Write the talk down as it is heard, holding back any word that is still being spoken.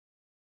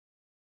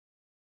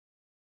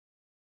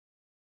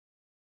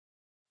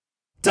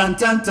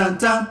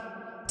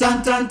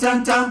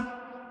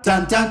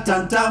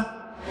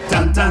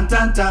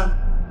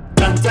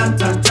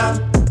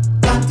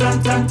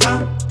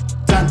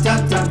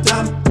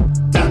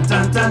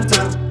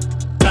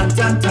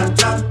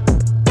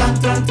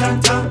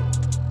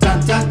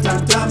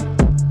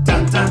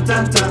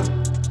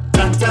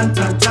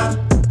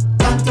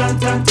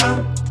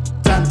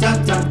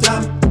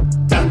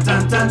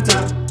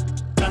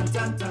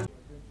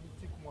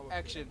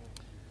Action.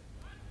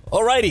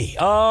 Alrighty.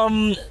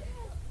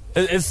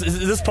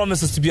 This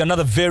promises to be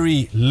another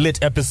very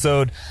lit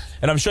episode,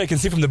 and I'm sure you can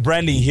see from the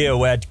branding here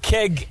we're at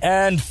Keg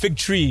and Fig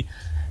Tree,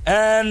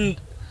 and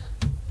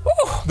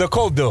the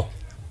cold though.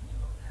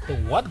 The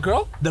what,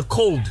 girl? The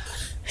cold.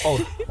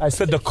 Oh, I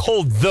said the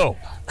cold though.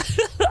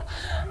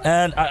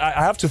 And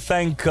I have to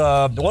thank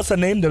what's her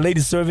name? The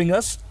lady serving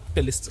us,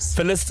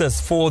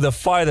 Felistus, for the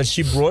fire that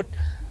she brought.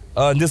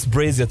 This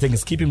brazier thing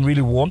is keeping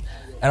really warm.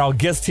 And our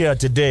guest here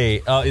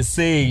today is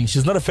saying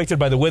she's not affected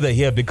by the weather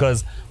here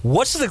because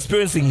what she's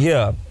experiencing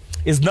here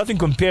is nothing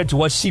compared to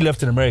what she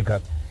left in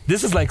America.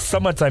 This is like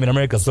summertime in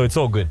America, so it's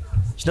all good.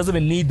 She doesn't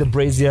even need the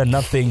brazier,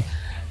 nothing.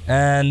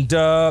 And,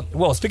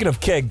 well, speaking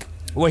of Keg,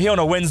 we're here on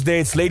a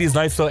Wednesday. It's ladies'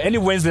 night, so any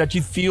Wednesday that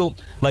you feel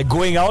like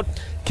going out,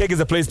 Keg is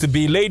a place to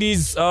be.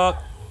 Ladies,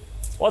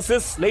 what's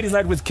this? Ladies'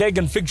 night with Keg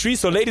and Fig Tree.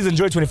 So ladies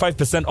enjoy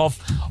 25% off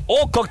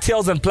all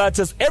cocktails and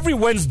platters every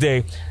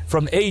Wednesday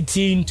from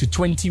 18 to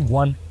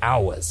 21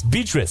 hours.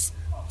 Beatrice,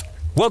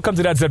 welcome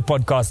to that Zed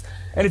Podcast.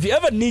 And if you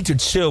ever need to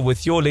chill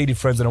with your lady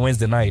friends on a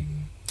Wednesday night,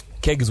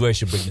 Keg is where you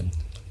should bring them.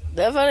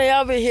 Definitely,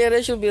 I'll be here.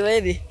 They should be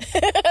lady.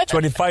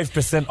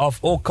 25% off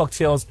all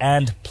cocktails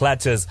and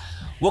platters.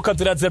 Welcome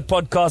to that Zed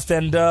Podcast.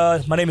 And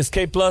my name is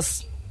K+.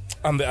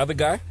 I'm the other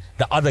guy.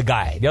 The other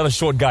guy, the other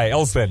short guy,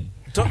 Elson.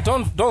 Don't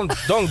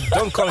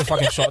call me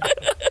fucking short.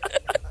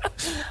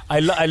 I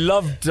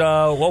loved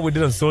what we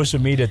did on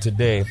social media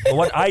today.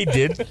 What I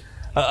did,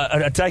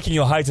 attacking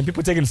your height, and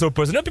people taking it so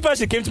personal. You know, people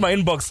actually came to my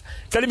inbox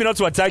telling me not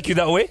to attack you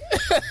that way.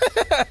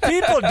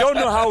 People don't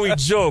know how we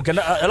joke, and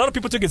a lot of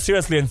people took it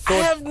seriously and thought.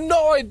 I have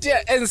no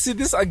idea. And see,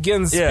 this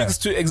again speaks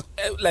to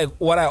like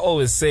what I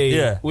always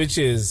say, which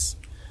is,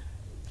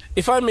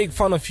 if I make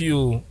fun of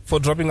you for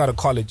dropping out of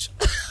college,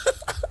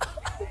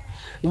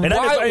 and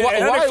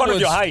I make fun of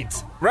your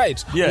height.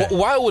 Right. Yeah.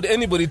 Why would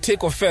anybody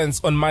take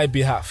offense on my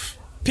behalf?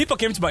 People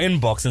came to my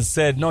inbox and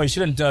said, no, you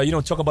shouldn't,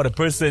 talk about a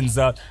person's...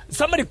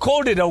 somebody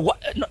called it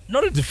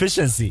not a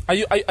deficiency. Are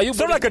you it's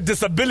not like a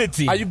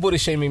disability. Are you body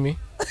shaming me?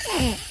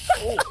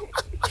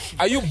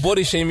 Are you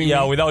body shaming me?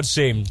 Yeah, without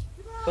shame.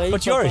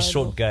 But you're a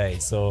short guy,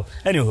 so...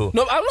 Anywho.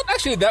 No, I'm not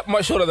actually that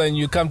much shorter than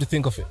you, come to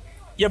think of it.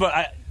 Yeah,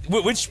 but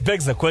which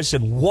begs the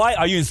question, why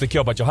are you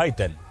insecure about your height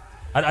then?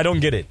 I don't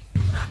get it.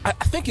 I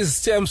think it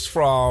stems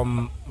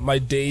from my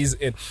days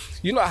in...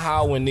 You know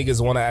how when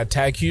niggas want to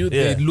attack you,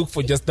 they look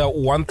for just that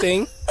one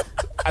thing?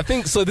 I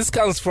think... So this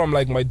comes from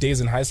like my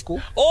days in high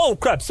school. Oh,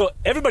 crap. So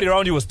everybody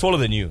around you was taller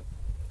than you?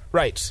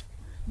 Right.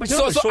 But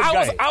you're a short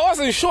guy. I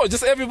wasn't short.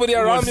 Just everybody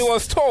around me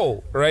was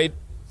tall, right?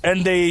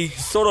 And they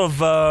sort of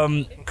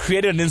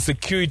created an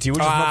insecurity which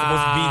was not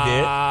supposed to be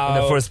there in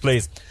the first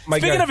place.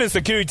 Speaking of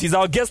insecurities,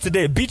 our guest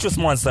today, Beatrice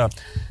Mwansa.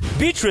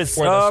 Beatrice...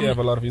 Why does she have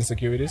a lot of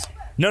insecurities?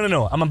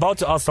 No. I'm about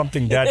to ask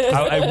something that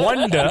I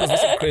wonder...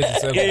 That's a crazy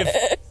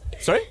segue.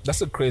 Sorry?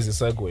 That's a crazy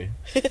segue.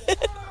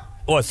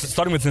 Oh,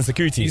 starting with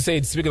insecurities. You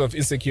said, speaking of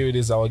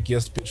insecurities, our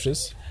guest,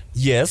 Beatrice.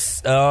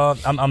 Yes.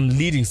 I'm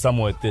leading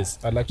somewhere with this.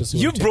 I'd like to see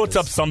You brought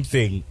up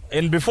something.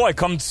 And before I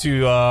come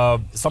to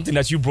something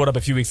that you brought up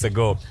a few weeks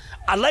ago,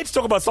 I'd like to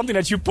talk about something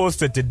that you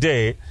posted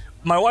today.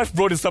 My wife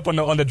brought this up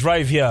on the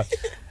drive here.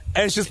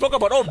 And she spoke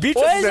about,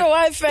 Beatrice. Where's your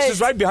wife? She's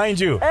right behind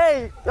you.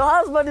 Hey, your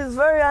husband is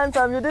very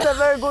handsome. You did a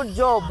very good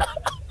job.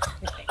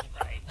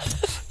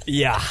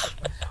 Yeah.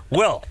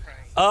 Well,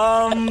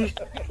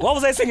 what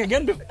was I saying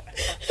again?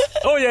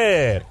 Oh,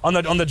 yeah. On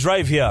the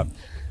drive here.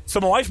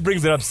 So my wife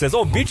brings it up, says,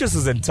 Beatrice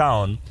is in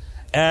town.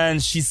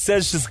 And she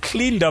says she's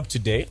cleaned up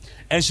today.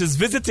 And she's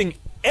visiting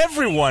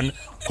everyone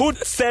who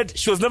said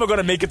she was never going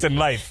to make it in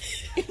life.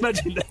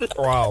 Imagine that.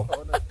 Wow.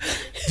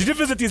 Did you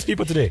visit these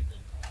people today?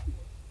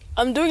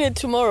 I'm doing it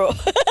tomorrow.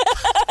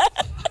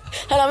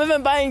 And I'm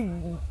even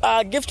buying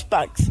gift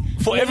packs.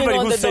 For everybody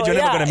who said you're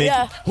never going to make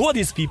it. Who are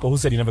these people who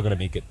said you're never going to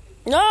make it?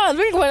 No, I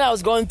think when I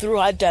was going through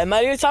hard time,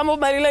 some of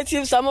my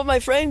relatives, some of my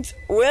friends,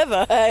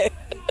 whoever.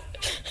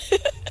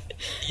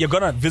 You're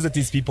going to visit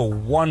these people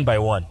one by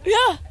one?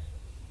 Yeah.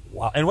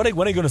 Wow. And what are you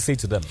going to say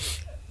to them?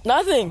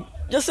 Nothing.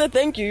 Just say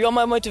thank you. You're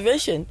my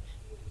motivation.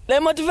 They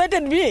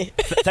motivated me.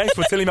 Thanks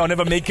for telling me I'll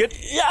never make it.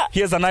 Yeah.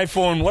 Here's an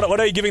iPhone. What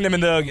are you giving them in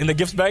the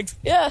gift bags?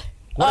 Yeah.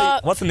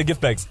 What's in the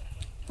gift bags?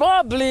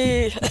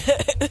 Probably.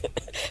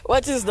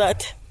 What is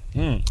that?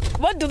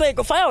 What do they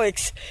go?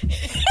 Fireworks.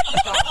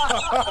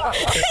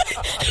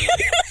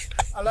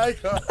 I like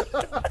her.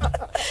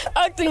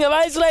 Acting of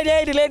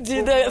isolated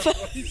lady.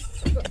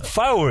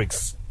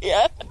 Fireworks.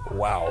 Yeah.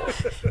 Wow.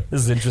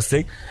 This is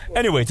interesting.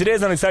 Anyway, today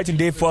is an exciting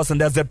day for us, and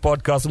that's Zed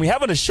Podcast. And we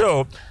have on the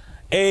show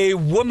a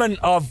woman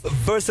of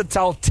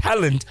versatile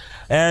talent,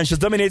 and she's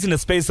dominating the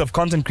space of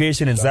content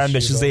creation in Zambia.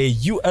 She's a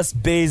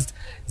US-based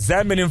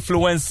Zambian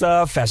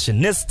influencer,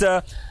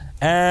 fashionista,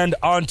 and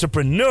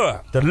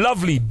entrepreneur. The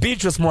lovely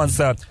Beatrice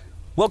Mwansa.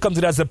 Welcome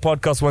to that Zed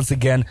Podcast once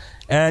again.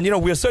 And,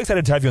 we're so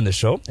excited to have you on the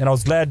show. And I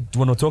was glad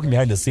when we were talking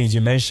behind the scenes,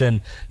 you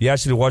mentioned you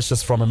actually watched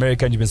us from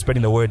America and you've been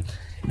spreading the word.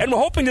 And we're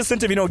hoping this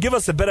interview, give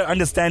us a better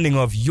understanding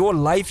of your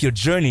life, your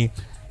journey.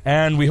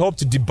 And we hope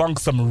to debunk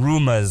some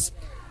rumors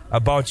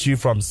about you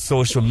from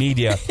social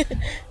media.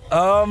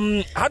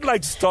 I'd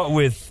like to start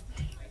with,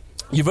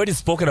 you've already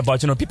spoken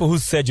about, people who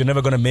said you're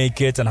never going to make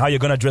it and how you're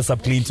going to dress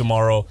up clean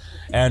tomorrow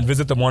and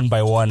visit them one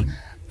by one.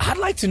 I'd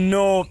like to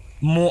know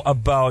more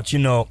about,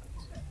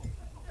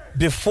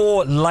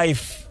 before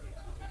life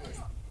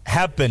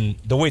happened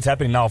the way it's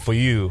happening now for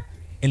you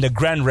in the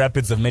Grand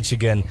Rapids of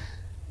Michigan.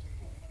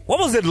 What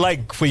was it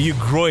like for you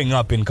growing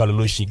up in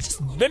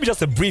Kalulushi? Maybe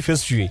just a brief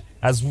history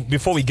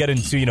before we get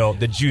into,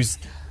 the juice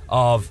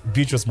of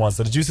Beatrice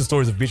Mwansa, the juicy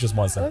stories of Beatrice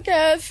Mwansa.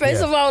 Okay,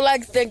 first of all, I would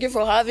like to thank you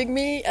for having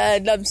me,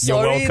 and I'm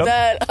sorry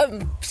that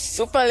I'm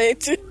super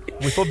late.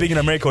 We thought being in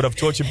America would have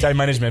taught you time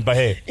management, but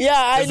hey, yeah,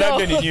 I know.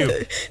 In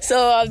you.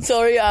 So I'm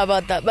sorry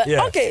about that. But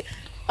okay,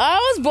 I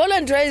was born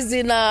and raised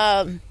in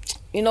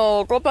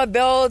Copper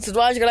Belt. That's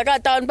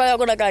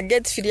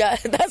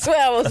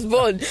where I was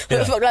born.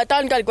 So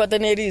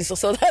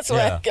that's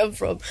where I came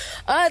from.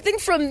 I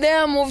think from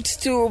there I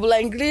moved to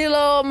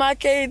Blangrilo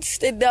Market,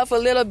 stayed there for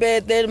a little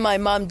bit. Then my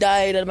mom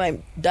died and my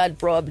dad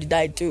probably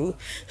died too.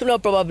 No,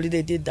 probably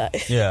they did die.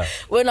 Yeah.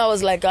 When I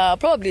was like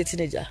probably a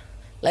teenager.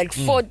 Like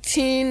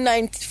 14,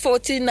 9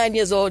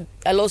 years old,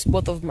 I lost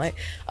both of my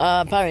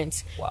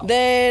parents. Wow.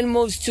 Then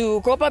moved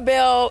to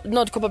Lusaka.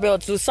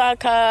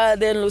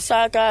 Then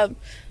Lusaka.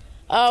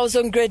 I was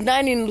on grade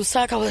 9 in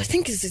Lusaka. I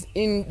think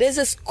there's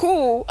a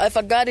school, I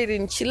forgot it,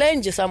 in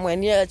Chilenje somewhere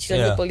near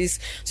Chilenje Police.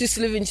 So I used to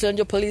live in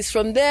Chilenje Police.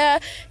 From there,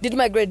 did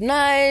my grade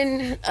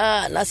 9.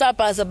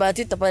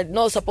 But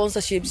no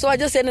sponsorship. So I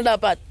just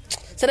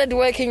started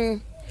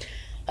working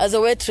as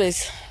a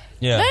waitress.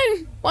 Yeah.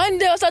 Then one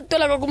day I started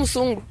telling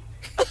Kumsungu.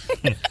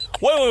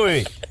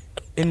 Wait.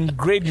 In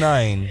grade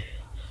 9,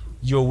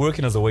 you were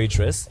working as a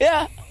waitress?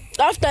 Yeah.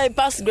 After I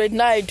passed grade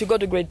 9 to go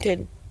to grade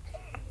 10.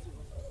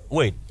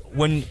 Wait.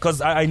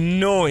 Because I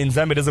know in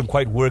Zambia it doesn't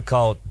quite work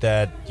out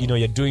that,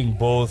 you're doing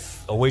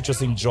both a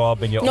waitressing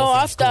job and you're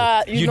also in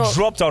school. You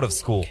dropped out of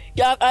school.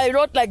 Yeah, I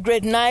wrote like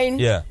grade 9.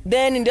 Yeah.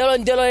 Then in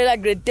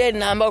Ndelo grade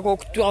 10, I'm going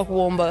to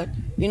while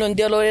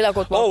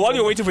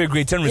you're waiting for your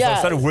grade 10 results,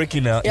 started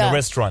working in a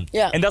restaurant.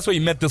 Yeah. And that's where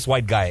you met this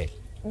white guy.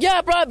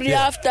 Yeah, probably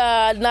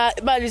after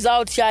my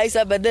result,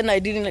 but then I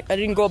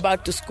didn't go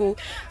back to school.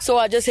 So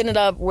I just ended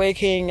up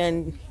working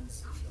and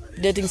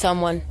dating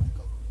someone.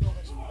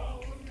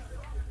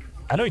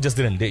 I know you just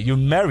didn't date. You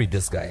married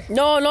this guy.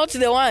 No, not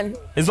the one.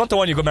 It's not the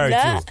one you got married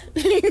to.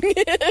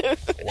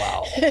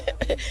 Wow.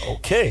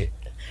 Okay.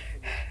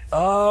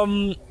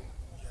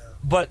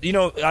 But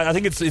I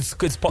think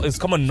it's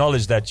common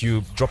knowledge that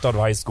you dropped out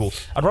of high school.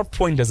 At what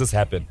point does this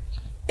happen?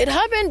 It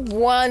happened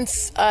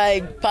once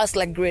I passed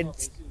like grade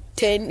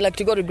 10, like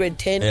to go to grade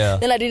 10. Yeah.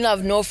 Then I didn't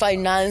have no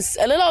finance.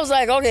 And then I was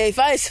like, okay, if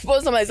I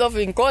sponsor myself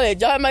in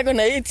college, how am I going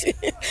to eat?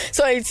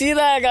 So it's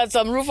either I got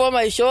some roof on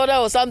my shoulder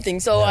or something.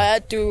 So I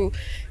had to,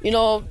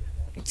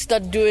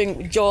 start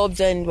doing jobs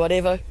and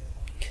whatever.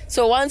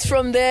 So once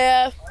from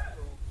there,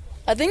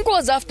 I think it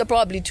was after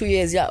probably 2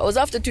 years. Yeah, it was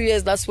after 2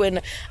 years. That's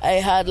when I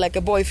had like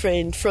a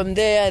boyfriend. From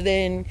there, I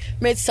then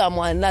met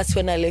someone. That's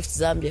when I left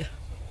Zambia.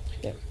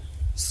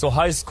 So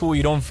high school,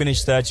 you don't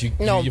finish that.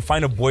 You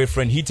find a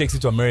boyfriend. He takes you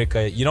to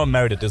America. You're not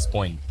married at this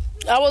point.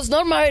 I was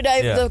not married.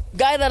 The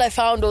guy that I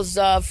found was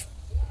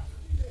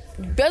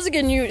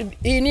basically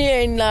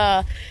in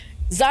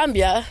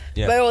Zambia.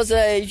 Yeah. But it was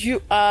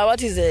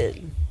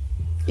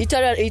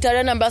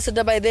Italian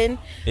ambassador by then.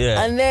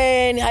 Yeah. And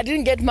then I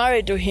didn't get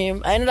married to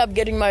him. I ended up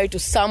getting married to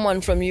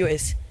someone from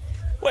US.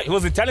 Wait, he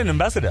was Italian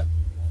ambassador?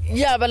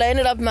 Yeah, but I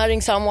ended up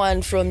marrying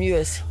someone from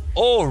US.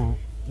 Oh,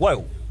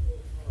 wow.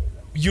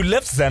 You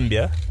left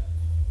Zambia,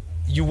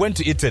 you went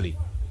to Italy.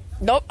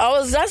 Nope, I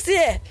was just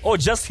here. Oh,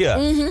 just here?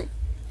 Mm-hmm.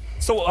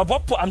 So at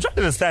what point, I'm trying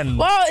to understand.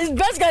 Well, it's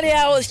basically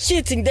I was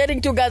cheating,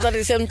 dating two guys at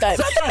the same time.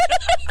 That's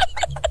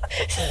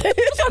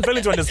what I'm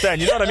failing to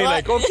understand. You know what I mean?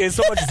 Like, okay,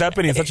 so much is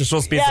happening in such a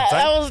short space of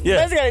time. I was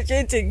basically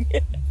cheating.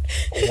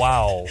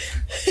 Wow.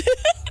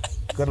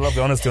 Gotta love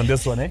the honesty on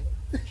this one, eh?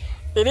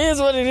 It is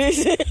what it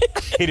is.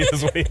 It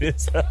is what it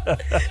is.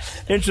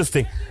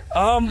 Interesting.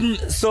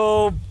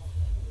 So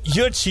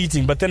you're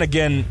cheating, but then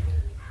again,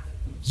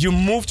 you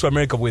moved to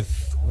America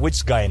with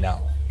which guy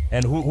now?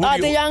 And who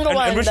the younger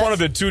one. And which one of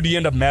the two do you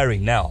end up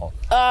marrying now?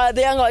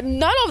 The younger one.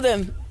 None of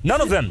them. None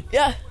of them?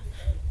 Yeah.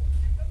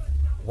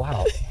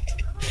 Wow.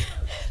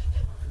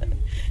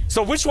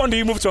 So which one do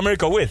you move to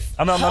America with?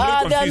 I'm a little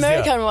confused. The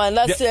American one.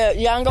 That's the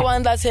younger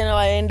one. That's when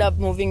I end up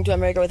moving to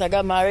America with. I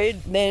got married.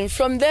 Then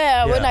from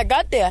there, when I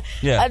got there,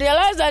 I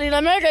realized that in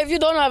America, if you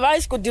don't have high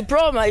school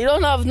diploma, you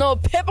don't have no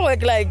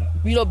paperwork like,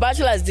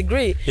 bachelor's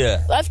degree.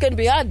 Yeah. Life can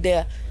be hard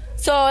there.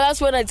 So that's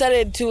when I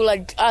started to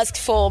like ask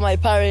for my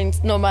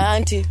parents, my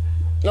auntie.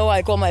 No,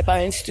 I call my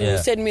parents to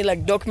send me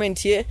like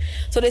documents here.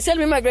 So they sent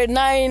me my grade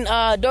 9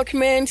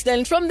 documents.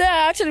 Then from there,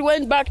 I actually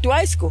went back to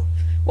high school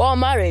while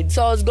married.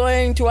 So I was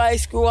going to high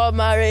school while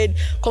married,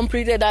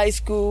 completed high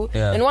school.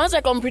 Yeah. And once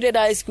I completed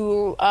high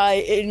school,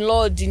 I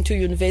enrolled into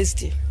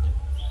university.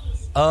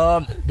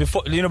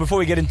 Before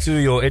we get into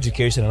your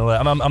education and all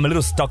that, I'm a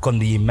little stuck on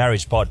the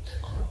marriage part.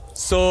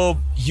 So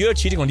you're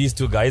cheating on these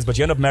two guys, but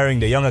you end up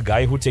marrying the younger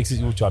guy who takes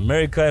you to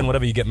America and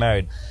whatever, you get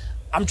married.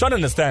 I'm trying to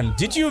understand,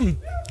 did you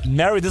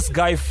marry this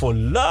guy for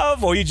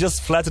love, or you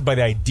just flattered by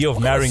the idea of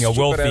marrying a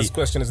wealthy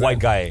white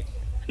guy?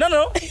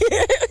 No.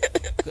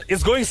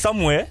 It's going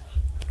somewhere.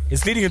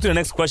 It's leading into the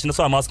next question. That's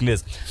why I'm asking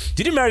this.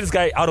 Did you marry this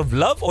guy out of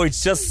love, or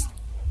it's just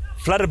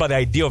flattered by the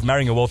idea of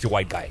marrying a wealthy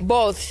white guy?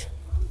 Both.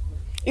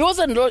 He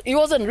wasn't rich.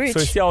 So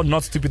you see how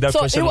not stupid that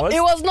question was? He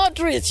was not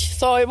rich.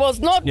 So it was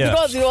not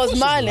because he was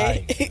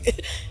money.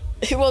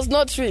 He was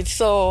not rich.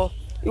 So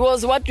it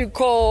was what you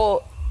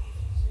call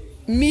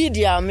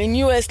medium. In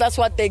US, that's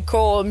what they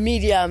call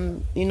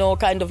medium,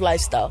 kind of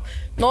lifestyle.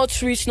 Not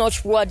rich, not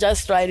poor,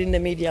 just right in the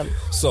medium.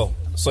 So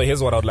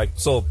here's what I would like.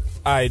 So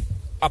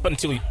up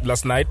until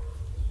last night,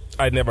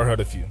 I never heard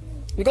of you.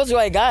 Because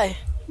you're a guy.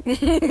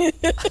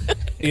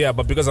 Yeah,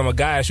 but because I'm a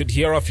guy, I should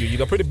hear of you. You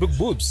got pretty big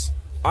boobs.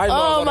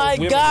 Oh my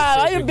God,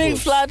 are you big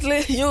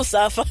flatly? You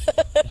suffer.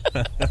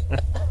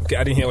 Okay,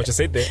 I didn't hear what you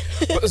said there.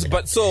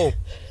 But so,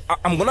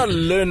 I'm going to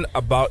learn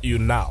about you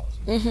now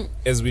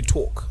as we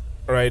talk.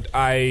 Right,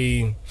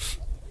 Kalinga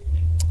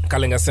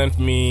sent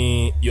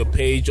me your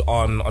page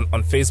on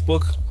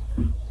Facebook.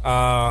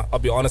 I'll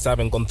be honest, I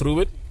haven't gone through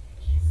it.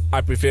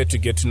 I prefer to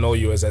get to know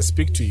you as I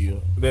speak to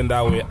you. Then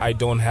that way I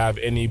don't have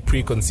any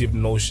preconceived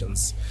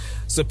notions.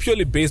 So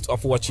purely based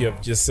off what you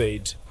have just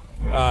said,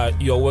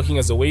 you're working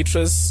as a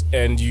waitress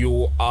and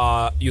you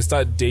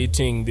start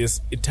dating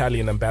this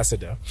Italian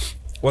ambassador.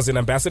 Was it an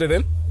ambassador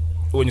then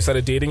when you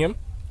started dating him?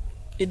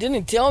 He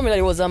didn't tell me that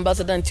he was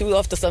ambassador until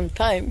after some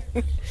time.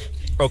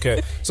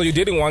 Okay, so you're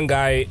dating one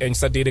guy and you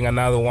start dating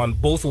another one,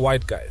 both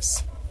white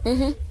guys.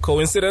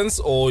 Coincidence,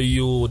 or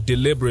you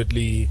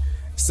deliberately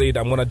said,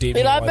 I'm going to date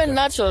It happened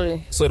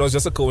naturally. So it was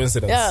just a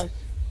coincidence? Yeah.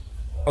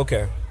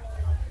 Okay.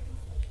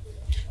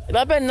 It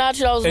happened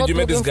naturally. I was not looking for them. And you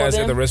met these guys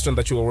at the restaurant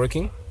that you were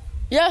working?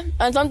 Yeah,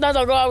 and sometimes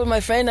I'll go out with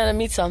my friend and I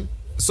meet some.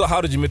 So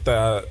how did you meet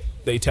the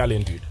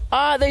Italian dude?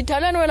 The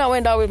Italian when I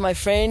went out with my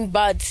friend,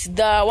 but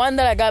the one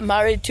that I got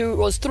married to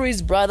was through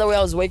his brother where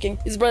I was working.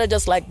 His brother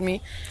just liked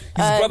me.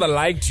 His brother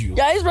liked you?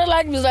 Yeah, his brother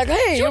liked me. He was like,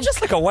 hey. You're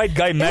just like a white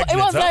guy magnet. It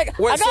was like,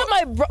 I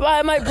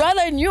got my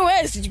brother in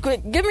US.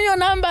 Give me your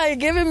number. I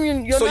gave him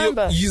your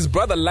number. So his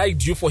brother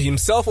liked you for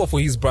himself or for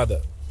his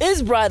brother?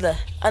 His brother.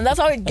 And that's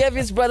how he gave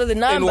his brother the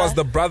number. And was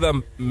the brother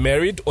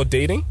married or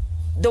dating?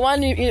 The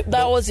one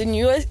that was in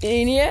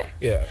here?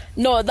 Yeah.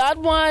 No, that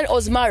one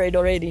was married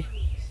already.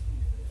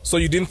 So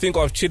you didn't think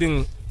of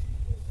cheating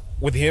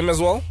with him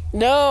as well?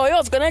 No, he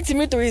was connecting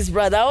me to his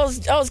brother. I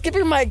was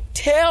keeping my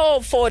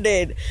tail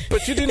folded.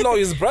 But you didn't know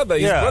his brother.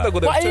 His brother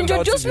could have turned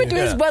out to be. He introduced me to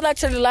his brother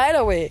actually right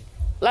away.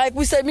 Like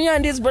we said, me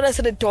and his brother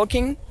started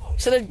talking.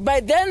 So that by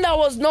then there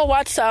was no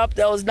WhatsApp,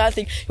 there was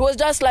nothing. It was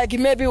just like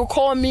maybe he would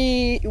call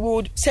me, he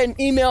would send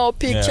email,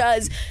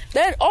 pictures.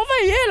 Then over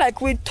here,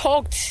 like we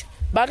talked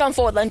back and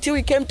forth until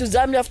we came to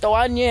Zambia after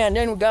 1 year and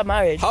then we got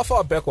married. How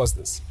far back was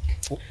this?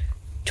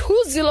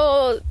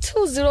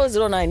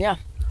 2009, yeah.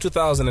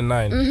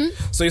 2009.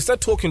 So you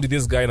start talking to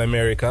this guy in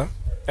America,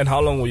 and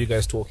how long were you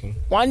guys talking?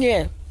 1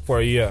 year. For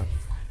a year.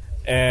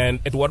 And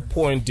at what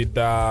point did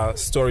the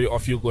story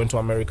of you going to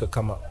America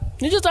come up?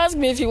 You just asked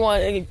me if you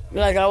want,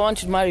 like I want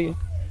to marry you.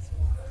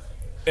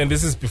 And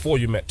this is before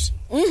you met?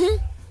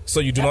 So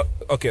you do not,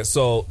 okay,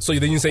 so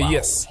then you say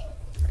yes?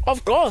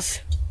 Of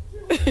course.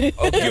 Okay.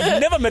 You've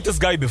never met this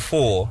guy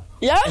before.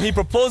 Yeah. And he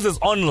proposes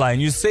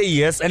online. You say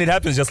yes, and it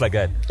happens just like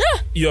that.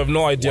 Yeah. You have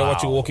no idea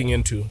what you're walking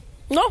into.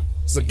 No.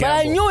 It's a gamble.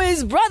 But I knew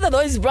his brother,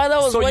 though. His brother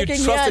was working here.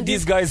 So you trusted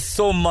these guys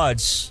so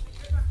much.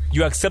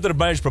 You accepted a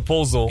marriage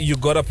proposal. You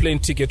got a plane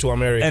ticket to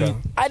America. And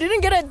I didn't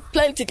get a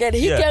plane ticket.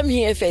 He came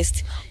here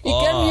first. He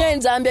came here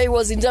in Zambia. He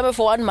was in Zambia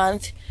for 1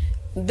 month.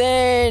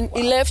 Then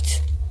he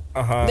left.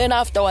 Then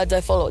afterwards, I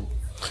followed.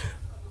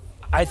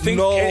 I think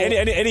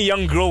any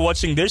young girl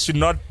watching this should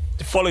not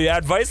follow your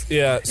advice.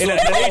 Yeah. So in an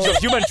age of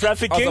human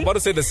trafficking. I was about to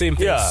say the same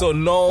thing. Yeah. So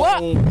no.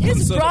 Well,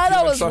 his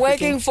brother was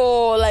working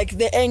for like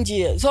the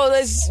NGO. So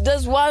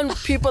there's one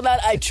people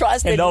that I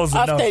trusted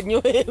after I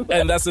knew him.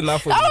 And that's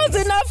enough for you. That was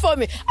enough for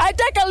me. I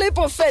take a leap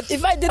of faith.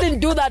 If I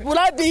didn't do that, would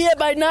I be here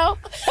by now?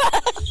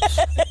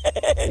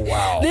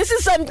 Wow. This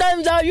is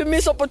sometimes how you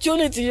miss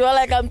opportunity. You are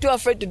like, I'm too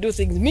afraid to do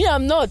things. Me,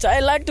 I'm not.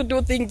 I like to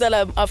do things that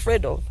I'm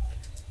afraid of.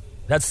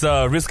 That's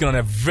risking on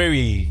a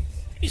very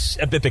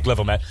epic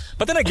level, man.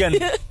 But then again,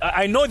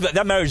 I know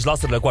that marriage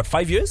lasted like what,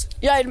 5 years?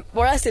 Yeah, it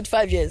lasted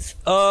 5 years.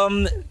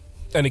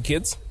 Any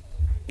kids?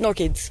 No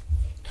kids.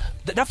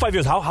 That 5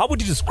 years, how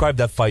would you describe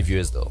that 5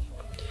 years though?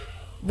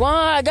 Well,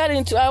 I got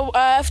into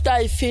after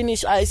I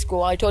finished high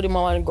school, I told him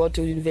I want to go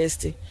to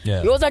university.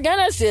 Yeah. He was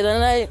against it,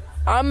 and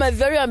I'm a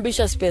very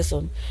ambitious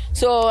person.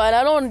 So, and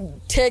I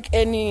don't take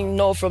any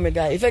no from a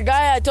guy. If a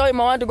guy, I tell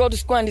him I want to go to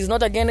school and he's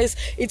not against,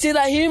 it's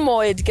either him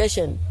or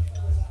education.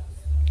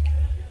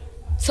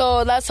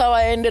 So that's how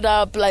I ended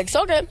up like,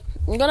 so okay,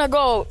 I'm gonna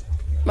go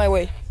my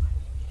way.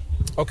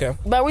 Okay.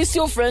 But we're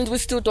still friends, we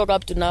still talk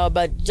up to now,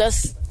 but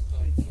just...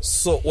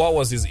 So what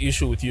was his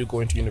issue with you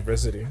going to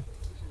university?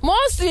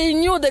 Mostly he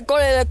knew the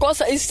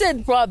course. He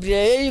said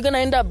probably you're gonna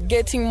end up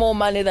getting more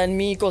money than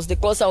me because the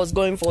course I was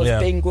going for was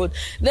paying good.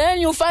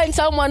 Then you find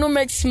someone who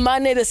makes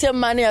money, the same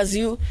money as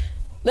you.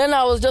 Then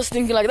I was just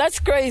thinking like, that's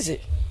crazy.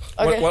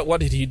 Okay. What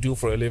did he do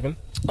for a living?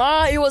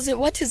 He was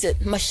what is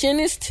it?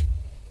 Machinist.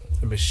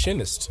 A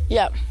machinist.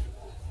 Yeah.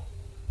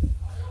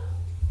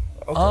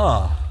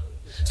 Okay.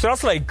 So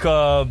that's like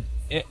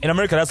in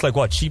America, that's like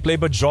what, cheap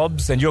labor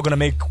jobs, and you're gonna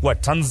make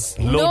what, tons?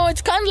 No,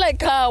 it's kind of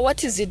like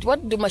what is it?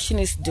 What do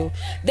machinists do?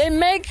 They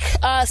make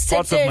parts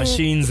of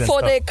machines and for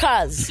stuff. their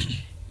cars.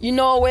 You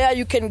know, where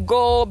you can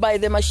go by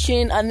the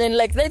machine, and then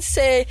like let's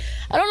say,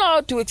 I don't know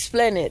how to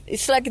explain it.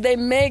 It's like they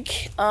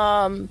make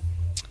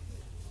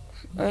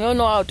I don't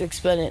know how to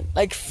explain it.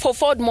 Like for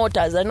Ford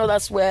Motors, I know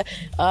that's where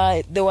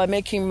they were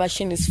making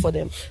machinists for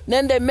them.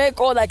 Then they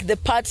make all like the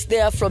parts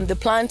there from the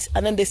plant,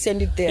 and then they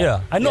send it there.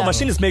 Yeah, I know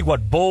machinists make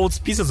what, bolts,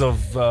 pieces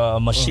of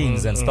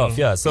machines and stuff.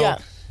 Yeah, so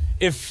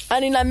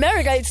and in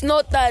America, it's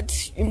not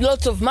that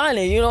lots of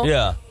money, you know.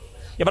 Yeah,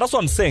 but that's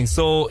what I'm saying.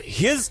 So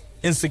his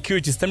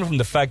insecurity stemming from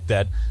the fact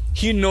that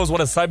he knows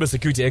what a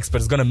cybersecurity expert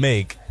is gonna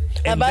make,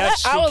 and but that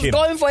I was him.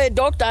 going for a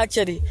doctor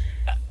actually.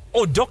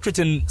 Oh, doctorate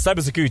in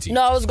cybersecurity?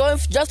 No, I was going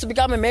just to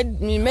become a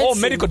medicine. Oh,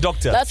 medical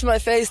doctor. That's my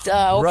first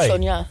option,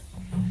 Right. yeah.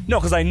 No,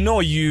 because I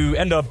know you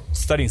end up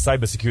studying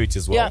cybersecurity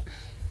as well.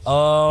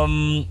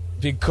 Yeah.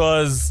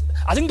 Because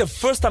I think the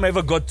first time I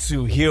ever got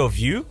to hear of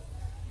you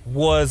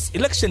was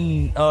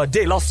election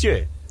day last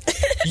year.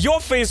 Your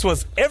face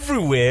was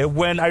everywhere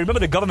when I remember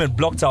the government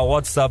blocked our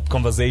WhatsApp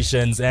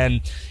conversations,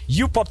 and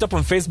you popped up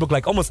on Facebook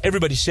like almost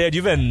everybody shared.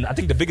 Even I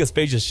think the biggest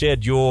pages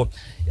shared your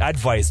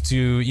advice to,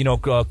 you know,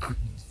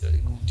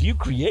 do you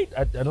create?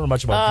 I don't know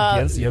much about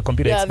VPNs. You're a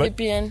computer expert.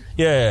 VPN.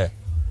 Yeah.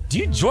 Do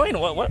you join?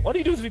 What do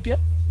you do with VPN?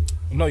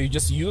 No, you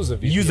just use a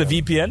VPN. Use a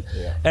VPN,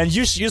 and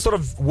you sort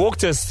of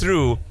walked us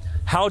through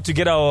how to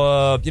get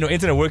our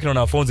internet working on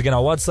our phones again,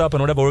 our WhatsApp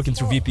and whatever working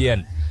through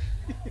VPN.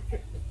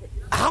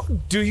 How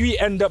do you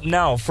end up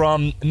now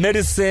from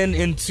medicine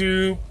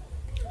into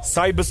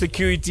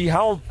cybersecurity?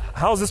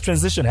 How's this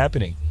transition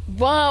happening?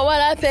 Well,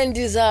 what happened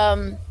is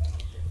I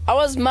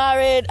was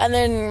married and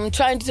then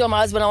trying to tell my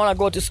husband I want to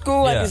go to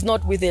school and he's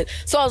not with it.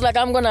 So I was like,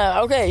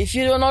 if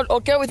you're not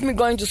okay with me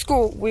going to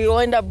school, we will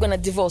end up going to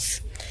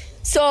divorce.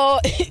 So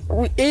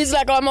he's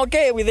like, I'm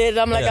okay with it.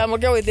 I'm like, I'm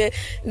okay with it.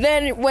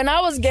 Then when I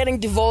was getting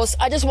divorced,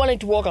 I just wanted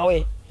to walk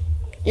away.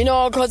 You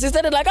know, because he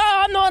started like,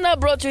 I'm the one that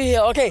brought you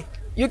here. Okay,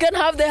 you can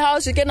have the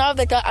house, you can have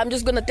the car. I'm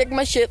just going to take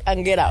my shit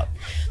and get out.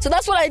 So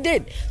that's what I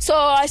did. So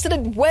I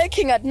started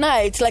working at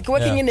night, like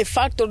working in a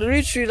factory,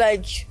 literally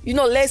like,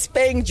 less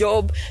paying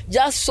job,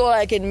 just so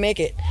I can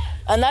make it.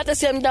 And at the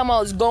same time, I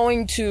was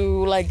going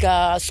to like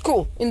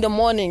school in the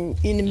morning.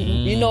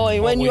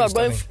 When you are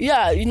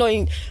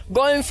going,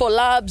 going for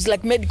labs,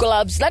 like medical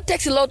labs, that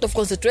takes a lot of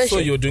concentration. So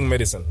you're doing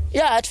medicine?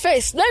 Yeah, at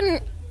first.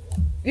 Then,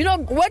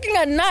 working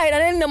at night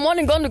and then in the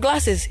morning going to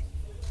classes.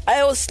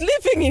 I was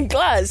sleeping in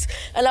class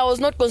and I was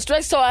not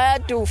concentrated, so I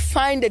had to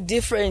find a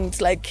different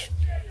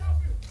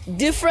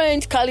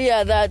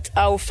career that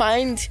I'll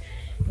find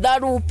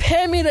that will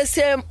pay me the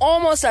same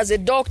almost as a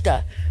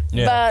doctor,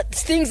 but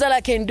things that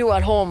I can do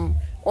at home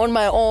on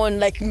my own,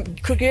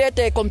 like create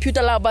a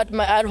computer lab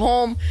at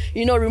home,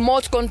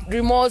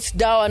 remote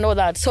down and all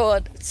that.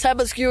 So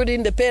cybersecurity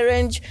in the pay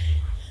range,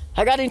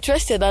 I got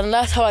interested and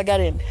that's how I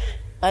got in,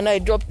 and I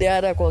dropped the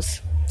other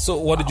course. So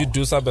what did you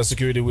do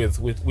cybersecurity with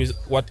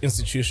what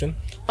institution?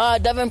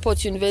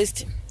 Davenport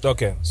University.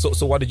 Okay.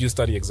 So what did you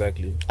study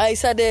exactly? I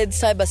studied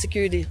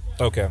cybersecurity.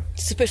 Okay.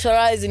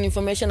 Specialized in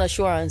information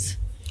assurance.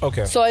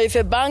 Okay. So if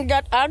a bank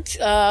got hacked,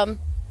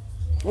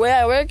 where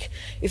I work,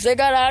 if they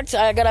got hacked,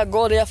 I gotta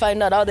go there,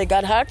 find out how they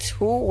got hacked,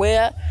 who,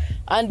 where.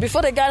 And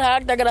before they got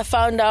hacked, I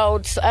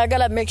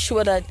gotta make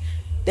sure that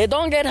they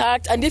don't get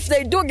hacked. And if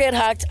they do get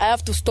hacked, I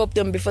have to stop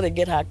them before they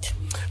get hacked.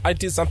 I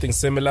did something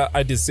similar.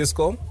 I did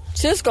Cisco.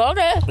 Cisco,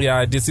 okay. Yeah,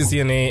 I did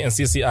CCNA and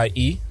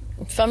CCIE.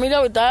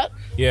 Familiar with that?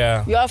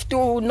 Yeah. You have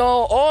to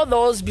know all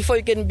those before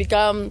you can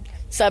become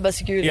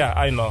cybersecurity. Yeah,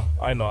 I know.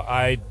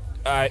 I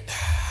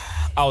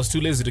was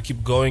too lazy to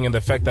keep going, and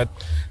the fact that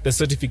the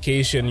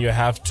certification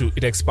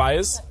it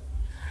expires,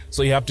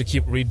 so you have to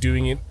keep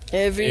redoing it.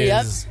 Every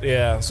year.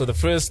 Yeah. So the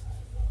first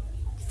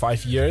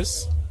 5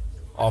 years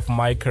of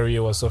my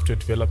career was software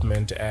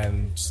development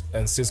and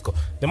Cisco.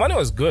 The money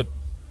was good.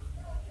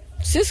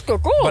 Cisco,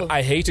 cool. But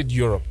I hated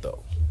Europe though.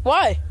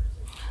 Why?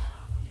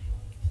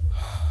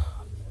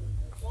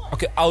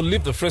 Okay, I'll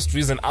leave the first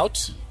reason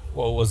out.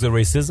 What was the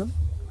racism?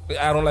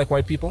 I don't like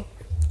white people.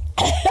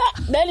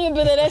 Then you'll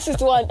be the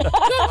racist one.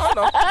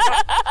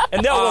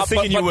 And then I was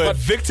thinking you were a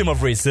victim of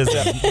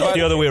racism, not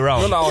the other way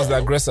around. No, I was the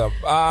aggressor.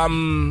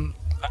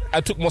 I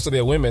took most of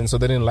their women, so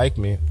they didn't like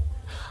me.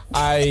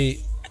 I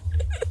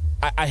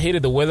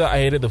hated the weather. I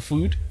hated the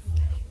food.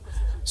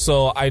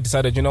 So I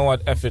decided, you know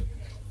what, F it.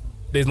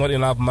 There's not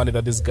enough money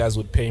that these guys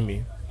would pay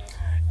me.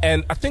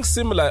 And I think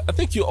similar,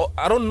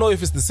 I don't know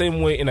if it's the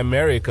same way in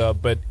America,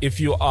 but if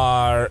you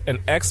are an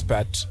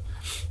expat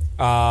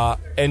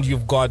and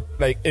you've got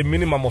like a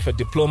minimum of a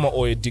diploma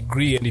or a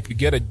degree, and if you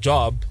get a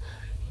job,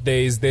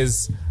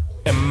 there's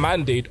a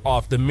mandate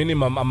of the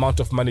minimum amount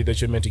of money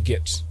that you're meant to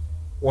get.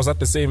 Was that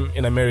the same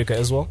in America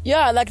as well?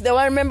 Yeah, like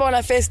I remember when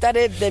I first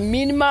started, the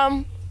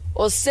minimum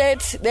was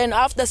set. Then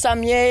after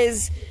some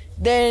years,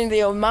 then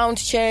the amount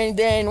changed.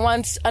 Then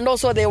once, and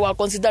also they were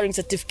considering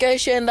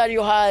certification that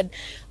you had,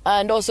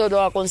 and also they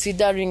were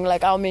considering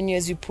like how many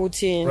years you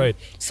put in. Right.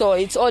 So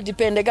it's all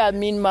depend. They got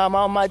minimum,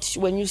 how much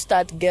when you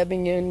start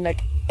getting in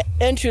like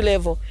entry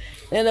level.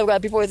 Then they've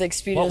got people with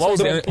experience. What was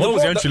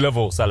the entry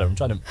level salary? I'm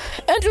trying to.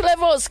 Entry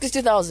level was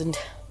 60,000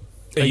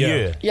 a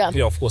year. Yeah.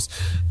 Yeah, of course.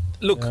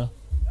 Look,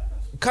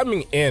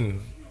 coming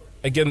in,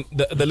 again,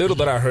 the little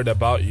that I heard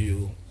about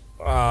you,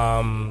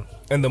 and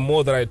the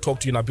more that I talk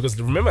to you now, because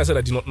remember I said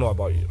I did not know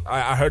about you.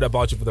 I heard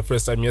about you for the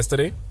first time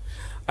yesterday.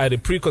 I had a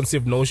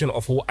preconceived notion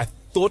of who I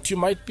thought you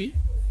might be.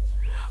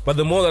 But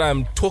the more that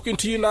I'm talking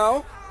to you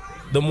now,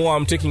 the more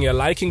I'm taking a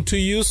liking to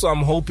you. So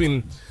I'm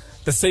hoping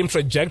the same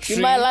trajectory.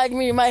 You might like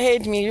me, you might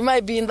hate me, you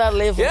might be in that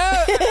level.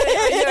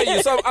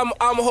 Yeah. So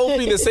I'm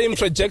hoping the same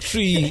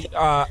trajectory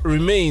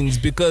remains,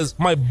 because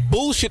my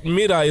bullshit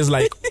meter is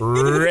like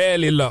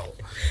really low.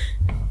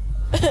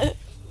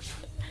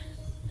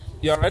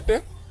 You alright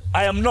there?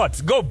 I am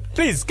not. Go,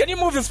 please. Can you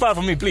move this far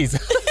for me, please?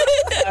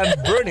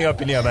 I'm burning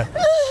up in here, man.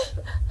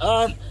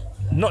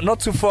 Not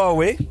too far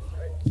away.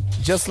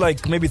 Just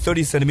like maybe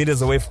 30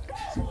 centimeters away.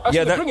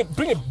 Actually,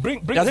 bring it here.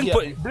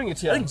 Bring it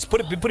here. I think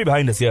put it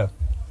behind us, yeah.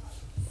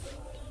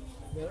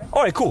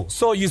 All right, cool.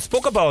 So you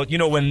spoke about,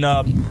 when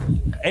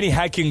any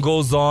hacking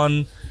goes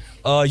on,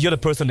 you're the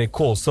person they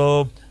call.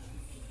 So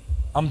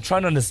I'm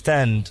trying to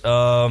understand.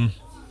 No,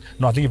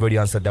 I think you've already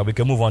answered that. We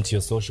can move on to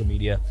your social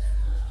media.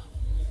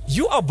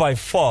 You are by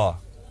far,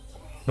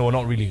 no,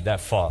 not really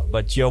that far,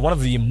 but you're one of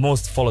the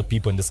most followed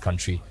people in this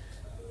country.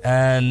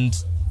 And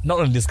not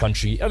only in this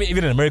country, I mean,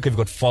 even in America, you've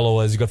got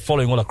followers, you've got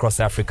following all across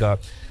Africa.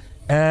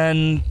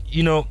 And,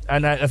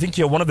 and I think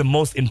you're one of the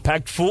most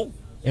impactful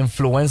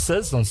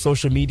influencers on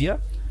social media.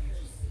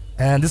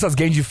 And this has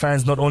gained you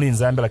fans not only in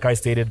Zambia, like I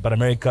stated, but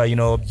America,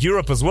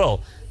 Europe as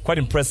well. Quite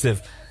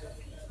impressive.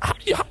 How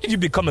did you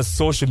become a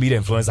social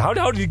media influencer? How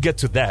did you get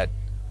to that?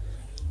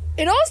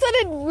 It all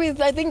started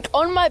with, I think,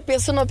 on my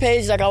personal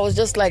page, like I was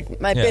just like,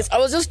 I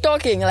was just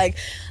talking, like,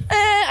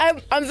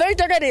 I'm very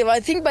talkative.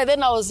 I think by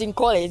then I was in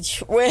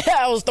college, where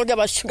I was talking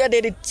about sugar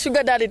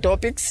daddy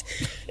topics.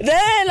 Then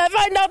I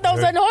find out there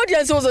was an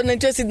audience who was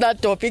interested in that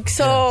topic.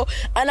 So,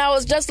 and I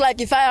was just like,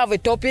 if I have a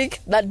topic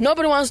that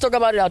nobody wants to talk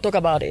about it, I'll talk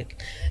about it.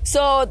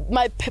 So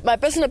my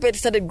personal page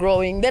started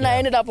growing. Then I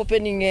ended up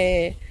opening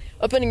a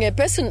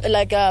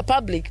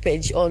public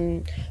page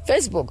on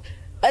Facebook.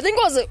 I think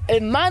it was a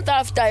month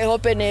after I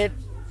opened it,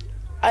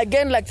 I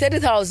gained like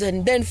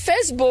 30,000. Then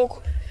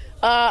Facebook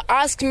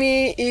asked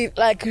me if,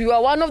 like, you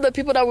are one of the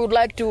people that would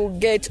like to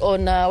get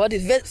on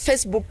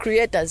Facebook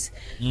creators.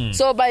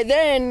 So by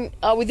then,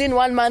 within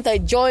 1 month, I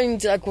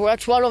joined, like,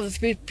 one of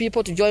the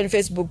people to join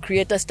Facebook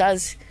Creator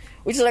Stars,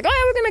 which is like,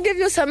 oh, we're going to give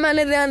you some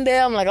money there and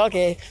there. I'm like,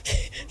 okay.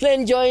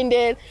 Then joined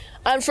it.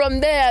 And from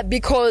there,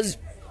 because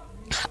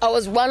I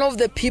was one of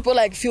the people,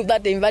 like, few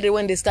that they invited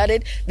when they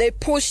started, they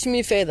pushed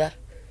me further.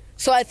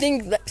 So I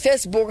think that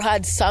Facebook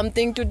had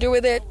something to do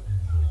with it.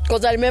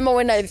 Because I remember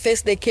when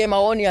they came, I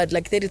only had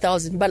like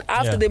 30,000. But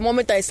after the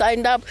moment I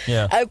signed up,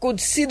 I could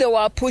see they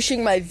were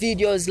pushing my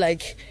videos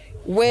like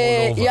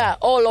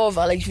all over.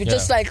 Like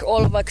just like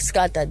all over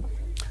scattered.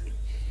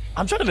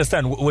 I'm trying to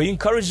understand. Were you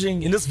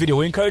encouraging, in this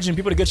video,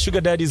 people to get sugar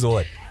daddies or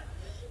what?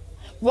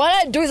 What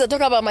I do is I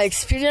talk about my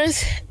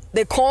experience,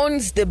 the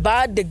cons, the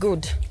bad, the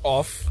good.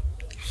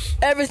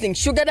 Everything,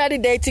 sugar daddy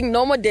dating,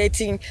 normal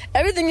dating,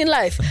 everything in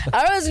life.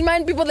 I always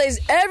remind people there's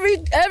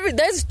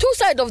there's two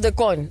sides of the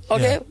coin,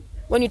 okay?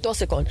 When you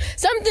toss a coin.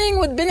 Something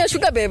with being a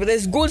sugar baby,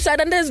 there's good side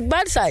and there's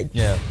bad side.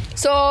 Yeah.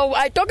 So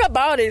I talk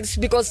about it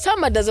because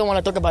someone doesn't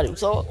want to talk about it.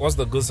 So what's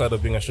the good side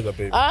of being a sugar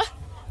baby?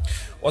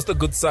 What's the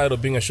good side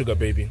of being a sugar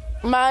baby?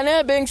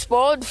 Man, being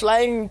spoiled,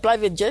 flying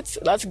private jets,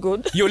 that's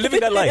good. You're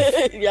living that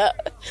life? Yeah.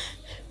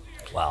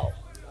 Wow.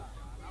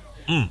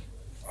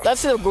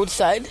 That's the good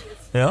side.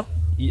 Yeah.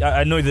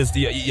 I know this.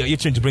 You're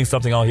itching to bring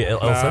something out here,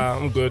 Elsa. Nah,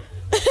 I'm good.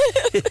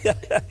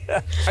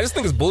 I just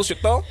think it's bullshit,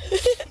 though.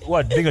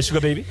 What, being a sugar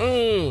baby?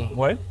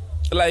 Why?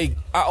 Like,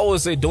 I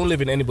always say, don't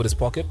live in anybody's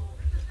pocket.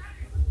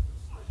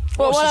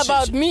 Well, what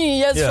about me?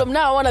 Years from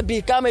now, I want to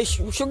become a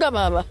sugar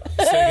mama.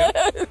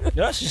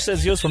 Yeah, she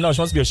says years from now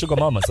she wants to be a sugar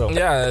mama. So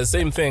yeah,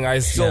 same thing. I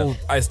still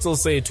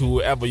say to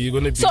whoever you're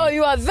gonna be. So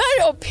you are very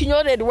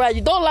opinionated, where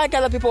you don't like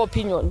other people's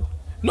opinion.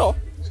 No,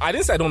 I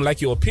didn't say I don't like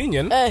your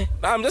opinion.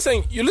 I'm just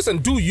saying, you listen,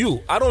 do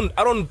you. I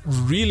don't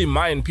really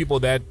mind people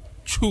that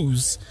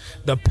choose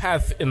the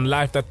path in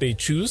life that they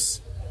choose.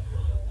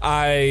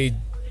 I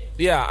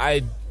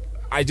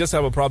I just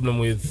have a problem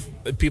with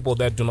people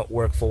that do not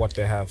work for what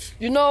they have.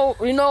 You know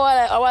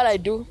what I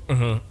do?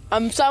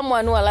 I'm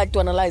someone who I like to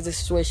analyze the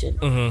situation.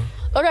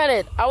 Look at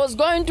it. I was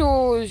going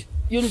to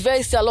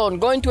university alone,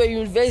 going to a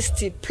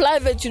university,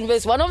 private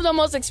university, one of the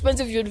most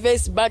expensive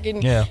universities back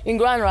in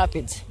Grand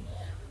Rapids.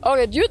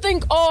 Okay, do you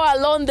think all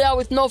alone there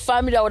with no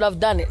family I would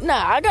have done it?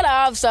 Nah, I gotta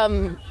have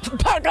some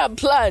backup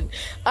plan.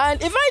 And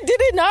if I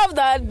didn't have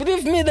that,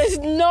 believe me, there's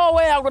no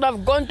way I would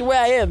have gone to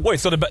where I am. Wait,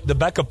 so the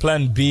backup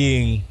plan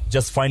being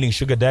just finding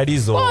sugar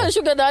daddies? Or? Well,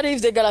 sugar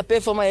daddies, they gotta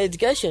pay for my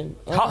education.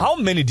 How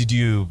many did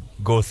you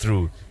go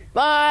through?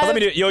 I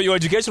mean, your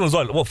education was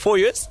what, 4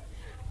 years?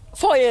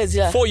 4 years,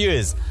 yeah. 4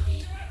 years.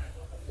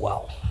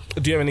 Wow.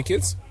 Do you have any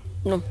kids?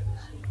 No.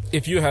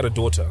 If you had a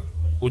daughter,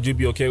 would you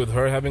be okay with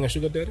her having a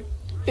sugar daddy?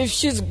 If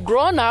she's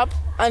grown up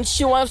and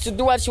she wants to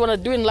do what she wants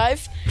to do in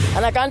life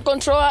and I can't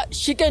control her,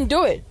 she can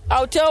do it.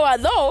 I'll tell her,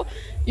 though,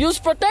 use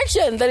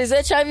protection. There is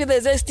HIV,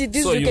 there's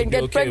STDs, so you can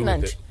get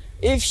pregnant.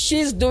 If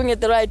she's doing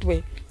it the right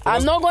way.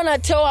 I'm not going to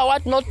tell her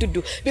what not to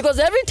do. Because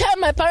every time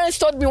my parents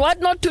taught me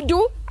what not to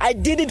do, I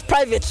did it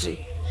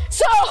privately.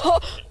 So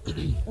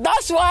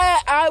that's why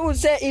I would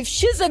say if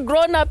she's a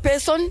grown-up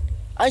person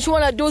and she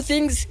want to do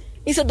things,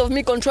 instead of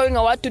me controlling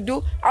her what to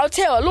do, I'll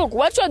tell her, look,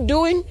 what you're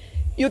doing,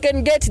 you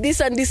can get this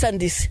and this and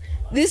this.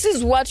 This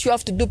is what you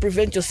have to do,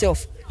 prevent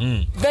yourself.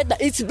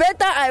 It's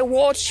better I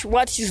watch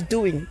what she's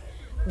doing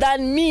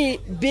than me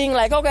being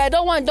like, okay,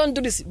 don't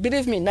do this.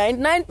 Believe me,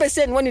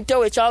 99% when you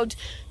tell a child,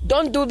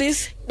 don't do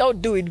this,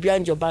 don't do it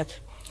behind your back.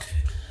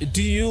 Did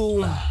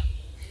you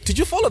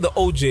follow the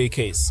OJ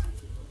case?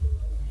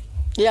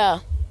 Yeah.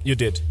 You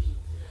did?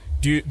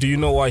 Do you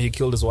know why he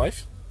killed his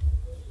wife?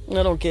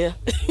 I don't care.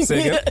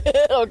 Say again?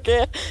 I don't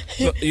care.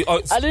 No,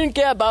 I didn't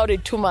care about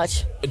it too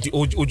much.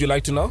 Would you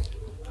like to know?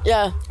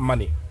 Yeah.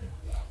 Money.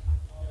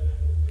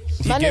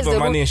 He gave her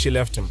money and she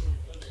left him.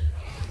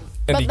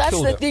 And but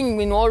that's the thing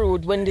in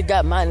Hollywood when they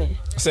got money.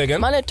 Say again?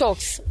 Money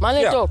talks.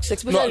 Money talks,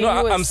 especially in the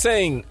US. I'm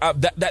saying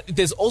that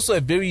there's also a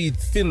very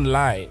thin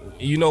line.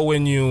 You know,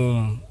 when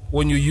you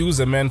use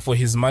a man for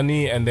his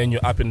money and then you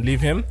up and leave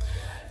him.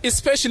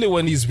 Especially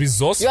when he's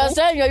resourceful. You are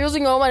saying you're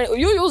using your money.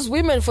 You use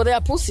women for their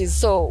pussies.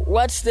 So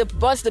what's the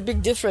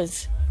big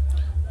difference?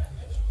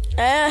 Be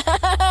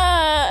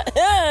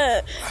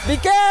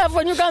careful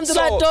when you come to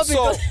that topic.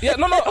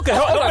 Okay,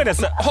 hold on.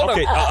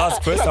 Okay, I'll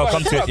ask first. I'll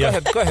come to it. Yeah.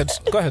 Go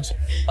ahead.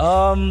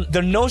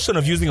 The notion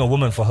of using a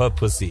woman for her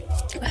pussy.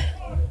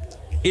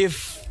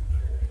 If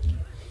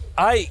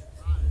I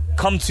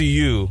come to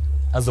you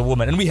as a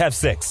woman and we have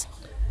sex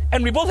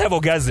and we both have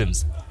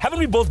orgasms, haven't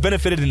we both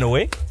benefited in a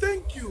way?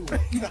 Thank you.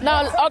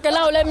 Now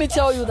let me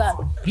tell you that.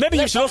 Maybe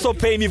you should also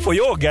pay me for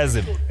your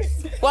orgasm.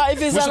 Well,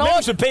 if it's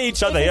we should pay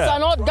each other, if it's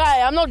an old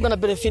guy, I'm not going to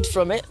benefit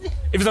from it.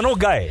 If it's an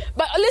old guy?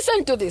 But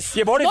listen to this.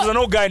 Yeah, but if it's an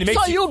old guy and it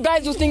makes you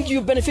guys who think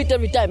you benefit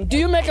every time, do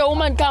you make a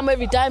woman come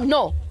every time?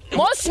 No.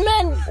 Most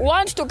men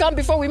want to come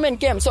before women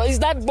came. So is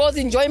that both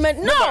enjoyment?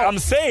 No. But I'm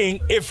saying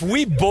if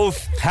we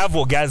both have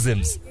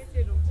orgasms,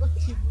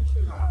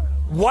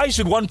 why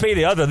should one pay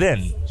the other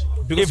then?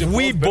 Because if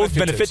we both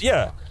benefit,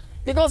 yeah.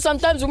 Because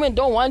sometimes women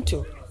don't want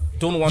to.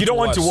 You don't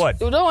want to what?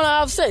 You don't want to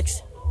have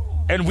sex.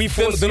 And we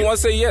force then want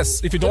to say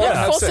yes if you don't want to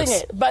have sex.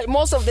 It. But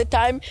most of the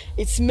time,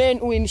 it's men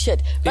who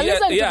initiate. But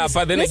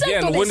but then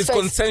again, when it's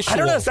consensual, I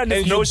don't understand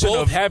this and notion you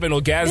both have an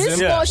orgasm,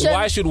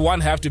 why should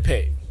one have to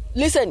pay?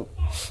 Listen,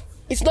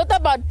 it's not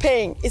about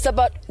paying. It's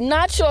about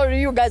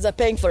naturally you guys are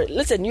paying for it.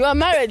 Listen, you are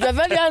married. You're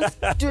very young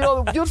to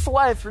your beautiful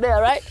wife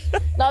there, right?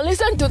 Now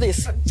listen to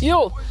this.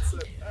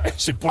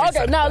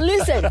 Okay, now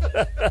listen.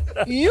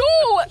 You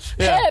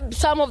pay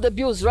some of the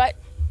bills, right?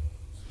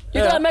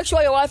 You gotta make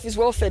sure your wife is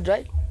well fed,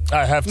 right?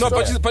 I have to. No,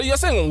 but you're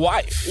saying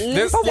wife.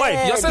 There's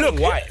wife. You're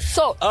saying wife.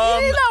 So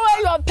either way,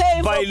 you are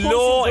paying by for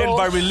law pussy, and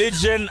by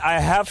religion.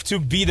 I have to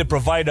be the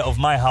provider of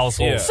my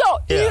household. Yeah. So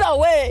either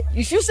way,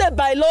 if you say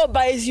by law,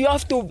 you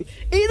have to.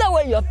 Either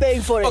way, you're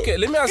paying for it. Okay,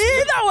 let me ask you.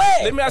 Either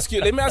way, let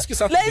me ask you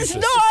something. There's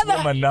no other.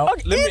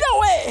 Okay, either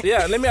way.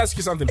 Yeah, let me ask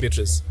you something,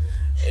 Beatrice.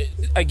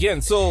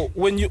 Again, so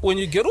when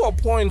you get to a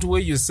point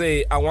where you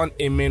say I want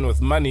a man with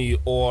money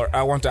or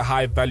I want a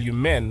high value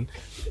man,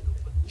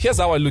 here's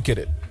how I look at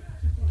it.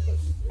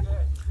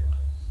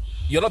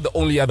 You're not the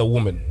only other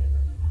woman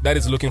that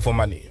is looking for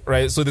money,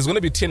 right? So there's going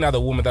to be 10 other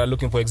women that are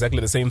looking for exactly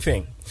the same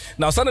thing.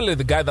 Now suddenly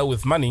the guy that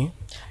with money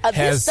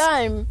this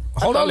time.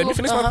 Hold on, let me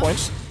finish my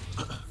point.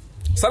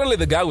 Suddenly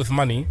the guy with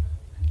money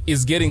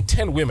is getting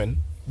 10 women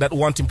that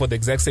want him for the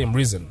exact same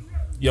reason.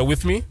 You're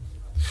with me?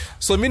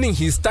 So meaning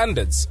his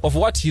standards of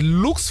what he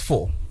looks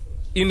for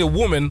in a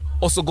woman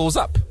also goes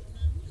up.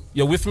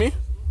 You're with me?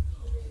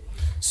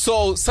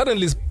 So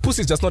suddenly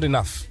pussy is just not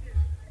enough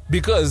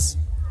because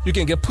you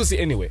can get pussy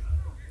anyway.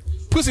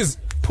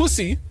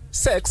 Pussy,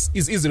 sex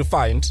is easy to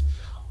find,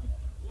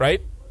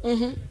 right?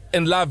 Mm-hmm.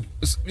 And love,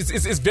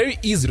 it's very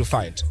easy to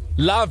find.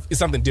 Love is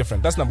something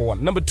different. That's number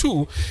one. Number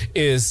two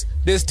is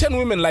there's 10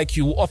 women like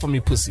you who offer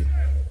me pussy.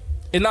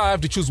 And now I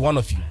have to choose one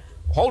of you.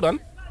 Hold on.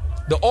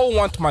 They all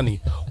want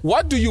money.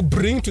 What do you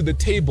bring to the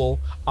table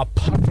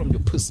apart from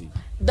your pussy?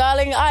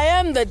 Darling, I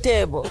am the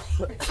table.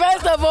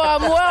 First of all,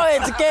 I'm well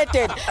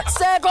educated.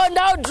 Second,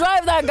 I'll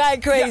drive that guy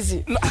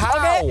crazy. How?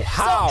 Okay?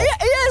 How? So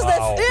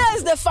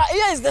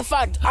here is the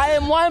fact. I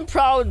am one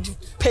proud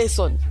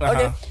person.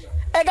 Okay.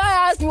 A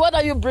guy asked me, "What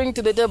are you bringing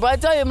to the table?" I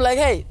tell him like,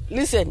 "Hey,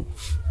 listen,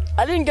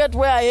 I didn't get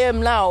where I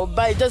am now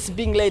by just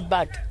being laid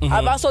back.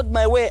 I've hustled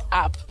my way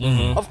up,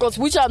 of course,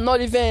 which I'm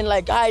not even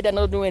like hide and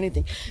not do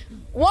anything."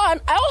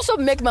 One, I also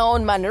make my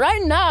own money.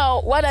 Right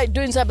now, what I do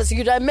in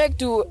cybersecurity, I make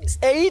to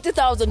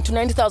 $80,000 to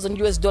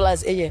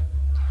 $90,000 a year.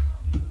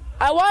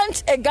 I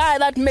want a guy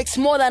that makes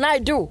more than I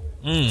do.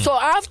 So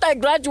after I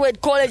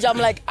graduate college, I'm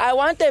like, I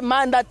want a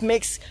man that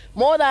makes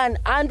more than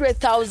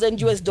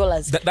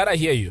 $100,000. That I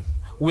hear you.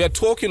 We are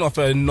talking of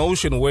a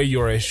notion where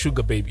you're a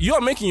sugar baby. You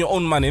are making your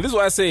own money. This is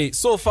why I say,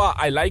 so far,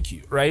 I like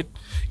you, right?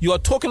 You are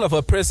talking of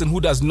a person who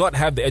does not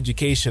have the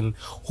education,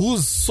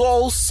 whose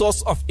sole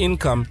source of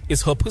income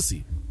is her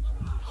pussy.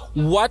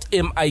 What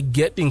am I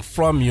getting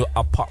from you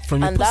apart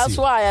from your pussy? And that's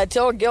why I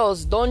tell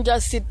girls, don't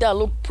just sit there,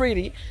 look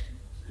pretty.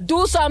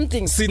 Do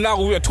something. See,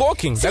 now we are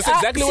talking. That's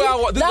exactly where I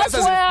want to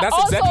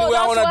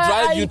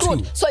drive you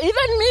to. So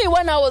even me,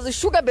 when I was a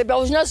sugar baby, I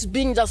was just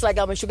being just like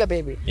I'm a sugar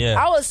baby.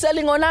 Yeah. I was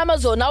selling on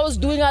Amazon. I was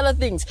doing other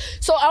things.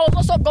 So I was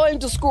also going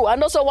to school.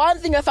 And also one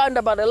thing I found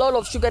about a lot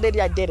of sugar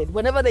daddy I dated,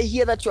 whenever they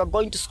hear that you are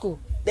going to school,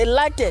 they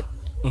liked it.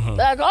 They're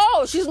like,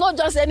 oh, she's not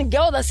just any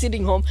girl that's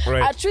sitting home.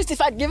 Right. At least if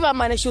I give her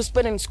money, she'll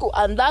spend in school.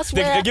 And that's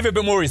where... They give you a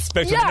bit more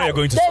respect when you know you're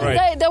going to school.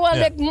 They were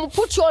like,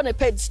 put you on a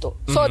pedestal.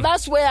 So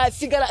that's where I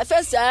figured out...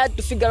 First, I had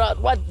to figure out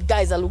what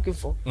guys are looking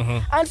for.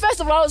 And first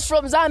of all, I was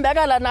from Zambia. I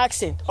got an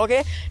accent,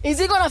 okay? Is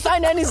he going to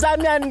find any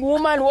Zambian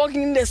woman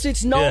walking in the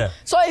streets? No. Yeah.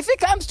 So if he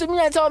comes to me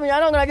and tell me, I'm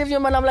not going to give you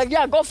money, I'm like,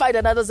 yeah, go find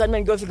another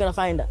Zambian girl if you're going to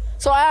find her.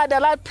 So I had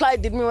a lot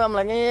pride in me where I'm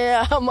like,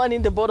 yeah, I'm money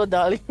in the bottle,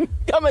 darling.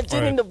 I'm a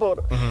gin in the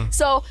bottle.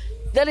 So...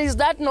 there is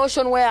that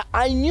notion where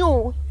I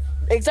knew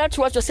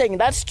exactly what you're saying.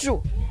 That's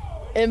true.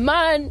 A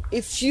man,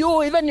 if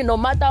you, even no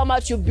matter how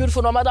much you're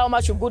beautiful, no matter how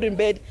much you're good in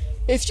bed,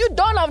 if you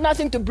don't have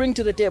nothing to bring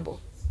to the table,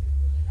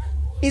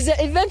 he's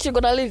eventually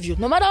going to leave you,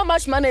 no matter how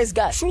much money he's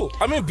got. True.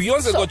 I mean,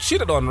 Beyonce got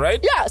cheated on,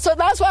 right? Yeah, so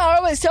that's why I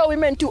always tell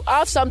women to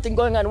have something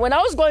going on. When I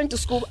was going to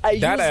school, I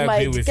used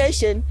my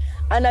education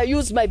and I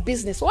use my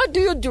business. What do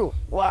you do?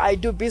 Well, I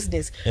do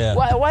business. Yeah.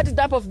 What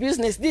type of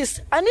business? This.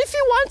 And if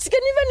you want, you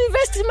can even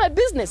invest in my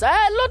business. I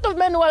had a lot of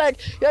men who are like,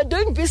 you're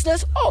doing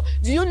business. Oh,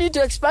 do you need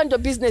to expand your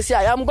business?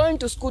 Yeah, I'm going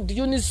to school. Do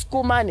you need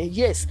school money?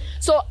 Yes.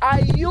 So I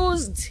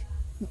used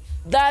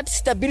that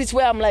stability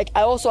where I'm like,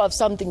 I also have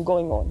something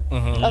going on.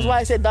 That's why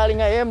I said,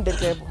 darling, I am the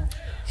table.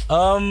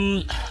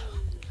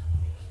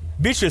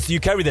 Beatrice,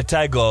 you carry the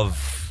tag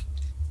of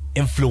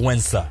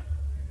influencer.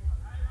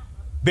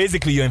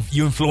 Basically,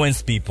 you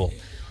influence people.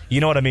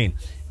 You know what I mean?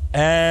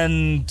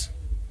 And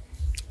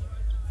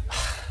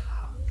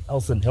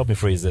Elson, help me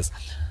phrase this.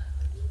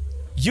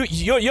 You're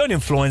an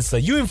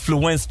influencer. You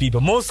influence people,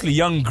 mostly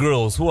young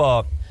girls who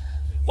are,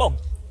 well,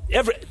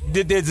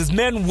 there's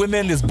men,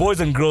 women, there's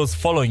boys and girls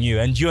following you,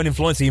 and you're an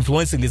influencer,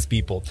 influencing these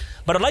people.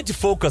 But I'd like to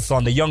focus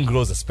on the young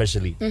girls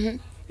especially. You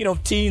know,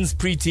 teens,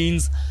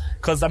 pre-teens,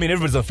 because, I mean,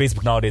 everybody's on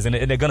Facebook nowadays, and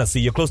they're going to see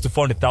you're close to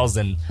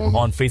 400,000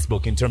 on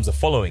Facebook in terms of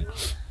following.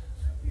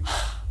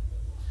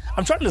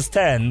 I'm trying to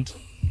understand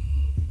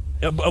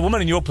a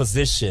woman in your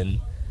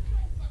position,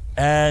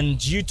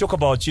 and you talk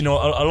about, you know,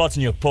 a lot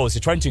in your posts.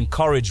 You're trying to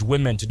encourage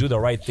women to do the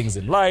right things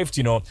in life,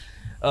 you know.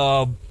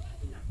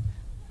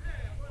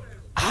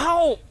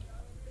 How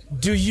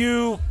do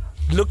you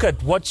look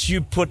at what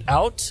you put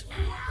out,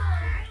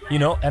 you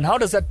know, and how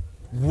does that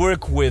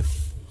work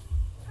with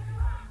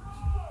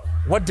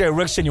what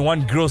direction you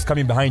want girls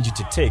coming behind you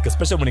to take,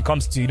 especially when it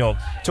comes to, you know,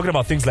 talking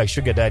about things like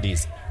sugar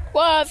daddies?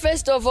 Well,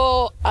 first of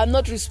all, I'm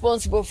not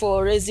responsible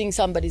for raising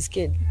somebody's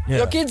kid. Yeah.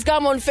 Your kids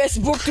come on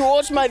Facebook to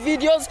watch my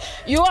videos.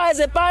 You as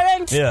a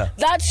parent,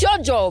 that's your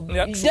job.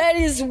 Yeah, there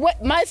is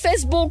my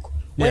Facebook.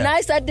 When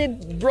I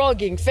started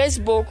blogging,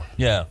 Facebook,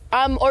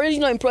 I'm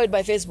originally employed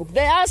by Facebook.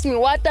 They asked me,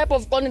 what type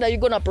of content are you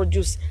going to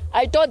produce?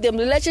 I told them,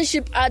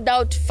 relationship,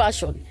 adult,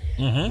 fashion.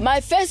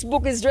 My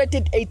Facebook is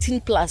rated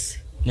 18 plus.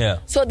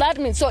 So that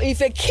means, so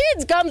if a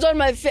kid comes on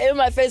my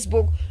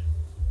Facebook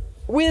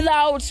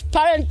without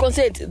parent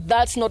consent,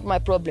 that's not my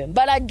problem.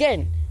 But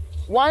again,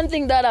 one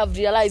thing that I've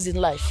realized in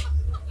life,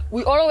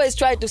 we always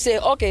try to say,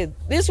 okay,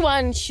 this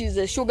one, she's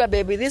a sugar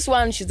baby. This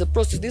one, she's a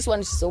prostitute. This one,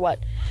 she's a what?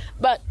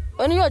 But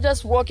when you are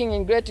just walking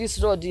in Great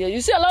East Road here,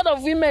 you see a lot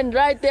of women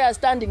right there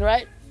standing,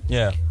 right?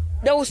 Yeah.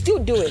 They will still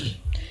do it.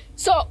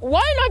 So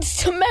why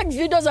not make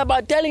videos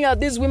about telling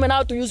these women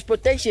how to use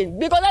protection?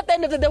 Because at the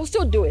end of the day, they will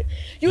still do it.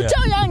 You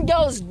tell young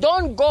girls,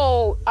 don't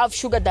go have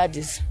sugar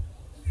daddies.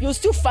 You'll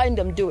still find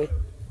them do it.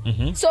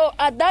 So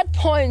at that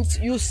point,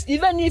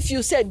 even if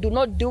you said do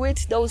not do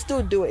it, they will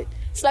still do it.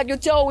 It's like you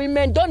tell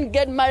women, don't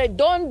get married,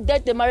 don't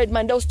date the married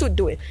man, they'll still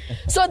do it.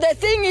 So the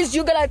thing is,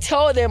 you gotta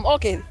tell them,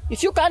 okay,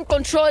 if you can't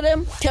control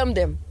them, tame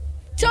them.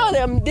 Tell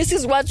them this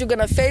is what you're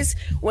gonna face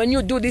when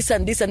you do this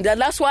and this and that.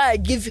 That's why I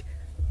give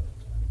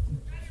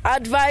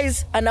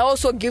advice, and I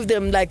also give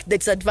them like the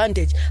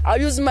disadvantage. I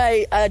use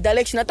my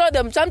direction. I told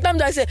them,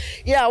 sometimes I say,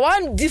 yeah,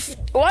 one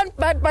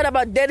bad part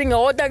about dating an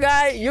older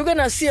guy, you're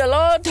gonna see a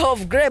lot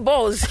of gray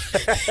balls.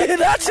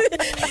 that's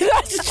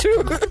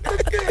true.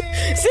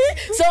 See,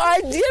 so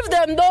I give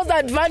them those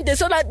advantages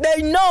so that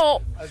they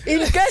know in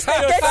case they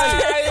get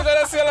you're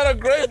gonna see a lot of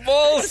gray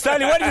balls.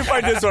 Stanley, where did you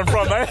find this one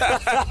from, man?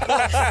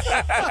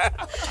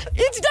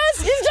 It's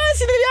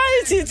just in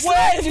reality. It's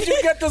Where did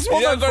you get this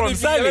woman from, You're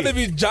Stanley? going to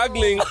be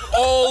juggling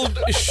old,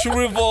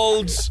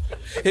 shriveled.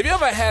 Have you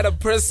ever had a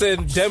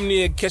person damn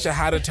near catch a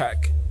heart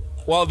attack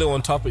while they're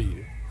on top of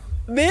you?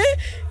 Me?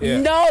 Yeah.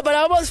 No, but I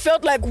almost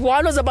felt like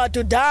one was about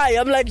to die.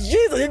 I'm like,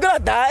 Jesus, you're gonna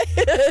die.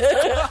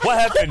 What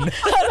happened?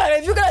 I'm like,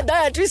 if you're gonna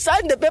die, at least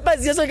sign the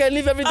papers here so you can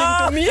leave everything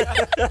to me.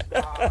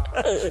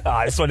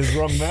 This one is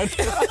wrong, man.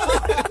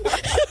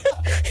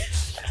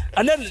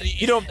 And then,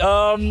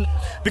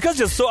 because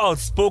you're so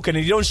outspoken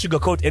and you don't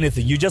sugarcoat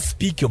anything, you just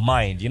speak your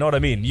mind. You know what I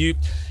mean?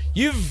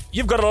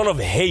 You've got a lot of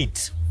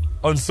hate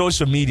on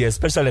social media,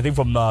 especially I think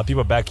from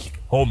people back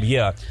home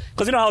here.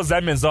 Because you know how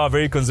Zambians are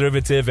very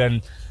conservative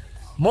and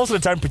most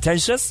of the time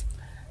pretentious.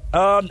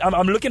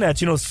 I'm looking at,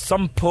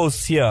 some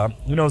posts here.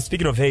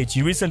 Speaking of hate,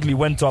 you recently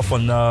went off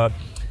on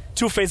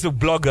 2 Facebook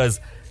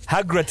bloggers,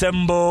 Hagra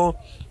Tembo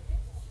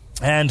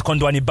and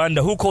Kondwani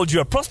Banda, who called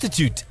you a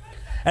prostitute.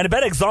 And a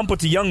bad example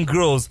to young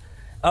girls.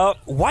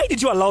 Why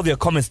did you allow their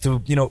comments to,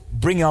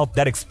 bring out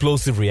that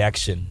explosive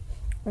reaction?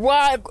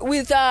 Well,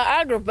 with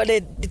Agro, but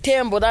the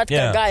Tembo, that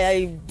guy,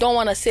 I don't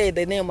want to say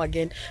the name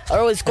again. I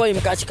always call him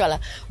Kachikala.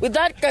 With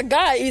that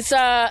guy,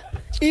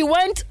 he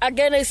went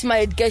against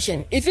my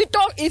education. If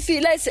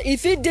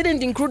he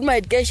didn't include my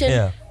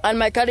education and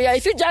my career,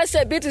 if he just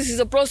said Beatrice is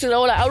a prostitute,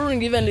 I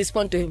wouldn't even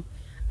respond to him.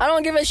 I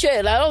don't give a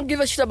shit. I don't give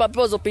a shit about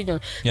people's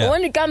opinion. Yeah. But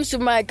when it comes to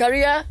my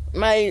career,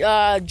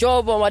 my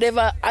job or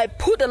whatever, I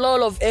put a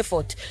lot of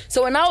effort.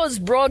 So when I was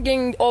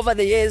blogging over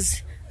the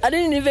years, I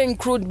didn't even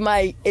include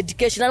my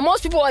education. And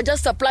most people are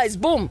just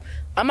surprised. Boom,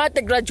 I'm at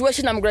the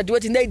graduation, I'm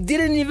graduating. They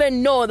didn't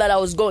even know that I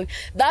was going.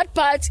 That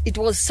part, it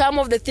was some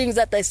of the things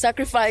that I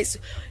sacrificed.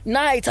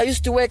 Nights, I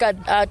used to work at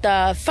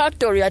a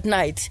factory at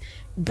night.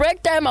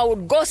 Break time, I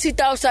would go sit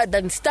outside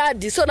and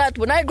study so that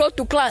when I go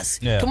to class,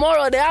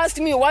 tomorrow they ask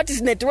me what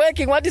is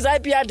networking, what is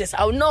IP address,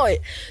 I'll know it.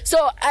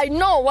 So I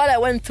know what I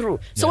went through.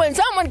 So when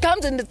someone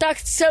comes and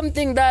attacks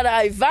something that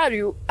I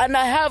value, and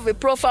I have a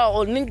profile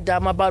on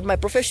LinkedIn about my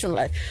professional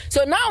life.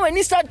 So now when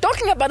you start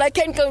talking about it, I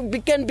can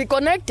be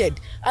connected.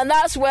 And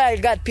that's where I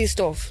got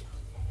pissed off.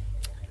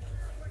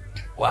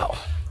 Wow.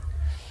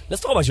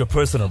 Let's talk about your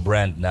personal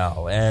brand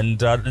now. And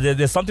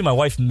there's something my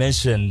wife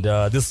mentioned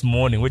this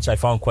morning, which I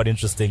found quite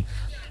interesting.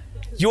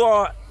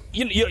 You're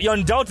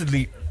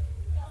undoubtedly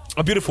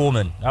a beautiful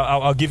woman.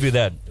 I'll give you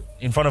that.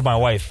 In front of my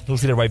wife,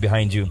 who's sitting right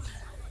behind you.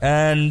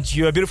 And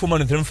you're a beautiful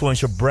woman with an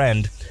influential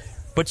brand.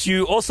 But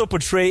you also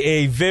portray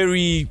a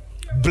very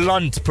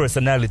blunt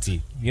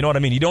personality. You know what I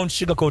mean? You don't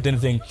sugarcoat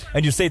anything,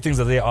 and you say things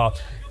as they are.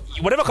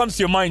 Whatever comes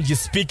to your mind, you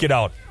speak it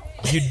out.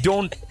 You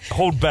don't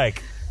hold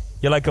back.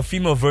 You're like a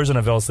female version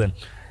of Elson.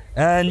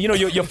 And,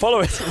 your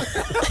followers...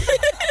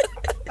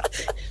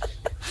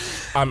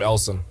 I'm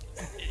Elson.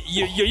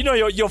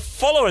 Your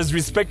followers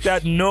respect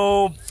that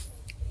no-nonsense,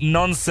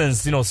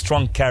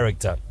 strong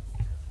character.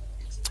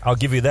 I'll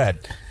give you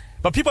that.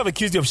 But people have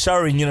accused you of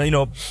showering,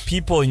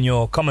 people in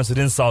your comments with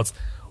insults.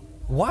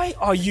 Why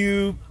are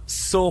you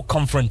so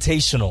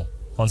confrontational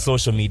on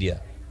social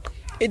media?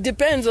 It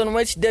depends on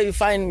which day you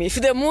find me.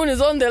 If the moon is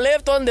on the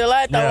left, on the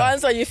right, I'll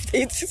answer.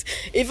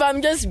 If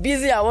I'm just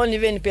busy, I won't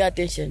even pay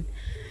attention.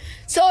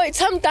 So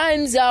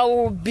sometimes I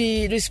will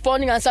be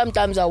responding and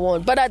sometimes I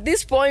won't. But at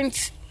this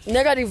point,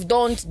 negative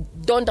don't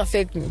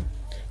affect me.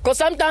 Because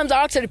sometimes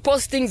I actually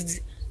post things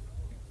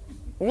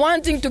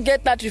wanting to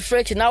get that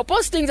reflection. I'll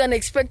post things and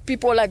expect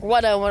people like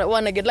what I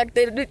want to get. Like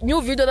the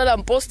new video that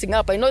I'm posting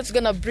up, I know it's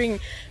going to bring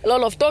a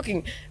lot of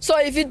talking. So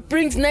if it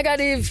brings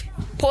negative,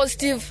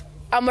 positive,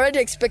 I'm already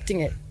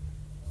expecting it.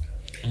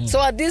 So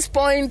at this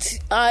point,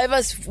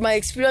 my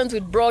experience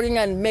with blogging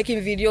and making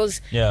videos,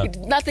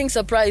 nothing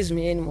surprised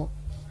me anymore.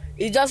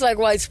 It's just like,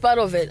 it's part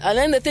of it. And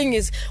then the thing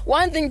is,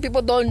 one thing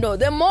people don't know,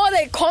 the more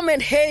they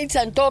comment, hate,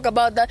 and talk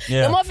about that,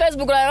 the more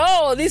Facebook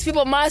like, these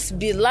people must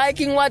be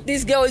liking what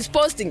this girl is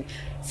posting.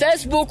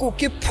 Facebook will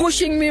keep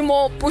pushing me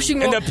more.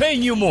 And they're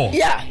paying you more.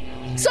 Yeah.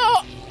 So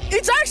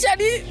it's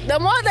actually, the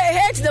more they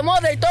hate, the more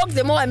they talk,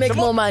 the more I make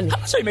more money. How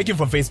much are you making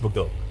from Facebook,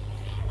 though?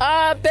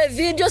 Per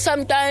video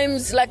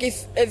sometimes, like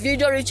if a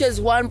video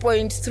reaches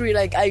 1.3,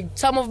 like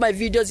some of my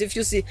videos, if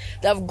you see,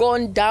 they've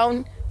gone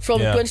down from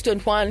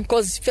 2021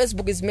 because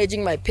Facebook is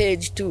merging my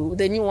page to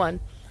the new one.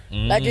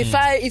 Like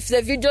if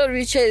the video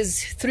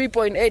reaches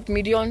 3.8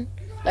 million,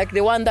 like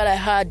the one that I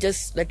had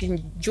just like in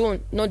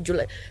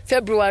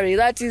February,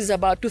 that is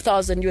about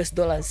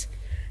 $2,000.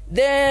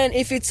 Then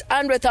if it's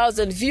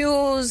 100,000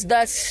 views,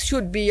 that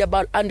should be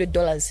about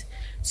 $100.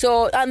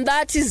 So, and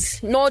that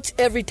is not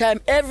every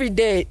time. Every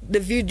day the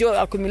video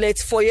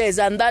accumulates 4 years,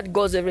 and that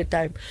goes every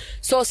time.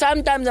 So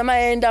sometimes I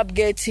might end up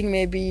getting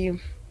maybe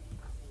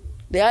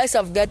The highest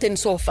I've gotten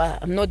so far,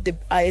 I'm not the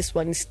highest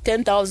one, it's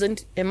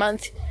 10,000 a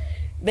month,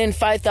 then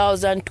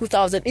 5,000,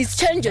 2,000.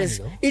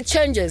 It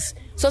changes.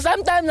 So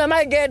sometimes I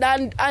might get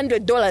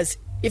 $100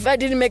 if I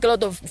didn't make a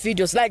lot of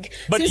videos.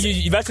 But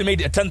you've actually made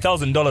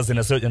 $10,000 in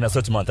a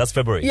certain month. That's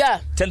February. Yeah.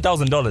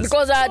 $10,000.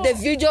 Because the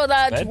video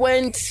that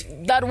went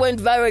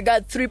viral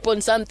got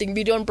 3-point-something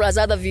billion plus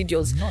other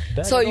videos. Not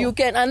bad so at all. you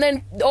can, and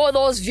then all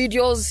those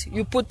videos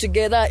you put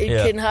together,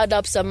 it can add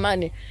up some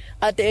money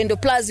at the end.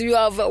 Plus you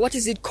have, what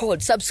is it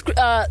called?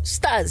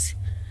 Stars.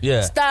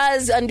 Yeah.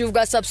 Stars, and you've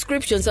got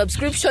subscription.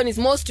 Subscription is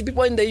most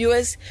people in the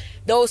US,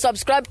 they will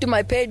subscribe to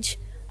my page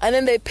and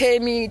then they pay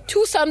me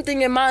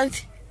 $2-something a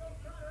month.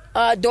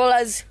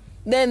 Dollars,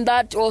 then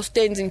that all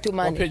turns into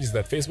money. What page is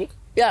that? Facebook?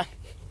 Yeah.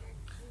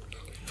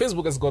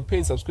 Facebook has got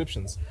paid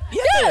subscriptions.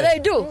 Yeah, they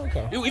do.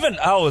 Okay. Even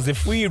ours,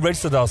 if we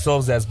registered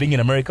ourselves as being in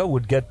America,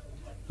 would get,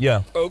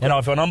 Okay.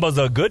 if our numbers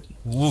are good,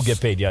 we'll get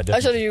paid, definitely.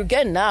 Actually, you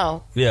can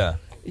now. Yeah.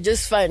 You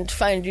just find.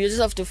 You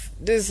just have to.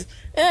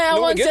 I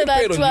No, won't we're say getting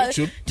that. paid on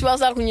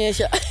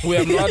YouTube. We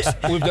have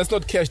not. We've just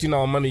not cashed in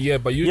our money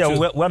yet. But YouTube.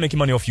 Yeah, we're making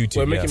money off YouTube.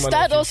 We're making money.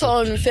 Start off also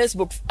on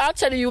Facebook.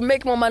 Actually, you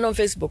make more money on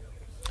Facebook.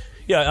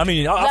 Yeah, I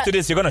mean, after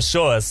this, you're going to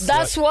show us.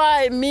 That's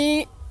why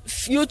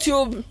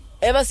YouTube,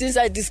 ever since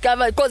I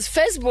discovered, because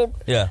Facebook,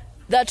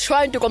 they're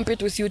trying to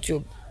compete with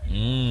YouTube.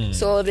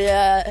 So they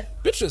are.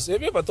 Beatrice,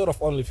 have you ever thought of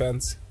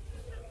OnlyFans?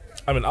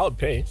 I mean, I would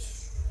pay.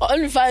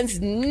 OnlyFans,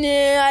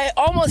 I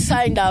almost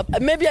signed up.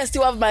 Maybe I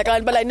still have my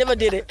account, but I never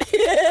did it.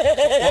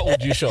 What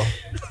would you show?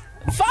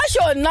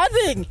 Fashion,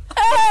 nothing.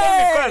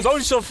 OnlyFans,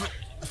 only show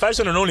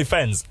fashion on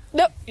OnlyFans.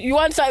 No, you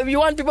want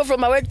people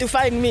from my work to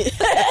find me.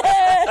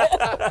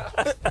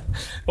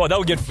 Well, that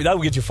will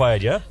get you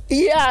fired, yeah?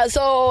 Yeah,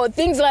 so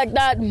things like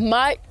that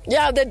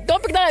the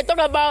topic that I talk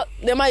about,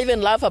 they might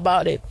even laugh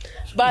about it.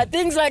 But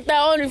things like that,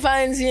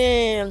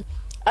 OnlyFans,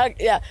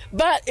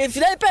 but if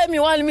they pay me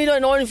 $1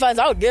 million on OnlyFans,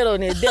 I'll get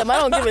on it. Damn, I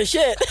don't give a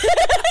shit.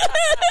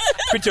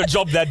 Quit your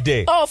job that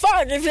day. Oh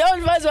fuck! If the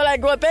OnlyFans were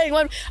like paying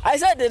one, I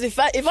said that if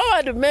I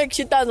wanted to make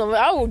shit tons of money,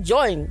 I would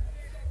join.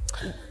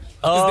 Is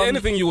there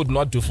anything you would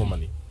not do for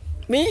money?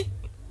 Me?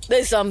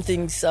 There's some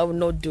things I would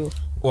not do.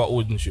 What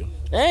wouldn't you?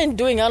 I ain't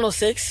doing anal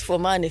sex for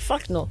money.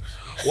 Fuck no.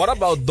 What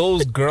about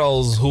those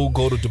girls who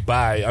go to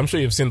Dubai? I'm sure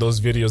you've seen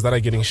those videos that are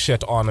getting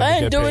shit on. And I they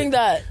ain't get doing paid.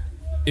 that.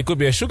 It could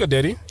be a sugar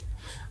daddy.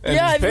 And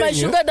Yeah, he's if my paying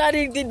you. sugar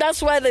daddy,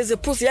 that's why there's a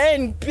pussy. I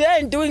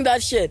ain't doing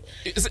that shit.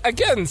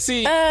 Again,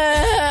 see.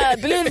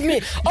 Believe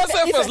me. Also,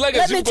 as long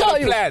as you've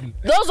got a plan.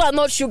 Those are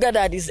not sugar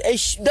daddies.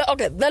 That's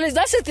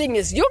the thing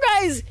is, you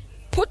guys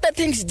put the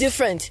things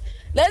different.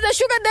 There's a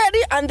sugar daddy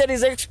and there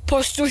is a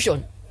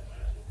prostitution.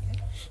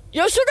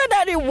 Your sugar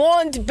daddy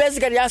won't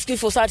basically ask you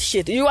for such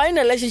shit. You are in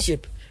a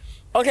relationship,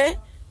 okay?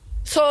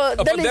 So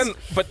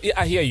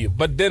I hear you.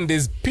 But then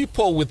there's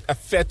people with a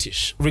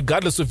fetish,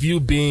 regardless of you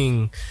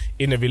being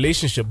in a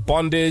relationship.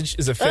 Bondage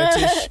is a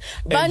fetish.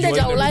 Bondage,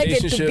 I would like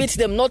it to beat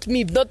them, not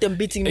them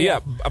beating me.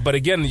 Yeah, but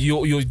again,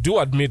 you do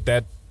admit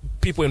that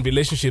people in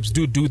relationships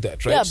do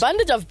that, right? Yeah,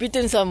 bondage, I've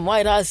beaten some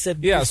white ass.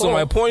 Yeah. So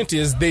my point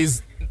is,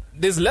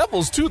 there's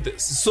levels to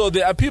this. So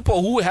there are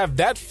people who have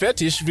that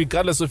fetish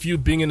regardless of you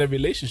being in a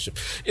relationship,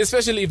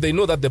 especially if they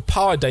know that the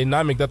power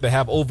dynamic that they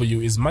have over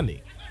you is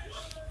money.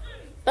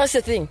 That's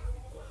the thing.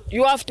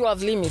 You have to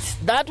have limits.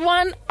 That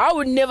one, I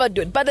would never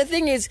do it. But the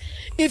thing is,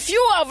 if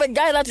you have a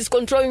guy that is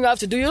controlling you have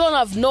to do, you don't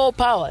have no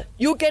power.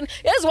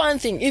 Here's one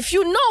thing. If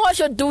you know what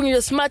you're doing,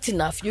 you're smart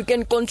enough, you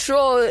can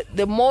control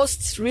the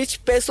most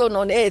rich person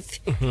on earth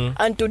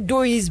and to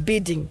do his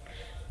bidding.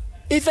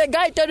 If a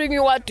guy telling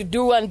you what to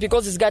do and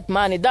because he's got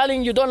money,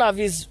 darling, you don't have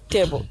his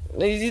table.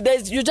 You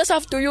just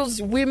have to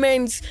use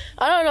women's,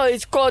 I don't know,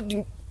 it's called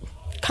you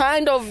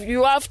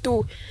have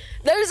to,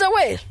 there is a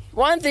way.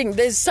 One thing,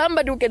 there's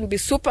somebody who can be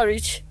super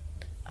rich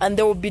and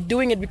they will be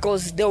doing it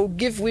because they will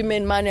give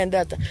women money and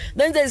that.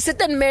 Then there's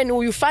certain men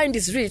who you find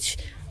is rich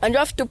and you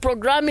have to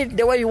program it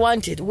the way you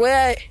want it,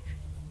 where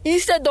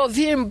instead of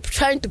him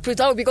trying to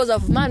put out because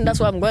of money, that's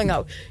why I'm going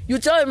out, you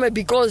tell him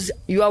because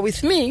you are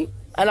with me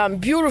and I'm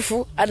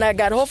beautiful and I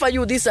can offer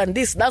you this and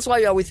this, that's why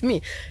you are with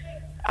me.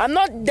 I'm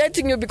not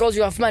dating you because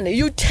you have money.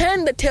 You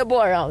turn the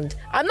table around.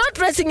 I'm not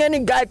letting any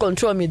guy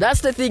control me. That's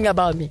the thing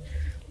about me.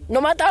 No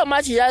matter how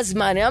much he has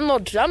money, I'm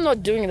not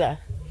doing that.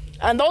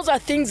 And those are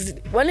things,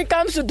 when it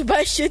comes to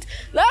Dubai shit,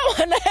 that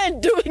one I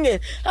ain't doing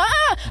it.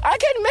 I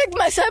can make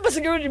my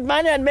cybersecurity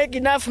money and make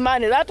enough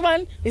money. That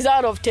one is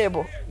out of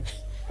table.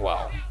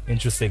 Wow.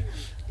 Interesting.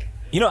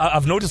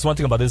 I've noticed one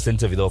thing about this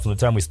interview, though, from the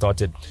time we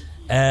started.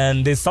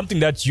 And there's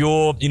something that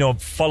your,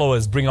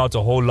 followers bring out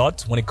a whole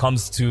lot when it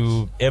comes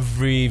to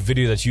every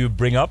video that you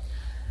bring up.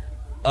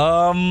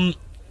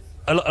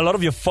 A lot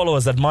of your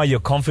followers admire your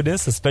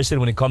confidence, especially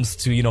when it comes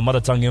to, mother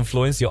tongue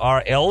influence, your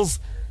RLs.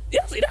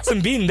 Yes, it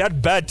hasn't been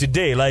that bad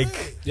today.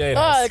 Like, yeah, it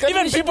has.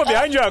 Even people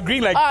behind you are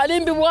agreeing. Like,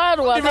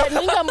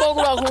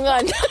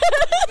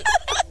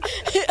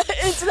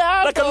 it's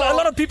not like a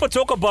lot of people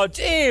talk about,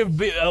 hey,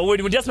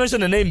 when we just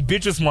mentioned the name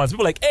Beatrice Mwansa,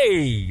 people are like,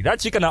 hey, that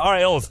chicken are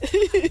RLs.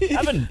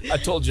 I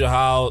told you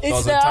how there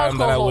was a time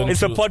that I went It's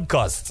to. a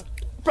podcast.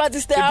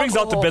 practice the It brings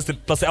out the alcohol.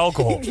 best plus the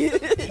alcohol.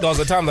 There was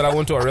a time that I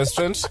went to a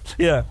restaurant.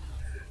 Yeah.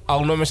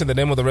 I'll not mention the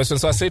name of the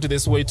restaurant. So I say to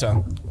this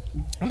waiter,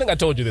 I think I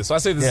told you this. So I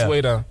say to this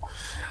waiter,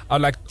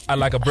 I'd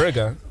like a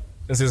burger.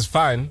 He says,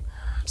 fine.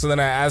 So then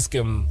I ask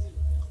him,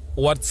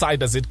 what side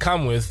does it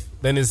come with?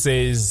 Then he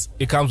says,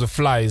 it comes with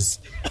flies.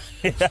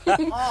 Like,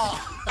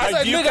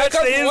 do you catch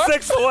the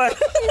insects or what?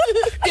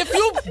 If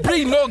you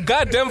bring no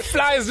goddamn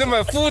flies in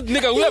my food,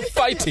 nigga, we're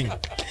fighting.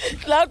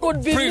 That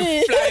could be Bring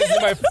me. flies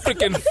in my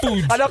freaking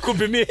food. And that could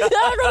be me. That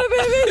could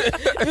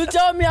be me. You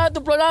tell me how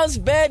to pronounce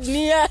bed,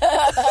 near,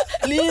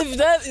 leave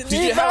that. Did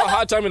you have a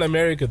hard time in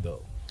America,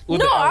 though?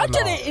 No,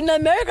 actually, in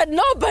America,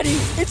 nobody.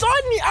 It's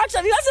only,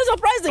 actually, that's a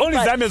surprising Only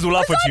fact. Zambians will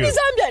laugh It's at you. only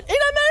Zambian.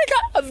 In America,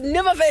 I've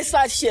never faced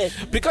that shit.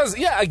 Because,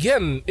 yeah,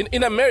 again,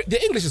 in America,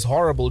 the English is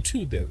horrible,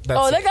 too. There. That's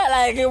Oh, it. they got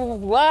like,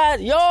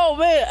 what? Yo,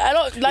 man, I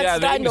don't like Yeah,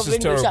 the kind English of is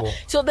English. terrible.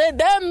 So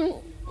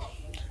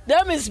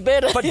them is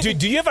better. But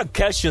do you ever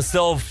catch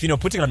yourself,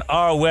 putting an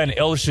R where an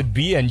L should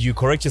be and you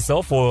correct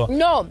yourself, or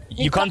No.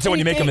 you can't tell when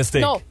you make a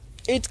mistake? No,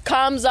 it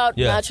comes out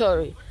Yeah.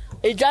 naturally.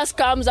 It just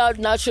comes out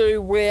naturally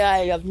where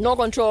I have no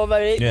control over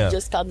it. Yeah. It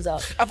just comes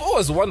out. I've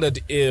always wondered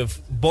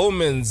if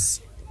Bowman's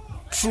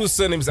true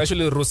surname is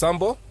actually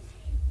Rusambo.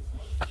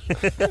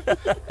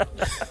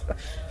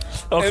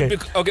 Okay.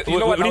 Okay, you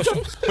know what? We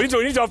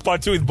need to have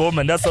part 2 with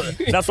Bowman. That's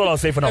all I'll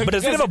say for now. But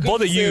does it ever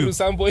bother you?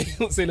 Does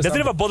it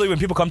ever bother you when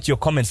people come to your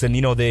comments and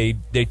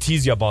they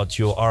tease you about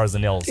your R's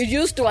and L's? It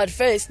used to at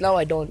first, now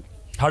I don't.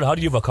 How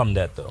do you overcome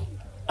that though?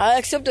 I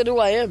accepted who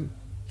I am.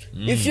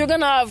 If you're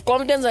gonna have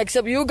confidence,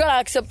 you gotta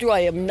accept who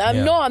I am.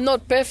 No, I'm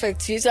not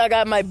perfect. See, so I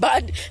got my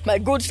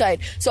good side.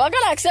 So I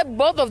gotta accept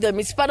both of them.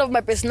 It's part of my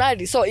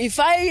personality. So if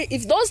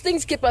those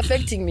things keep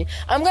affecting me,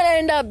 I'm gonna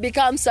end up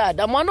become sad.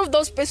 I'm one of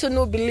those person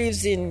who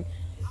believes in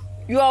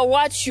you are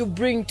what you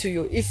bring to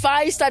you. If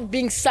I start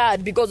being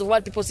sad because of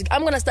what people say,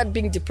 I'm gonna start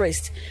being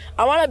depressed.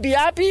 I wanna be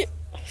happy.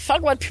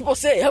 Fuck what people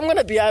say. I'm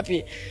gonna be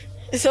happy.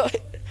 So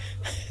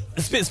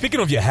Speaking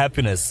of your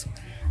happiness,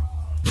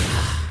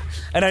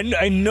 and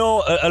I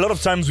know a lot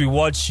of times we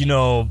watch,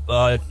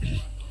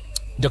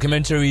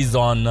 documentaries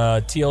on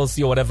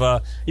TLC or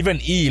whatever, even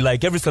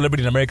like every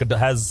celebrity in America that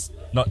has,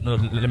 let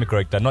me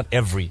correct that, not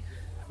every.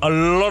 A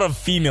lot of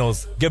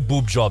females get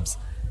boob jobs.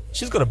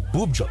 She's got a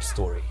boob job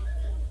story.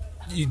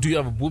 Do you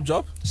have a boob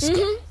job?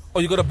 Mm-hmm.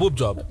 Oh, you got a boob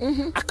job?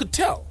 Mm-hmm. I could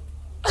tell.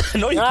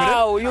 No, you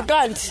no, you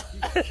can't.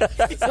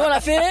 You wanna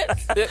feel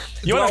it?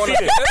 You wanna feel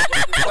it?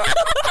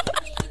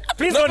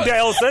 Please don't dare,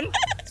 Elson.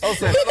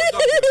 Elson,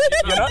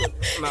 you're not?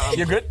 No.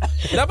 You're good?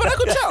 No, but I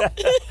could tell.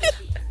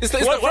 It's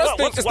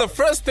the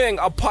first thing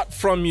apart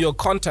from your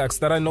contacts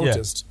that I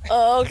noticed.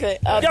 Oh, okay.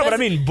 Yeah, but I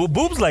mean,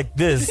 boobs like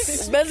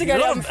this. Basically, a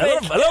lot of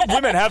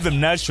women have them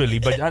naturally,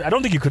 but I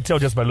don't think you could tell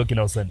just by looking,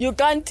 Elson. You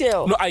can't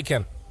tell. No, I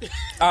can.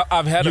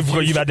 I've had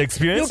You've had the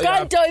experience? You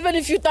can't tell. Even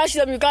if you touch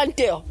them, you can't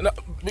tell. No,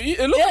 you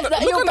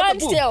can't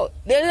tell.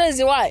 The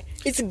reason why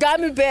it's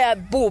gummy bear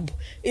boob.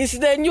 It's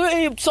the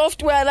new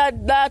software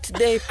that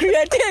they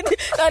created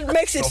that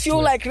makes it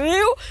feel like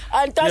real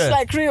and touch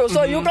like real.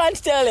 So you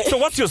can't tell it. So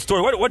what's your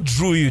story? What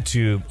drew you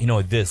to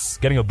this,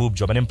 getting a boob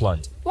job, an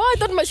implant? Well, I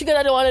thought my sugar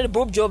daddy wanted a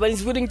boob job and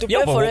he's willing to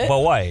pay for it. But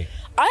why?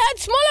 I had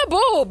smaller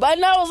boob,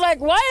 and I was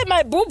like, why is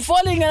my boob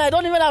falling and I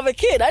don't even have a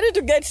kid? I need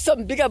to get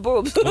some bigger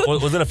boobs.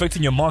 Was it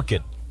affecting your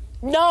market?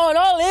 No,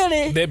 not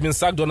really. They've been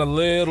sucked on a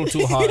little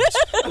too hard.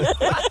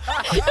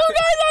 You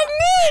guys are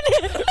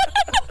mean.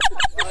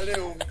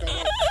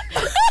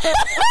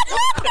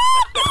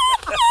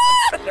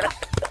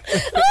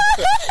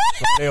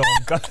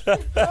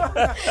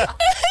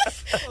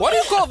 What do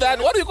you call that?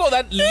 What do you call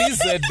that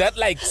lizard that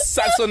like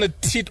sucks on the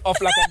teat of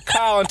like a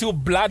cow until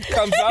blood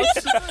comes out?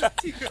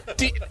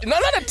 No,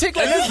 not a tick,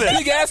 like this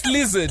big ass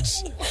lizard.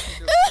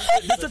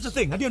 That's such a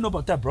thing. How do you know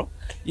about that, bro?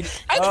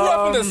 I grew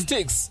up in the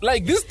sticks.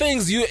 Like these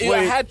things, you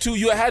had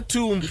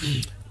to.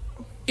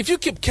 If you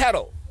keep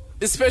cattle,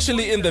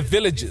 especially in the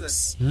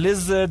villages,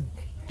 lizard.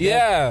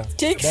 Yeah.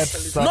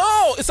 Ticks?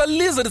 No, it's a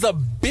lizard. It's a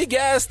big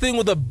ass thing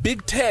with a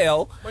big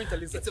tail.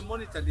 It's a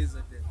monitor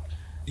lizard.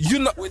 You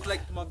know, with like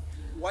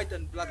white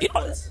and black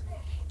spots.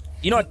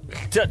 You know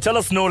what? Tell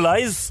us no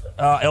lies,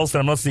 else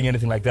I'm not seeing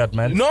anything like that,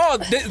 man. No,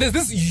 there's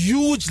this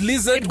huge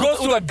lizard. It goes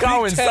to a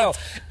cow and tail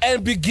sucks.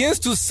 and begins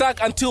to suck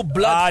until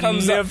blood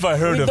comes out. I never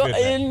heard of it.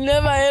 I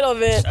never heard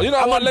of it. You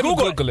know what? Let me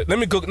Google Google it. Let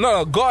me Google.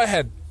 No, go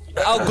ahead.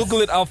 I'll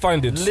Google it. I'll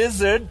find it.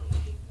 Lizard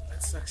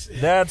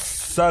that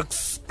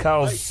sucks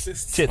cow's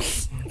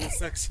tits.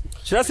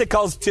 Should I say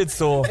cow's tits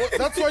or?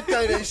 That's what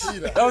That's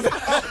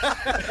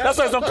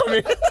why it's not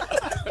coming.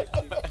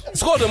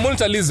 It's called a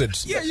monitor lizard.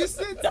 Yeah, you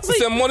said.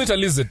 It's a monitor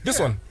lizard. This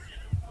one.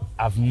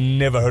 I've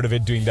never heard of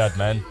it doing that,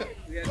 man.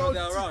 Yeah, no,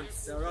 they're around.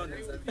 They're around.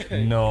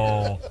 Exactly.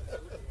 No.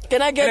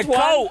 Can I get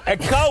one? A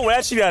cow will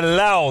actually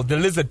allow the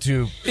lizard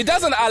to. It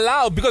doesn't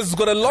allow because it's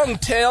got a long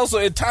tail, so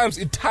at times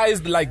it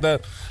ties like the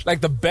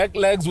back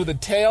legs with the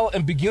tail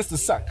and begins to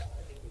suck.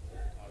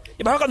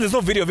 Yeah, but how come there's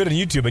no video of it on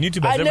YouTube? And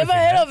YouTube has I never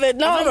heard of it.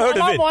 No, I've never heard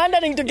of I'm it.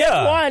 wondering to get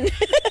one.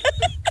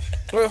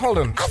 Wait, hold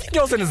on. I think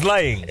Elson is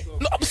lying.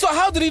 No, So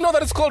how did he know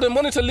that it's called a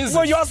monitor lizard?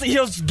 Well, he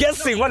was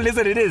guessing what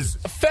lizard it is.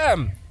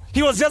 Fam.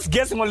 He was just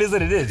guessing what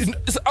lizard it is.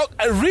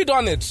 Read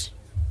on it.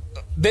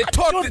 They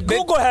taught...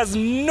 Google has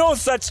no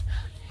such...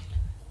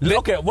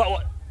 Okay,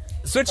 what?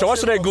 Switcher, what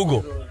should I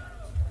Google?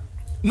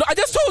 No, I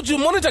just told you,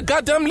 monitor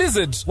goddamn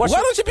lizard. Why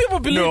don't you people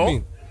believe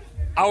me?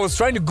 I was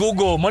trying to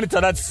Google monitor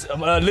that's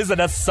lizard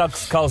that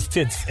sucks cow's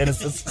tits, and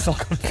it's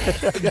not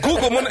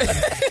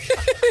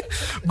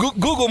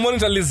Google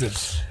monitor lizard.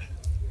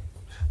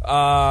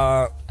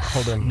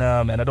 Hold on.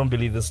 Nah, man, I don't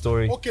believe this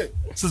story. Okay.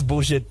 This is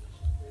bullshit.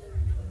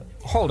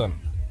 Hold on.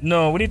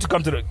 No, we need to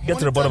get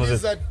to the bottom of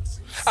this.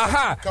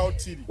 Aha.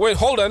 Wait,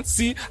 hold on.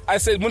 See, I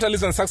said monitor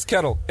lizard sucks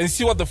cattle, and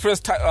see what the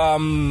first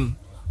on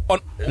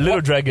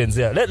Little dragons.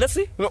 Yeah, let's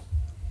see. No.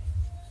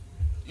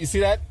 You see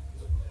that?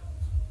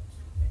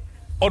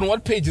 On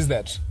what page is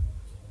that?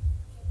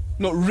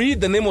 No,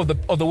 read the name of the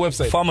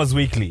website. Farmers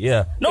Weekly,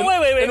 yeah. No,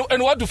 wait.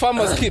 And what do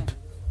farmers keep?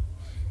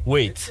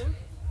 Wait.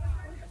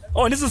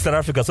 Oh, and this is South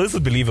Africa, so this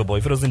is believable.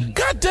 If it wasn't...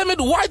 God damn it,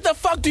 why the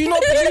fuck do you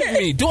not believe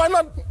me? Do I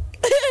not...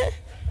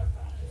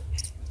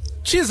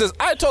 Jesus,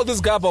 I told this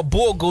guy about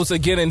bull goats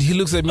again, and he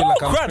looks at me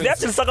like I'm crap, they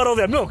actually suck out all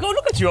their milk. Oh,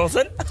 look at you,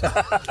 Olsen.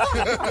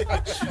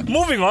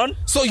 Moving on.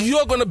 So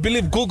you're going to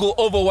believe Google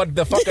over what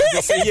the fuck I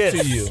just said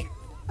to you?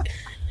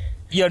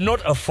 You're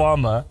not a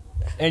farmer,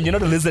 and you're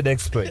not a lizard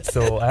expert,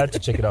 so I had to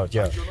check it out,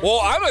 yeah. Well,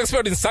 I'm an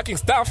expert in sucking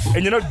stuff.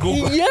 And you're not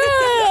Google.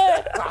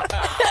 Yeah.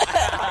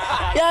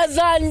 Yeah,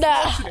 Zanda.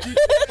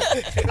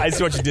 I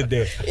see what you did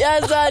there. Yeah,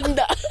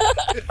 Zanda.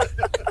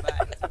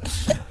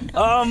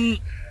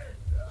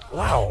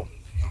 Wow.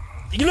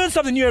 You learn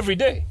something new every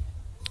day.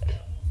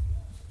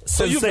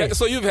 So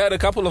you've had a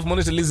couple of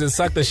monitor lizards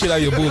suck the shit out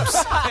of your boobs.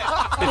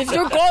 If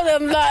you call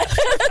them that.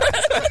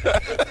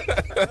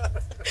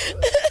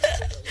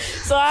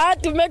 So I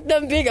had to make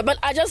them bigger, but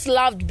I just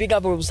loved bigger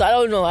boobs. I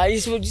don't know.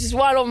 It's just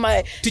one of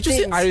my Did you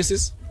see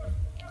irises?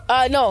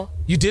 No.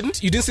 You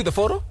didn't? You didn't see the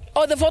photo?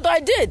 Oh, the photo I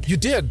did. You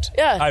did?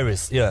 Yeah.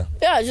 Iris, yeah.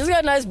 Yeah, she's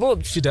got nice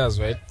boobs. She does,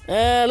 right?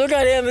 Look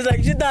at him. It's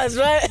like, she does,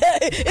 right?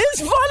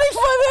 It's funny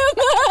for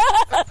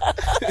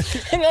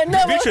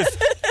them. Beatrice,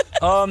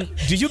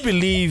 do you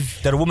believe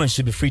that a woman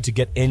should be free to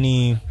get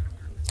any,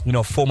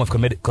 form of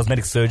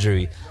cosmetic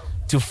surgery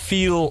to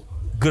feel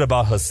good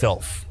about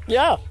herself?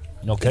 Yeah.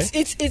 Okay.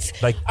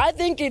 It's like, I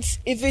think if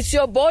it's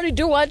your body,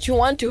 do what you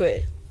want to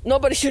it.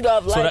 Nobody should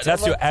have lied. So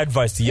that's your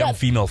advice to young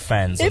female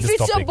fans on if this it's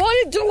topic. your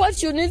body, do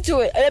what you need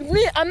to it. And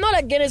me, I'm not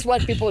against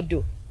what people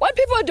do. What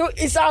people do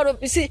is out of,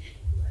 you see,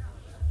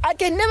 I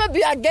can never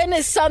be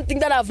against something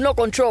that I have no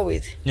control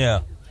with.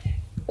 Yeah.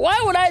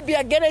 Why would I be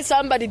against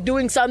somebody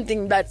doing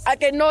something that I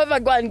can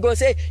never go and go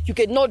say, you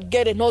cannot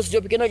get a nose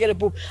job, you cannot get a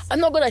boob. I'm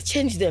not going to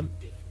change them.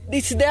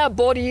 It's their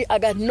body, I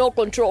got no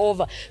control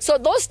over. So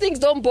those things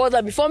don't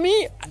bother me. For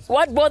me,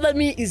 what bothers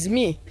me is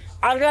me.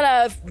 I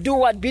gotta do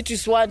what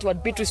Beatrice wants,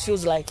 what Beatrice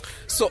feels like.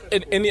 So,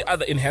 any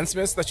other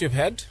enhancements that you've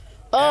had?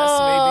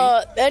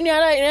 Ass, maybe? Any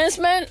other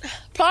enhancement?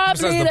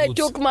 Probably they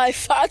took my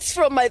fats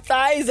from my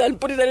thighs and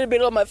put it a little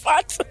bit on my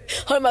fats,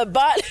 on my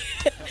butt.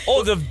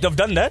 Oh, they've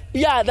done that?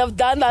 Yeah, they've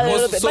done that a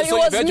little bit. But it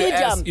was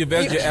medium.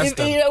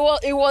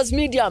 It was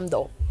medium,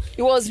 though.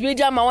 It was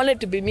medium. I wanted it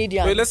to be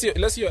medium. Wait, let's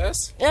see your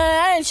ass. Yeah,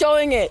 I ain't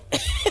showing it.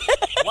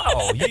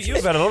 Wow,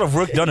 you've had a lot of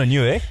work done on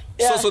you, eh?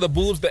 Yeah. So the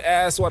boobs, the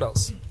ass, what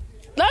else?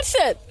 That's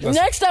it.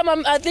 Next time,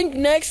 I think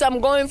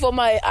I'm going for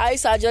my eye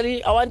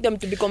surgery. I want them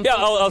to be complete.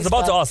 Yeah, I was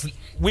about to ask.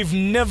 We've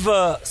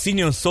never seen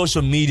you on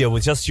social media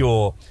with just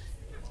your,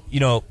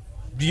 you're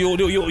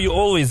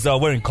always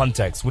wearing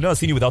contacts. We've never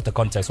seen you without the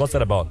contacts. What's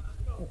that about?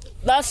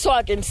 That's so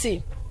I can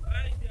see.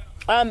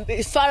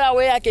 It's far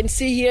away, I can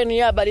see here and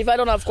here, but if I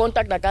don't have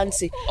contact, I can't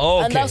see.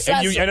 Oh, okay.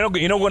 And you're not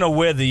going to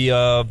wear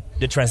the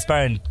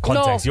transparent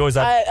contacts? No, you always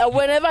have...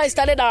 whenever I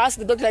started, I asked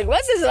the doctor, like,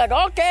 what's this? Like,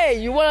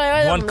 okay, you want to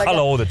wear one color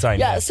all the time.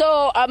 Yeah,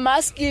 so I'm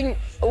asking,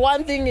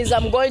 one thing is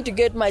I'm going to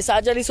get my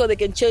surgery so they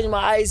can change my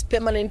eyes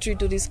permanently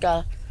to this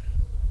color.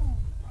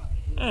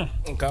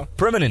 Okay.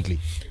 Permanently?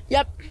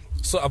 Yep.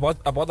 So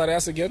about that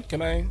ass again,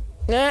 can I?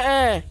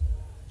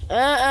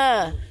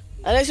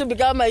 Unless you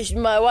become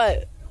my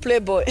wife.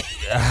 Playboy.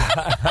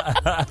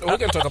 We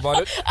can talk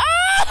about it.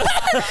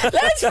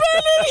 Let's run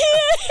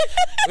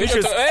in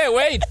here. Hey,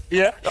 wait.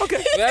 Yeah.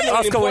 Okay. We have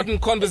an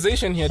important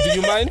conversation here. Do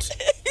you mind?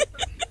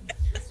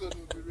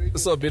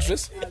 So,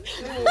 Beatrice,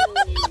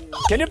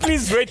 can you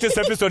please rate this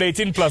episode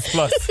 18++?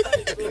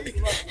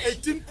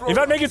 18 if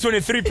I make it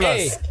 23+.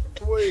 Hey.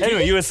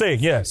 Anyway, you were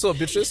saying, yeah. So,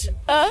 Beatrice,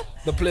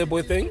 the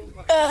Playboy thing.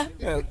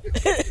 Yeah.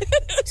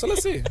 So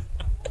let's see.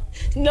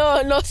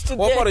 No, not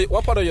today.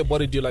 What part of your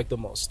body do you like the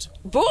most?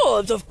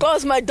 Boobs, of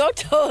course. My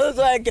doctor was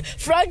like,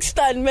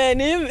 Frankenstein, man.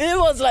 He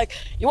was like,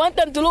 you want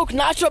them to look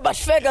natural but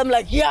fake? I'm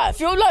like, yeah.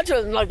 Feel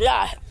natural? I'm like,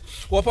 yeah.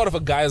 What part of a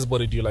guy's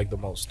body do you like the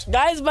most?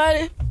 Guy's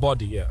body?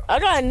 Body, yeah. I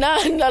got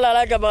nothing that I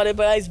like about a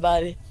guy's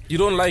body. You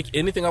don't like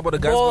anything about a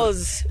guy's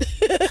balls.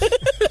 Body?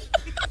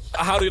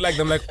 How do you like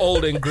them? Like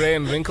old and grey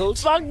and wrinkled?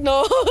 Fuck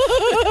no.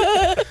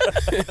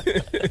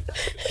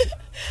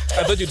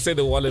 I thought you'd say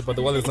the wallet, but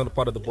the wallet's not a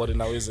part of the body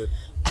now, is it?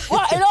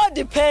 Well, it all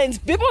depends.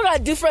 People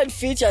got different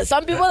features.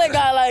 Some people they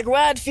got like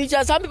weird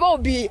features. Some people will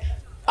be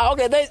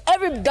okay.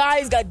 Every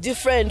guy's got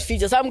different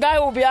features. Some guy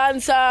will be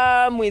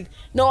handsome with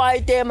no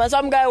item, and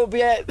some guy will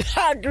be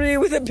ugly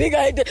with a big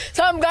item.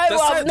 Some guy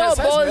will have no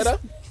balls.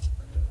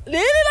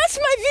 Really, that's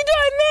my video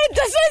I made.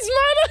 Does size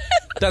matter?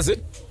 Does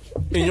it?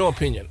 In your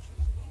opinion?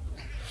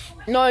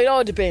 No, it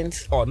all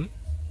depends. On?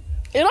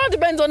 It all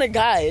depends on the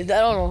guy. I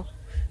don't know.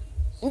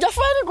 Just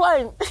find a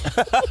client.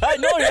 I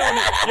know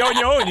you're on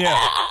your own, yeah.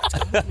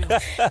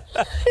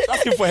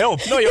 Asking for help.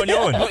 No, you're on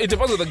your own. No, it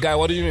depends on the guy.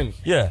 What do you mean?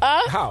 Yeah.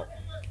 How?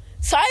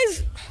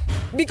 Size,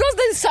 because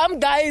there's some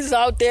guys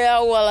out there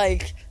who are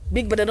like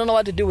big, but they don't know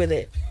what to do with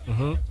it.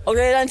 Mm-hmm.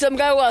 Okay, and some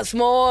guys who are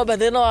small, but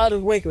they know how to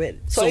work with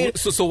it.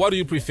 So what do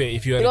you prefer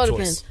if you had a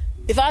choice?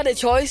 If I had a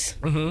choice,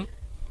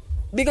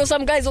 because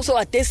some guys also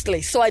are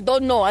tasteless, so I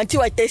don't know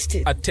until I taste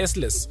it. Are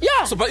tasteless?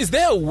 Yeah. So, but is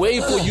there a way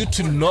for you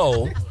to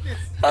know?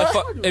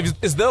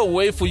 Is there a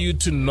way for you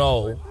to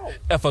know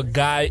if a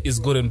guy is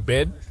good in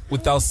bed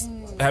without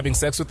having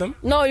sex with him?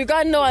 No, you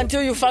can't know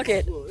until you fuck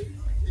it.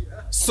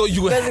 So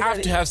you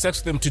have to have sex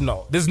with them to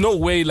know. There's no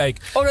way like...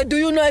 Okay, do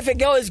you know if a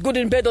girl is good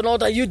in bed or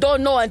not? You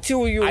don't know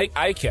until you...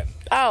 I can.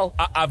 How?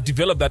 I've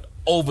developed that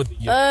over the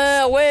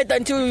years. Wait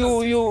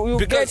until you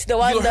get the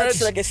one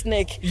that's like a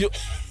snake.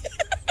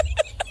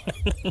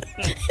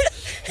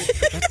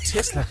 That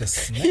tastes like a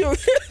snake.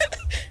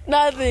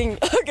 Nothing.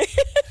 Okay.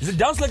 Is it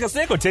dance like a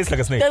snake or taste like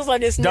a snake? Dance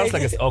like a snake. Dance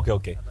like a snake.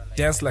 Okay.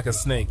 Dance like a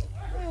snake.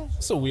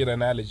 That's a weird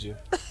analogy.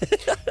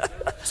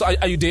 So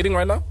are you dating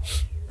right now?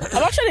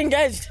 I'm actually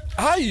engaged.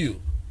 Are you?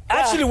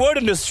 Actually, word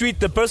on the street,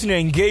 the person you're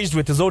engaged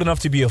with is old enough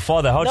to be your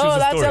father. How true is the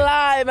that's story? a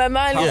lie. My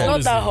man is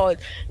not that old.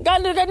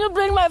 Can you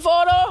bring my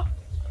photo?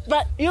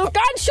 But you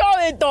can't show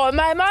it though.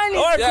 My man is...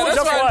 All right,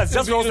 cool.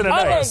 Just once in a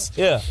night.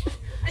 Yeah.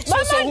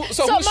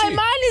 My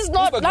man is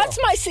not... That's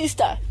my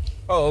sister.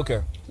 Oh,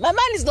 okay. My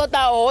man is not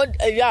that old.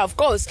 Yeah, of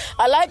course.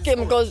 I like him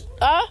because...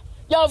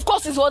 yeah, of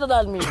course he's older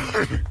than me.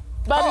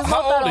 But he's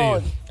not that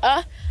old.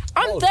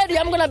 I'm 30.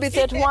 I'm going to be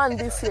 31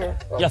 this year.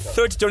 Yeah,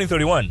 30 turning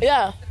 31.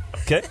 Yeah.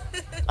 Okay.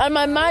 And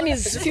my man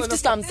is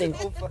 50-something.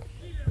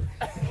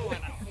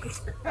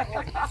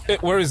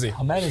 Where is he?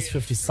 My man is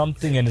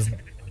 50-something and is...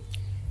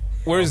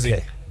 Where is he?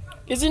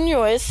 He's in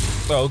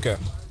US. Oh, okay.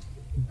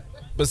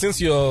 But since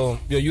you're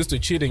used to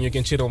cheating, you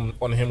can cheat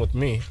on him with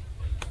me.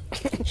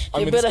 I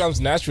mean, this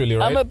comes naturally,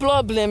 right? I'm a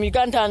problem. You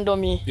can't handle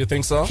me. You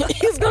think so?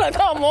 He's gonna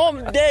come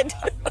home dead.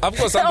 I've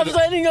got something. I'm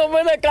sending him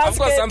on a casket. I've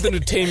got something to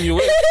tame you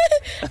with.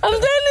 I'm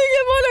sending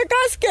him on a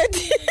casket.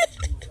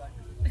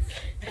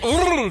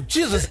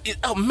 Jesus,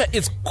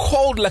 it's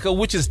cold like a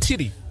witch's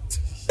titty.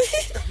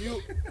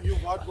 You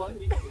got one?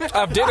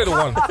 I've dated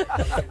one.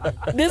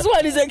 This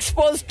one is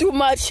exposed too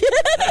much.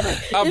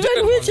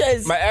 Even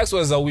witches. My ex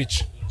was a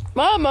witch.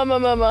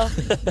 Mama.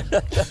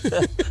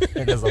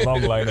 There's a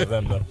long line of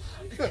them though.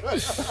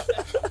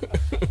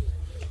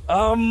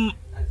 Are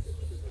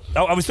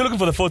we still looking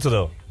for the photo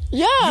though?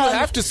 Yeah. You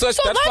have to search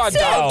that far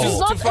down to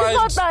find.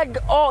 It's not like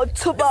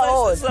super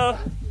old.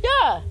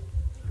 Yeah.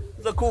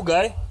 He's a cool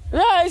guy.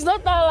 Yeah, it's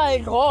not that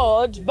like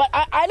hard, but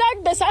I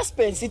like the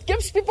suspense. It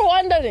keeps people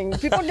wondering.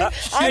 People, you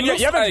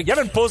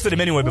haven't posted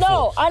him anywhere before.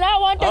 No, and I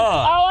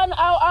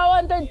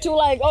wanted to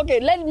like, okay,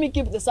 let me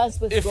keep the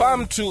suspense. If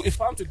I'm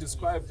to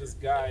describe this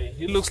guy,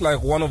 he looks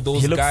like one of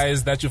those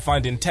guys that you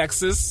find in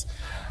Texas.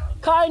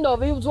 Kind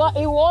of. He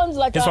wants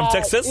like He's from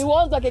Texas? He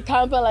wants like a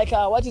camper, like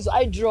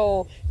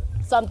hydro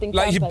something.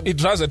 Like he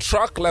drives a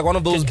truck, like one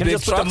of those big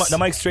trucks. Can you just put the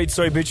mic straight?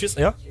 Sorry, Beatrice.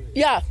 Yeah.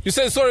 Yeah. You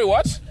said sorry,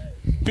 what?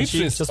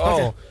 Beatrice.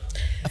 Okay.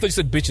 I thought you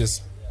said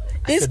bitches.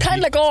 He's kind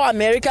of like all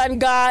American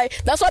guy.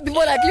 That's why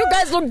people like, you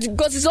guys look,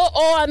 because he's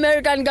all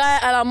American guy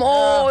and I'm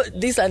all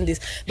this and this.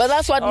 But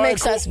that's what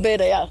makes us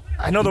better, yeah.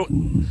 I know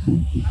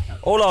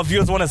all our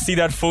viewers want to see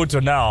that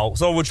photo now,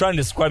 so we're trying to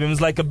describe him. It's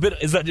like a bit,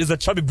 is a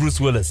chubby Bruce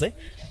Willis, eh?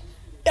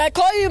 I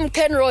call him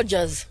Ken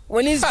Rogers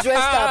when he's dressed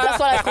up. That's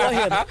what I call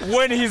him.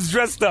 When he's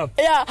dressed up.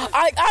 Yeah,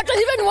 I actually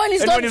even when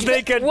he's when he's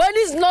naked. When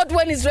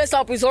he's dressed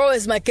up, he's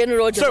always my Ken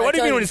Rogers. Sorry, what do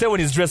you mean when you say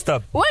when he's dressed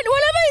up? When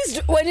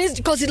he's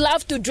because he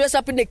loves to dress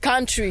up in the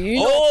country,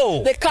 you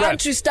know, the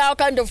country style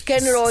kind of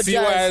Ken Rogers. See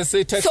why I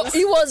say Texas? So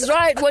he was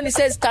right when he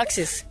says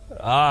Texas.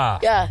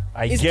 Yeah.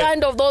 He's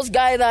kind of those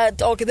guys that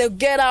they'll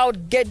get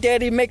out, get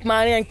dirty, make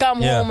money, and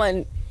come home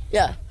and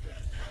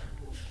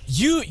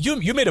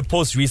You made a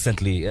post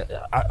recently.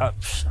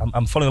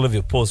 I'm following all of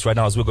your posts right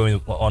now as we're going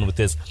on with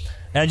this.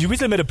 And you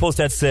recently made a post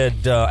that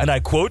said, and I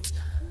quote,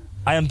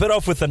 "I am better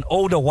off with an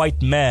older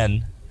white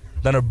man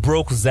than a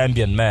broke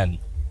Zambian man."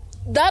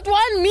 That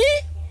one, me?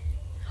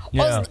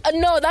 Yeah.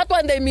 No, that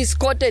one they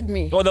misquoted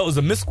me. Oh, that was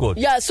a misquote.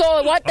 Yeah,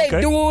 so what they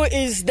do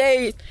is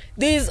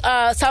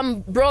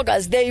some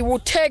bloggers, they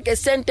would take a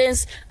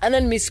sentence and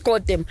then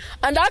misquote them.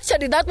 And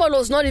actually that one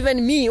was not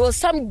even me. It was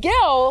some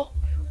girl,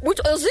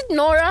 was it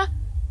Nora?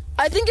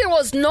 I think it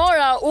was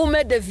Nora who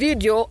made the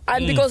video,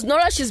 and because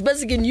Nora, she's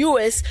basically in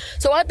US,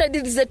 so what they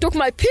did is they took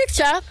my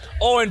picture.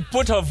 Oh, and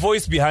put her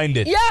voice behind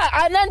it. Yeah,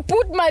 and then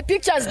put my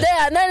pictures there,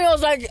 and then it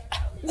was like,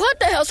 what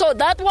the hell? So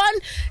that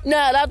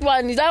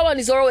one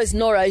is always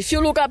Nora. If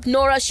you look up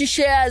Nora, she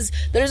shares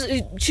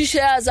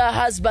her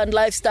husband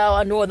lifestyle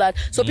and all that.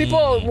 So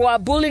people were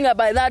bullying her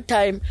by that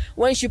time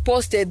when she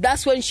posted.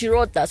 That's when she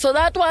wrote that. So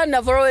that one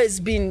have always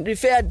been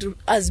referred to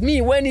as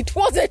me when it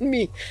wasn't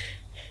me.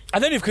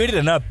 And then you've created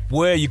an app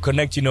where you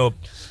connect,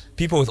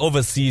 people with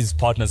overseas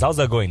partners. How's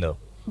that going though?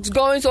 It's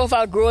going so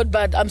far good,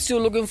 but I'm still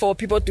looking for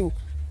people to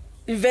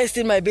invest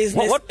in my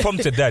business. What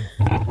prompted that?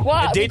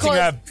 Well, a dating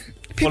app.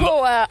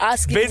 People were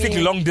asking basically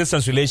me. Long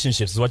distance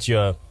relationships is what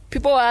you're.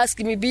 People were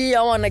asking me, B,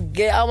 I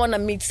wanna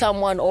meet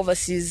someone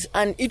overseas,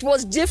 and it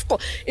was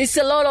difficult. It's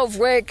a lot of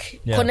work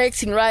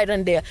connecting right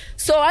and there.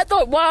 So I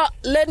thought, well,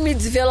 let me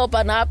develop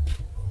an app,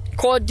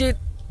 code it,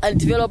 and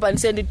develop and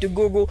send it to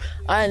Google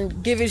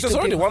and give it to people. There's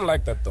already one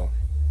like that though.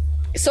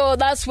 So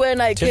that's when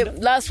I Tinder?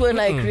 came. That's when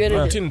I created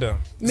it. Tinder.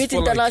 Meet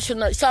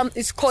International.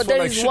 It's called. For There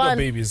like is sugar one.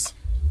 babies.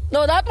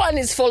 No, that one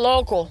is for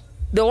local.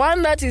 The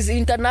one that is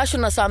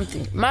international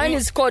something. Mine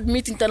is called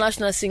Meet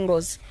International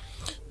Singles.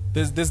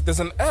 There's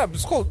an app.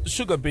 It's called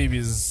Sugar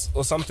Babies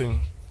or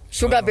something.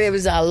 Sugar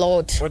babies are a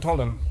lot. Wait,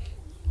 hold on.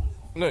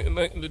 No,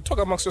 talk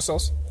amongst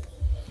yourselves.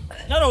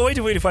 No, wait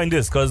to find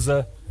this, because,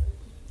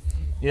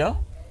 yeah?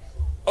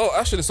 Oh,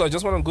 actually, so I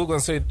just went on Google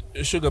and said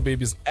Sugar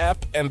Babies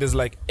app, and there's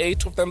like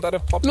 8 of them that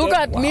have popped Look up.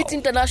 at Meet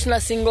International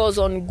Singles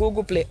on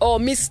Google Play. Oh,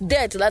 Miss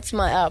Date, that's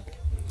my app.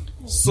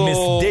 So,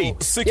 Miss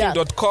Date.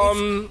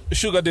 Seeking.com,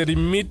 Sugar Daddy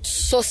Meet,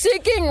 So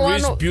Seeking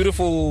one.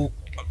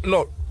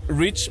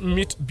 Rich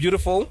Meet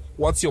Beautiful,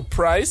 what's your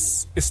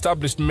price?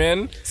 Established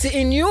men. See,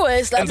 in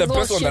US, that's And the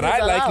best one that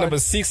I like, number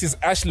 6, is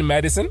Ashley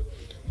Madison.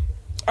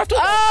 I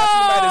told you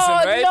Ashley Madison,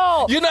 right?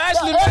 No. You know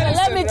Ashley Okay, Madison.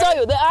 let me tell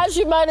you, the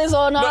Ashley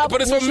Madison app.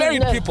 But it's for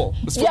married people.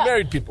 It's for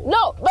married people.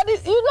 No, but you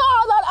know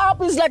how that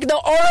app is like the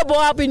horrible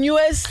app in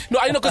US? No,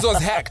 I know because it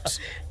was hacked.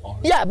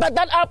 Yeah, but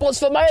that app was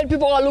for married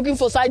people who are looking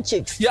for side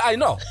chicks. Yeah, I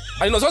know.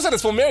 So I said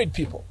it's for married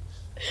people.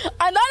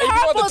 And that And you know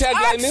app what was the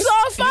tagline is?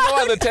 so You know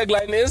what fun. the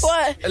tagline is?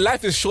 What?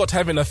 Life is short,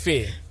 have an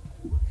affair.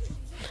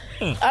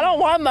 I don't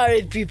want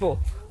married people.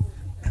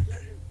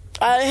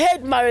 I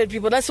hate married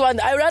people. That's why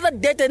I rather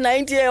date a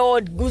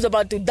 90-year-old who's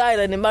about to die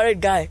than a married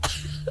guy.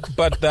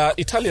 But the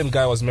Italian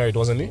guy was married,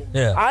 wasn't he?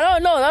 Yeah. I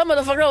don't know. That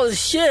motherfucker was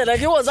shit.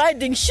 Like, he was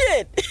hiding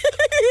shit.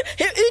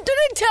 he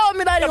didn't tell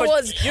me that Yeah, he but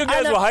was. you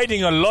guys were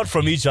hiding a lot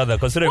from each other,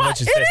 considering what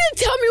you He said.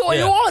 didn't tell me what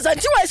he Yeah. was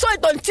until I saw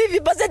it on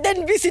TV. But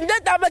then we seen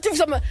that time.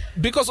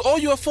 Because all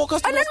you are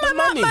focused on And then was the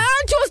my money.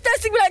 auntie was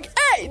texting me like,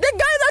 hey, the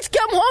guy that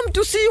came home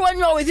to see you when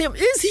you were with him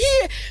is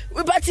here.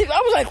 But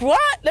I was like, what?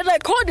 Then I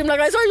called him like,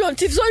 I saw you on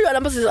TV, saw you. And I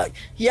was like,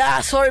 yeah,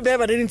 sorry, babe,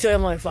 I didn't tell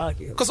him. I'm like, fuck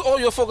you. Because all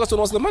you're focused on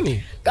was the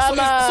money. Come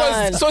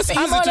on. So it's easy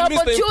I'm an to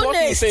miss the important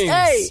opportunist. things.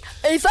 Hey,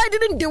 if I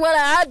didn't do what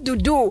I had to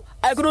do,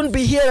 I couldn't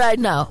be here right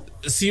now.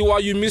 See why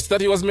you missed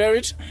that he was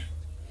married?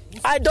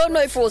 I don't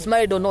know if he was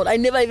married or not. I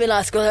never even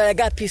asked because I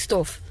got pissed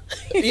off.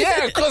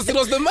 Yeah, because it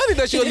was the money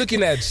that you were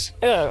looking at.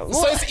 Yeah.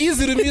 So it's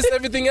easy to miss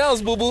everything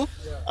else, boo-boo.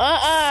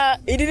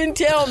 He didn't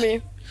tell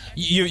me.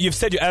 You've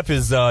said your app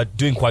is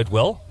doing quite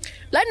well.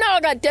 Right now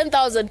I got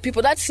 10,000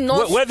 people. That's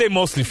not... Where are they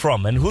mostly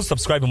from, and who's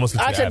subscribing mostly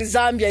to Actually,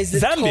 your app? Zambia is the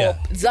Zambia?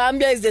 top.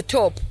 Zambia is the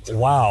top.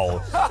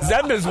 Wow.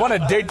 Zambians want to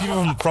date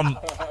people from...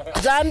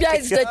 Zambia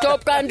is the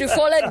top country,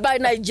 followed by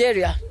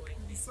Nigeria.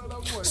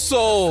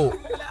 So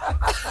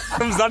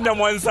Zambia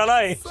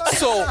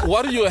Mwansa.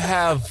 what do you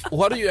have?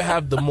 What do you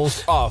have the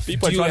most of?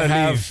 People do you trying to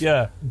have, leave,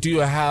 yeah. Do you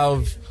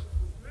have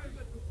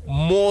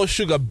more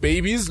sugar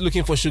babies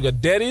looking for sugar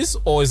daddies,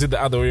 or is it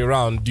the other way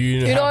around? Do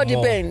you? It all have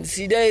more? depends.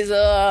 There's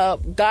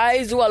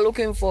guys who are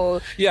looking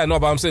for... Yeah, no,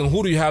 but I'm saying,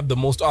 who do you have the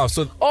most of?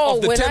 So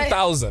of the when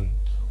 10,000,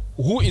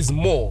 who is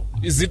more?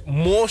 Is it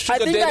more I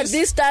sugar think at daddies?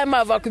 this time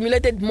I've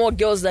accumulated more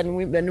girls than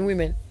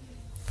women.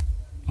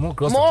 More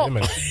girls More. than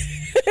women.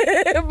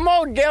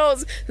 More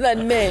girls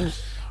than men.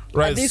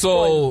 Right. At this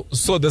So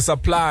the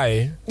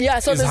supply. Yeah,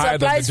 so is the higher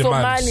than supplies the for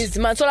demand. man is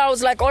demand. So I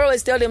was like,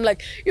 always tell them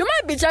like, you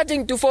might be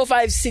chatting to 4,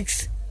 5,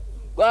 6.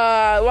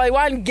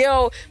 One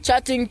girl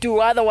chatting to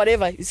other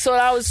whatever. So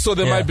I was... So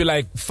there might be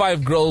like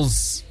 5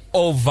 girls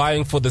all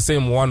vying for the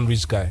same one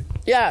rich guy.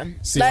 Yeah.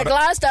 See, like what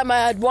last time I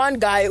had one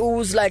guy who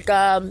was like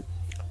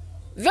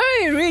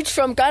very rich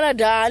from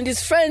Canada and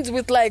is friends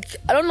with like,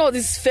 I don't know,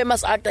 this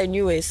famous actor in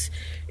US.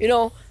 You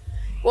know,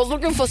 was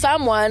looking for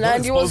someone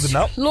and he was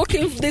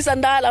looking for this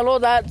and that and all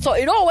that. So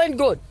it all went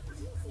good.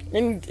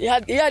 And he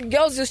had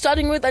girls he was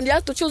starting with and he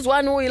had to choose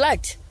one who he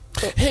liked.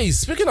 So, Hey,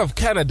 speaking of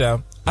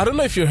Canada, I don't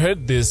know if you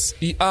heard this.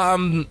 You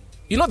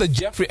know the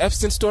Jeffrey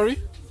Epstein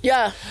story?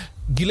 yeah.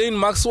 Ghislaine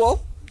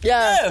Maxwell?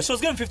 Yeah. Yeah, she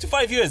was given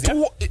 55 years.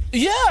 Yeah,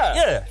 Yeah.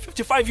 yeah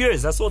 55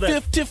 years. That's all that.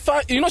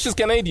 55. You know she's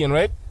Canadian,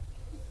 right?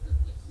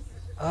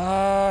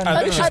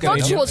 I she's thought she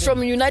Canadian. was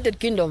from United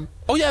Kingdom.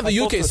 Oh, yeah, the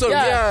UK. So,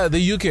 Yeah. yeah, the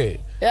UK.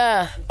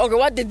 Yeah. Okay,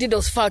 what they did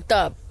was fucked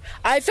up.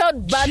 I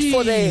felt bad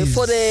for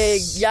the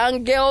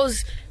young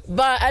girls,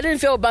 but I didn't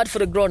feel bad for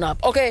the grown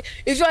up. Okay,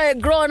 if you are a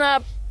grown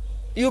up,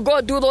 you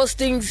go do those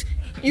things.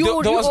 There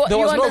was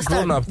no understand.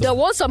 grown up, though. There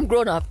was some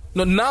grown up,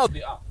 No, now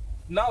they are.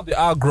 Now they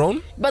are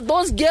grown. but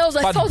those girls,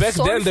 I But felt back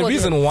sorry then, the for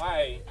reason them.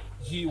 why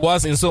he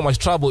was in so much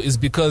trouble is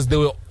because they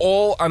were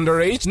all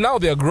underage. Now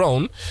they're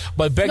grown,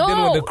 but back then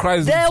when the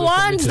crisis the was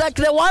ones committed- like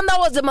the one that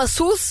was the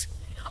masseuse.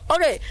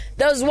 Okay,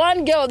 there was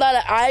one girl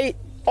that I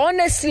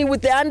honestly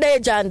with the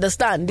underage I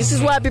understand. This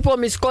is why people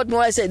misquote me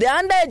when I say the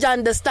underage I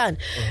understand,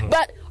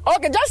 but.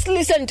 Okay, just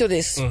listen to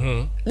this.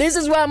 This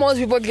is where most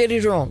people get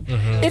it wrong.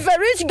 If a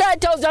rich guy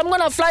tells you, I'm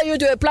going to fly you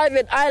to a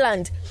private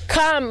island,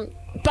 come,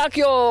 pack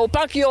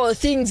your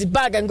things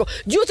back and go,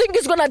 do you think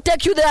he's going to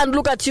take you there and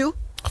look at you?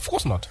 Of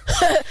course not.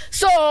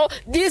 So,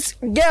 this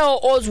girl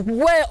was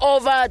way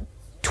over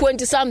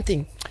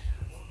 20-something.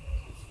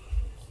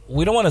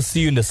 We don't want to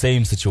see you in the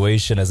same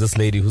situation as this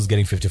lady who's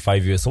getting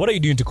 55 years. So what are you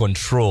doing to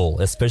control,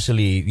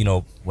 especially,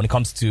 when it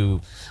comes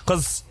to...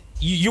 Because...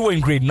 You were in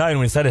grade 9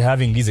 when you started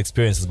having these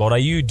experiences, but are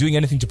you doing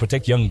anything to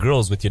protect young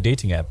girls with your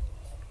dating app?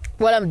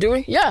 What I'm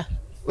doing? Yeah.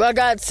 Well, I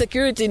got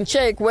security in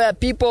check where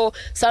people,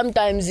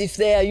 sometimes if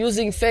they are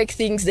using fake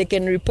things, they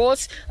can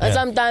report. And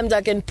sometimes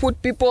I can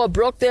put people or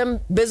block them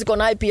based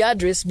on IP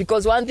address.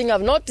 Because one thing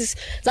I've noticed,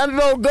 some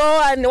people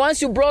go and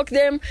once you block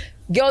them,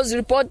 girls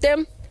report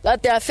them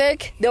that they are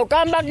fake. They'll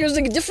come back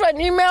using a different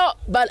email,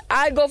 but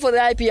I go for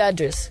the IP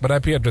address. But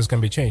IP address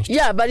can be changed.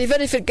 Yeah, but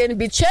even if it can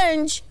be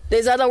changed,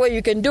 there's other way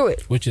you can do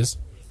it. Which is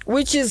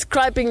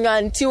Scraping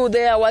until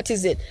there,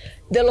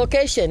 the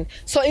location.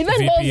 So even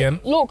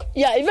VPN?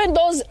 even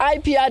those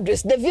IP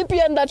address, the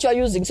VPN that you are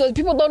using. So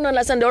people don't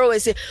understand, they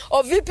always say,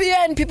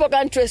 VPN, people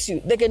can't trace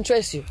you. They can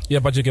trace you. Yeah,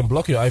 but you can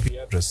block your IP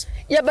address.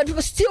 Yeah, but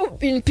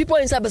people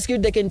in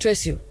cybersecurity, they can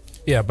trace you.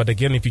 Yeah, but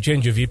again, if you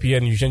change your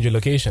VPN, you change your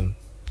location.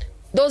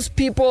 Those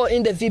people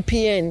in the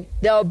VPN,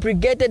 they are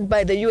obligated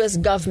by the US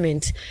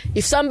government.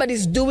 If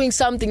somebody's doing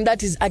something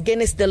that is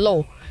against the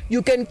law,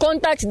 you can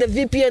contact the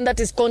VPN that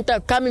is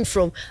coming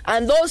from.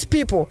 And those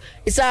people,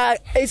 it's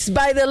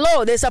by the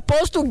law. They're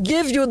supposed to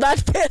give you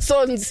that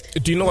person's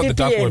Do you know what VPN. the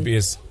dark web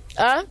is?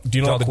 Huh? Do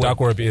you know what the dark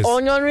web is?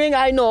 Onion ring,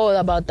 I know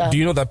about that. Do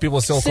you know that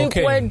people sell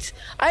cocaine?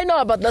 I know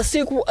about the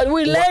silk.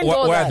 We learned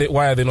all that.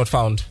 Why are they not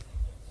found?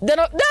 They're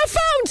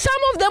found.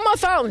 Some of them are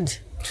found.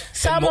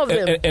 Some of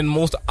them. And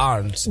most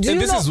aren't.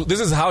 This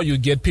is how you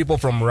get people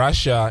from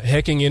Russia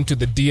hacking into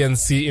the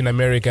DNC in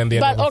America and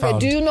they're never found.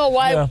 Do you know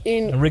why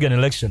rig an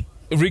election?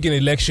 Why we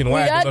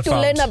are they had not to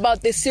found? learn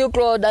about the Silk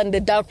Road and the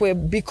dark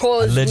web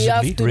because we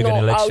have to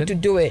know how to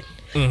do it.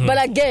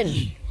 But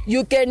again,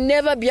 you can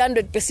never be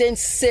 100%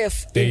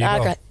 safe in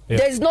Accra. Yeah.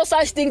 There is no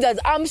such thing as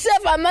I'm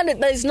safe, I'm 100%.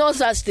 There is no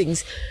such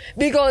things.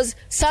 Because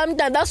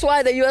sometimes, that's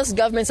why the US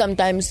government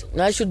sometimes,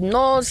 I should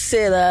not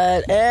say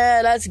that,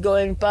 that's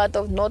going part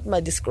of not my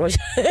disclosure.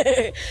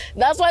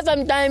 That's why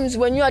sometimes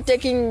when you are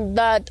taking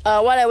that,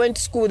 while I went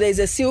to school, there is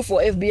a seal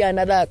for FBI and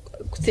other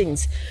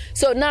things.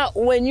 So now,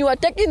 when you are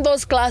taking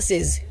those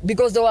classes,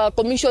 because they were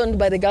commissioned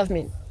by the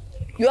government,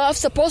 you are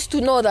supposed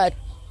to know that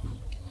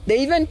they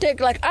even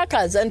take like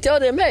hackers and tell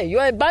them, hey,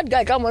 you're a bad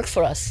guy, come work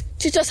for us.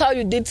 Teach us how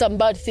you did some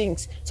bad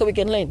things so we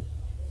can learn.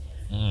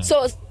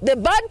 So the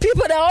bad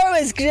people, they're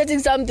always creating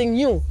something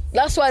new.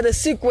 That's why the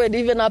sick word,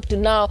 even up to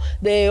now,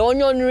 the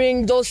onion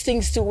ring, those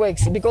things still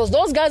works. Because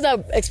those guys,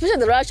 especially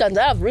the Russians,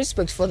 I have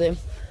respect for them.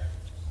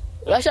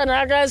 Russian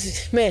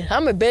hackers, man,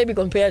 I'm a baby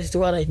compared to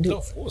what I do.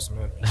 Of course,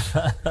 man.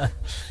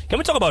 Can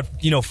we talk about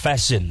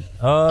fashion?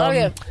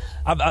 Okay.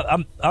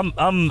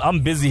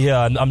 I'm busy here,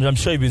 and I'm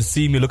sure you've been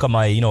seeing me look at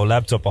my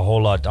laptop a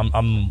whole lot.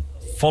 I'm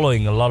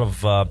following a lot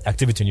of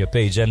activity on your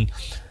page, and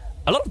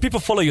a lot of people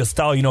follow your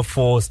style,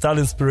 for style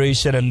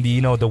inspiration and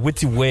the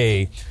witty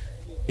way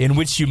in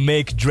which you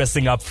make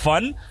dressing up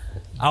fun.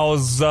 I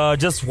was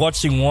just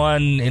watching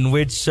one in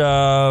which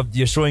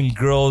you're showing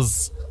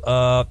girls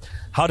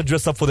how to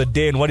dress up for the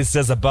day and what it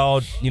says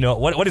about,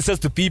 what it says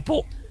to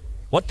people,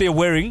 what they're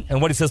wearing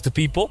and what it says to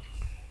people.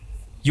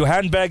 Your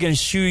handbag and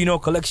shoe,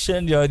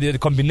 collection, the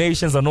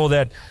combinations and all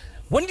that.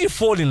 When did you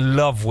fall in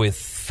love with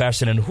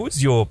fashion, and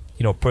who's your,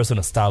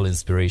 personal style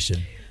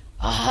inspiration?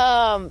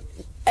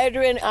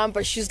 Adrienne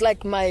Amber, she's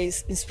like my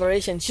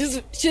inspiration.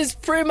 She's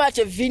pretty much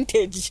a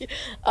vintage.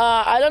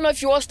 I don't know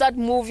if you watched that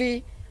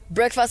movie,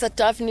 Breakfast at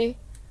Tiffany.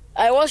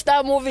 I watched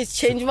that movie, it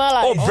changed my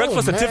life. Oh,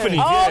 Breakfast at Tiffany.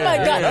 Oh my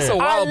God. That's a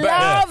while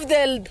back.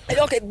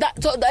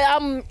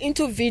 I'm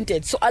into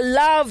vintage. So I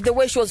love the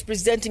way she was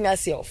presenting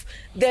herself,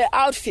 the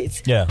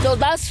outfits. Yeah. So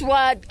that's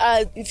what,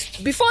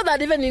 before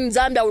that, even in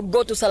Zambia, I would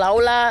go to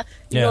Salaula,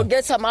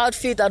 get some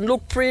outfit and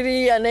look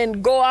pretty and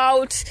then go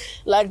out,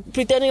 like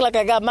pretending like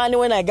I got money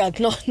when I got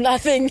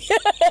nothing.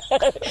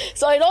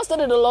 So it all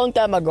started a long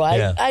time ago.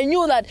 I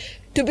knew that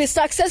to be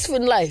successful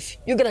in life,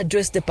 you're going to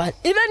dress the part.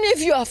 Even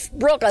if you are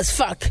broke as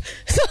fuck.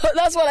 So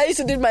that's what I used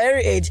to do at my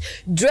early age.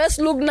 Dress,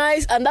 look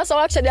nice. And that's how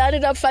actually I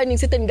ended up finding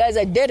certain guys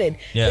I dated.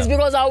 Yeah. It's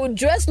because I would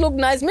dress, look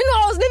nice. Meanwhile,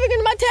 I was living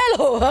in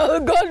Matelo. I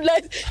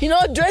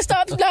would go, dressed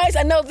up nice.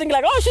 And they'll think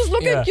like, oh, she's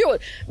looking cute.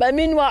 But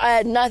meanwhile, I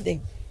had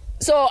nothing.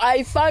 So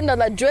I found out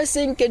that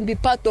dressing can be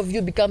part of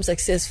you become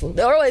successful.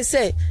 They always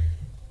say,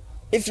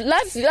 if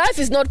life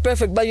is not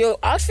perfect, but your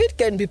outfit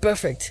can be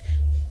perfect.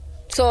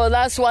 So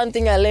that's one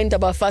thing I learned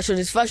about fashion,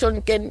 is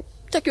fashion can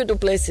take you to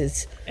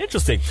places.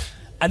 Interesting.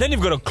 And then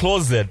you've got a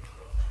closet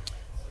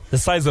the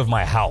size of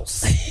my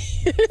house.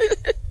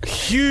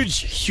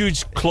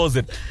 Huge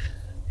closet.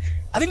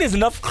 I think there's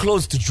enough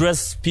clothes to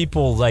dress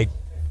people like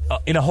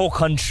in a whole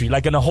country,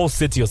 like in a whole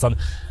city or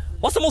something.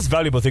 What's the most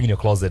valuable thing in your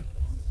closet?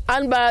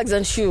 Handbags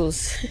and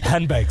shoes.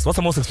 Handbags. What's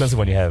the most expensive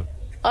one you have?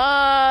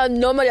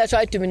 Normally I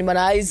try to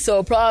minimize,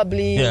 so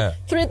probably $3,000,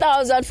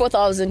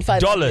 $4,000,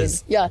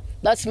 $5,000. Yeah,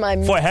 that's my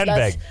for a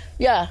handbag.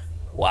 Yeah.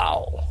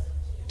 Wow.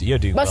 You're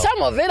doing but well.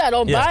 some of it I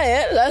don't buy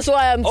it. That's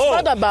why I'm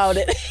smart about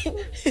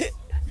it.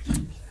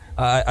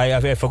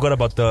 I forgot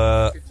about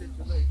the.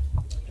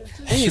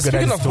 Hey,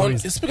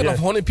 speaking of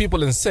horny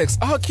people and sex,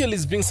 R. Kelly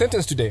is being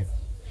sentenced today.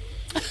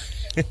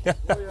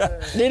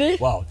 Did he?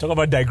 Wow, talk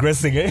about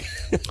digressing, eh?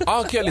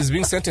 R. Kelly is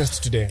being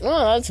sentenced today.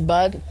 Oh, that's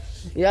bad.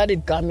 You had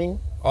it coming.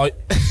 Oh,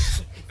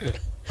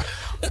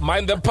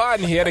 mind the pun,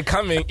 he had it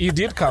coming. He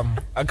did come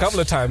a couple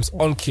of times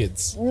on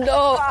kids.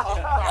 No.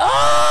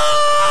 Oh,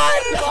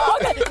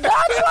 no. Okay,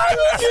 that's why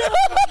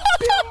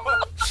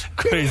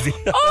Crazy.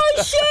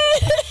 Oh,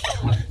 shit.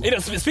 You know,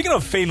 speaking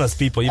of famous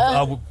people,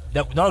 now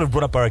we've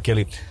brought up R.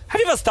 Kelly. Have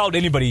you ever styled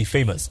anybody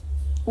famous?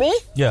 Me?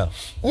 Yeah.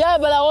 Yeah,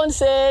 but I won't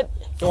say it.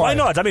 Why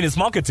not? I mean, it's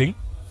marketing.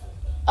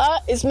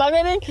 It's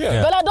marketing,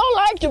 but I don't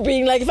like to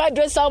be like if I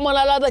dress someone,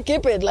 I'd rather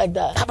keep it like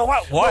that. But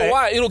why? No,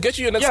 why? It'll get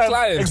you your next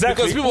client.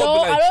 Exactly. Because people No,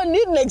 will be like, I don't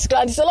need next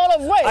client. It's a lot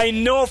of work. I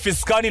know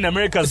Fiskani in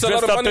America is It's a lot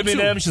dressed of up money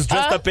Eminem. too. She's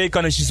dressed up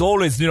Akon, and she's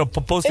always,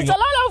 posting. It's a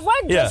lot of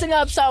work dressing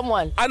up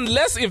someone.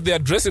 unless if their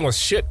dressing was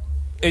shit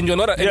and you're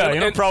not, you're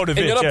not proud of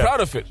it. You're not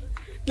proud of it.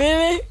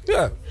 Really?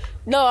 Yeah.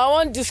 No, I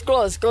won't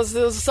disclose because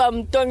there's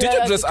some tongue. Did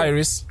you dress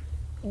Iris?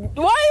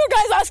 Why are you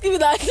guys asking me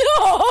that?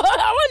 No,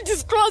 I won't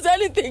disclose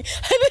anything.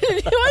 Why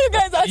are you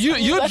guys asking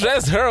me You that?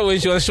 dressed her when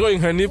she was showing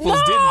her nipples,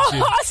 No, didn't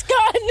you? Oscar,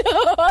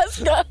 no,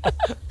 Oscar.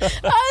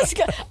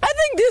 I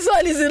think this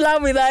one is in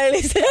love with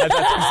Iris.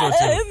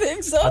 I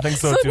think so. I think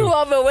so Soon too. we'll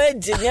have a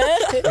wedding,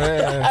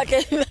 yeah?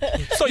 Okay.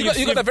 So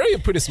you got a very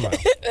pretty smile.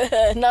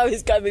 Now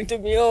he's coming to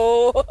me.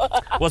 Oh.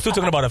 We're still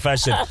talking about a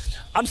fashion.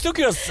 I'm still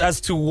curious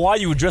as to why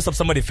you would dress up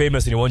somebody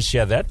famous and you won't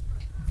share that.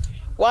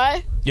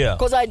 Why? Yeah.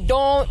 Because I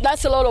don't.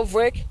 That's a lot of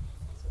work,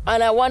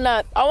 and I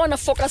wanna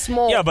focus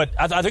more. Yeah, but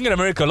I think in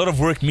America a lot of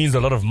work means a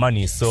lot of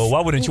money. So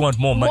why wouldn't you want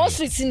more money?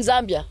 Mostly it's in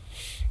Zambia.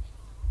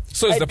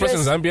 So is the person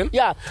Zambian?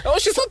 Yeah. Oh,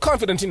 she's so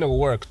confident in her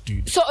work,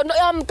 dude. So no,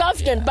 I'm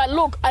confident, but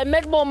look, I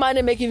make more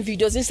money making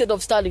videos instead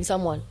of styling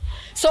someone.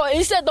 So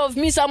instead of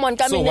someone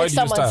coming next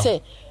to someone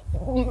say,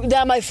 they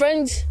are my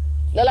friends.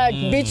 They're like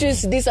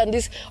Beatrice, this and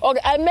this.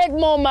 Okay, I make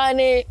more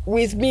money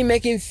with me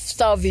making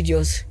style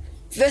videos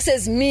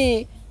versus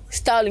me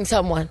styling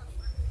someone.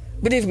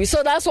 Believe me.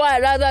 So that's why I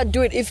rather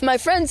do it. If my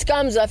friends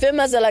comes are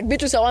famous, they're like,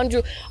 Beatrice, I want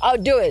you, I'll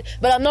do it.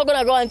 But I'm not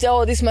gonna go and tell,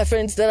 oh, this is my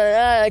friends,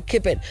 that I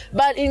keep it.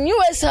 But in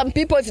US, some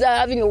people, if they're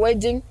having a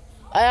wedding,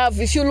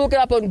 if you look it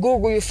up on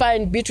Google, you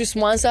find Beatrice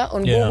Mwansa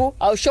on Google.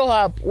 I'll show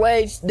her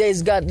where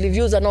there's got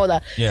reviews and all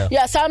that.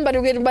 Yeah, somebody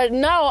will get, but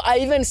now I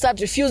even start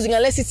refusing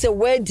unless it's a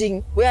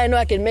wedding where I know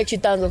I can make you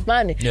tons of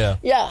money.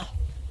 Yeah.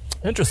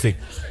 Interesting.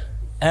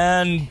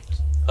 And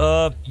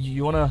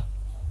you wanna?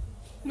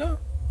 No.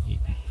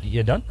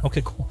 You're done?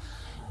 Okay, cool.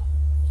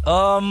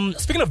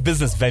 Speaking of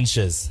business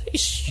ventures,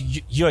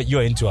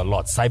 you're into a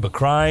lot.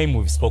 Cybercrime,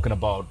 we've spoken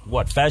about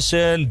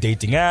fashion,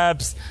 dating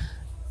apps,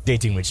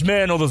 dating rich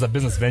men, all those are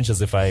business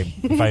ventures if I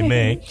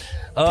may.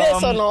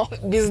 Personal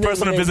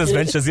business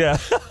ventures, yeah.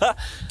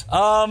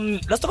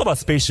 Let's talk about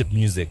spaceship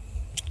music.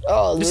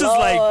 Oh, this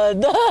Lord.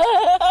 is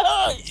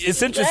like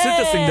it's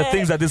interesting the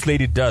things that this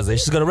lady does.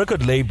 She's got a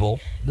record label.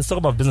 Let's talk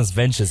about business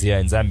ventures here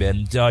in Zambia.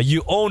 And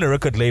you own a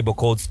record label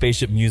called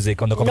Spaceship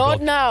Music on the company.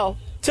 Not now.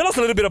 Tell us a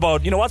little bit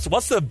about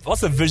what's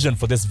the vision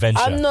for this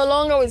venture. I'm no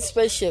longer with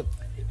Spaceship.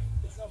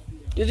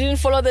 You didn't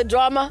follow the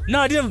drama?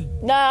 No, I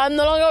didn't. Nah, I'm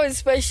no longer with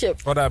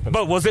Spaceship. What happened?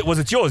 But was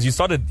it yours? You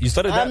started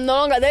that? I'm no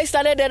longer. They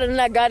started it and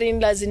I got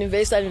in as an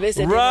investor.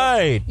 Invested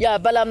right. Yeah,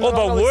 but I'm no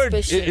longer with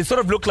Spaceship. It sort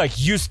of looked like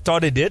you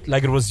started it,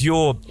 like it was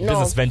your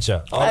business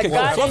venture. I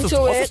got into it.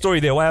 What's the story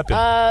there? What happened?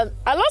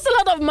 I lost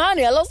a lot of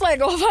money. I lost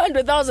like over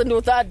 100,000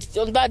 on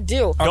that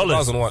deal.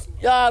 $100,000 what?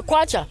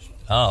 Kwacha.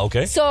 Ah,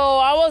 okay. So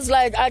I was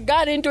like, I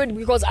got into it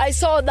because I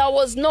saw there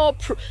was no.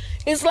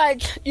 It's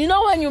like,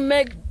 when you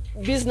make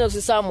business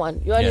with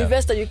someone, you're an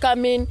investor, you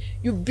come in,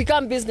 you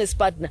become business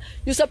partner.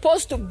 You're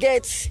supposed to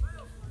get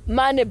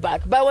money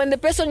back. But when the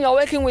person you're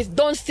working with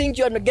don't think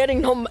you're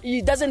getting no,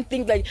 he doesn't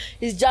think like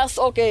it's just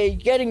okay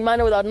getting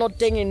money without not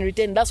taking in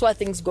return. That's why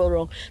things go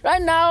wrong.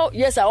 Right now,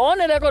 yes, I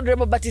own a record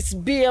label, but it's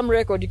BM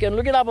record. You can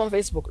look it up on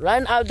Facebook.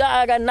 Right now,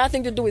 I got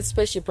nothing to do with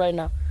Spaceship right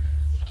now.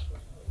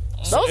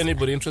 So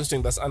anybody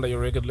interesting that's under your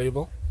record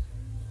label?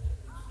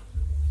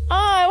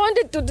 I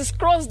wanted to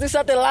disclose this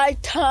at the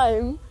right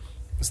time.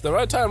 It's the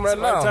right time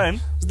now.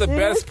 It's the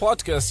best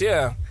podcast,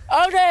 yeah.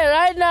 Okay,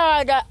 right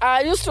now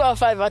I used to have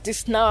 5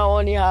 artists. Now I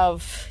only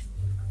have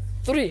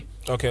 3.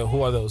 Okay,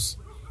 who are those?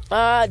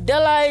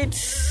 Delight,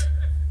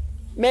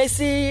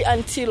 Messi,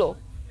 and Tilo.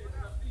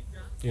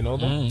 You know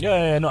them?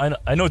 Yeah, no,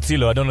 I know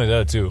Tilo. I don't know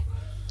that too.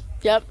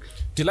 Yep.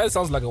 Delight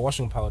sounds like a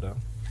washing powder.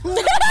 I'm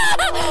gonna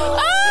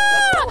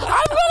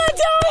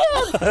tell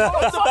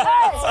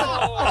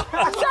him.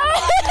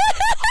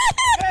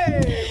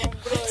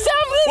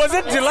 Was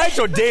it delight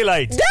or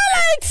daylight?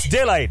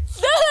 Daylight.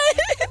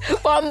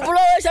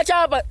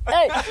 Chachapa.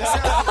 Hey,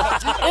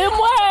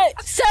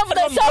 send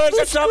it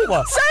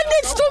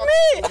to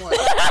me.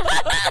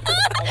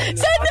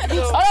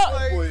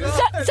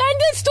 Send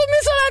it to me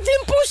so that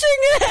I'm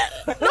pushing it.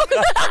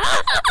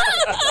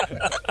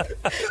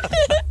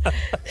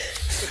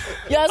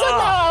 Yeah, so now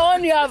I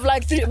want you to have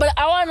like 3, but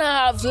I want to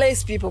have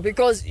less people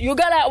because you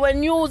gotta,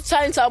 when you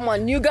sign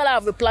someone, you gotta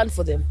have a plan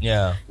for them.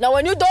 Yeah. Now,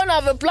 when you don't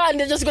have a plan,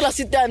 they're just gonna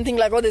sit there and think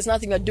like, oh, there's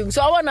nothing you're doing.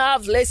 So I want to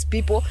have less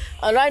people,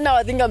 and right now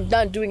I think I'm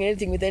done doing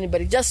anything with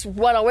anybody. Just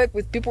want to work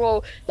with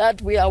people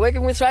that we are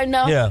working with right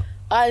now,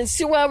 and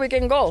see where we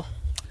can go.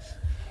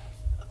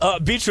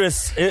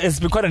 Beatrice, it's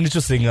been quite an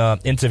interesting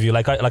interview.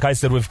 Like I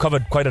said, we've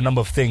covered quite a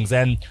number of things,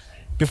 and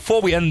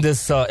before we end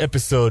this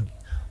episode,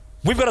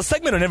 we've got a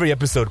segment on every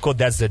episode called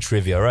That's the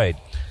Trivia, right?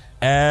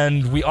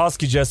 And we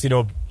ask you just,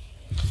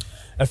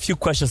 a few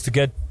questions to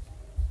get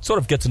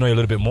to know you a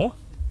little bit more.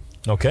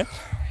 Okay?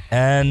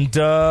 And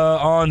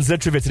on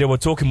Zed Trivia today, we're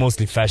talking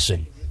mostly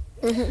fashion.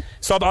 Mm-hmm.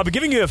 So I'll be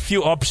giving you a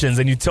few options,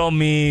 and you tell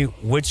me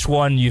which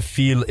one you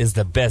feel is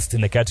the best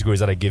in the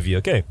categories that I give you,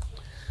 okay?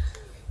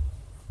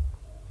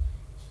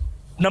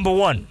 Number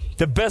 1,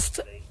 the best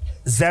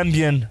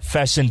Zambian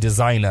fashion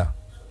designer.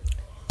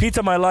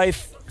 Peter My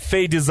Life,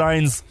 Faye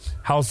Designs,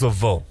 House of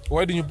Vo.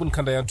 Why didn't you put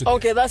Kandaya today?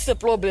 Okay, that's the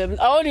problem.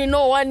 I only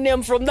know one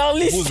name from that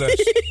list. Who's that?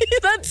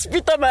 That's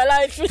Peter My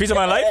Life. Peter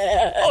My Life?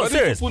 Oh, Why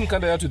serious? did you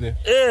put Kandaya today?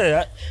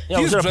 Yeah.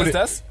 He's dressed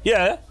as?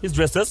 Yeah, he's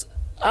dressed as.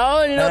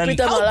 I only know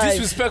Peter My How Life.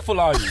 disrespectful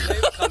are you?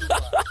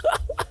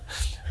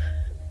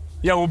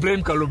 Yeah, we'll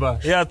blame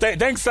Kaluba. Yeah,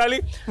 thanks,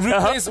 Sally.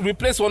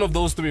 Replace one of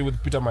those 3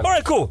 with Peter My Life. All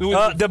right, cool.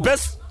 The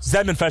best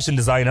Zambian fashion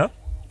designer,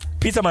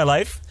 Peter My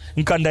Life,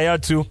 Nkandaya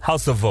 2,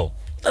 House of Vo.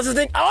 That's the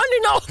thing. I only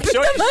know Peter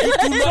My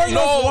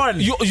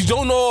Life. You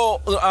don't know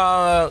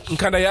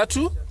Nkandaya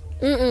 2?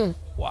 Mm-mm.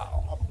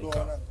 Wow.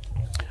 Okay.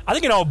 I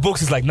think in our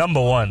books it's like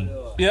number 1.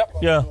 Yep.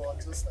 Yeah.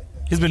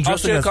 He's been I'll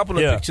dressing show you as a couple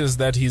of pictures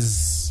that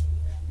he's...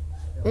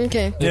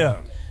 Okay. Yeah.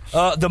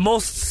 The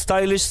most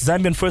stylish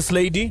Zambian First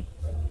Lady,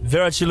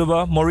 Vera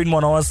Chiluba, Maureen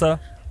Mwansa,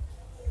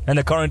 and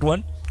the current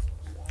one.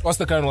 What's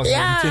the current one?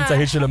 Yeah. Tinta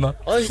Hichilema.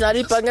 Oh, she's not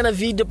even a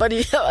video, but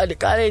the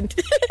current.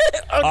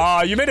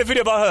 You made a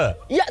video about her.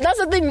 Yeah, that's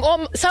the thing.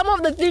 Some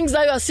of the things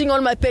that you are seeing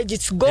on my page,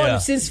 it's gone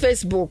since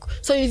Facebook.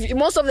 So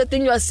most of the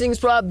thing you are seeing is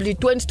probably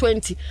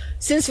 2020.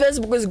 Since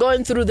Facebook is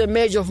going through the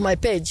merge of my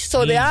page.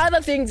 So the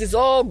other things is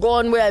all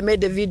gone where I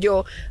made the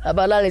video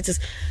about that.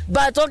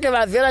 But talking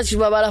about Vera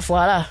Chibabala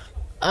Fuara.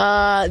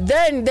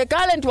 Then the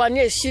current one,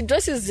 yes, she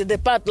dresses the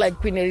part like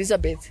Queen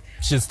Elizabeth.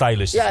 She's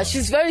stylish. Yeah,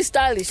 she's very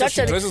stylish. So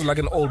actually, she dresses like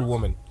an old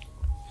woman.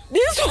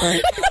 This one.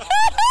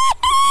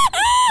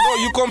 No,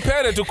 you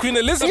compare it to Queen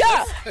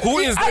Elizabeth, who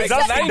is He's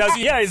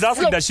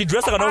asking that she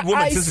dresses like an old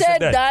woman. I since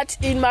said he said that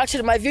in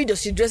my video.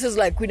 She dresses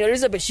like Queen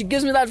Elizabeth. She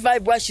gives me that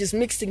vibe where she's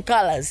mixed in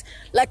colors,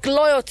 like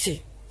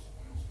loyalty.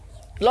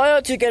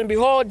 Loyalty can be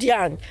old,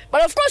 young.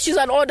 But of course, she's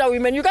an older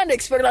woman. You can't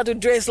expect her to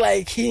dress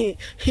like,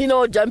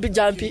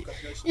 jumpy.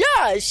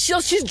 Yeah,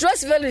 she's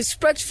dressed very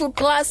respectful,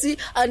 classy,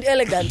 and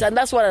elegant. And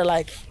that's what I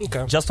like.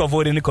 Okay. Just to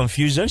avoid any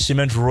confusion, she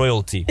meant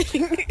royalty.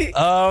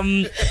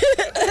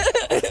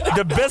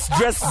 The best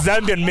dressed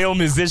Zambian male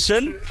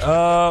musician,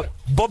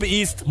 Bobby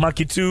East,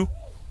 Makitu,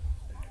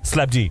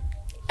 Slap D.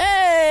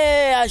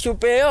 Hey,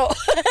 Ashupeo.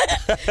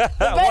 The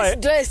best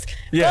dressed.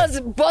 Because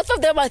both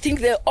of them, I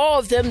think all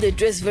of them, they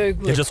dress very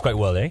good. They dress quite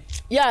well, eh?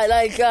 Yeah,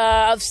 like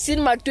I've seen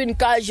Makitu in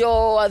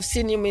casual, I've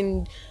seen him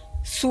in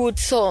suit,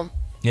 so.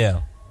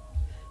 Yeah.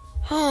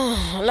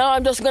 Now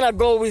I'm just gonna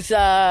go with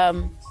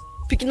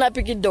picking up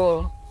Picky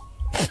Doll.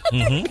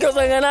 Because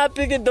I'm gonna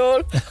pick a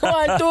doll.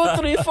 1, 2,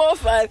 3, 4,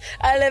 5,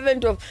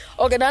 11, 12.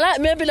 Okay, now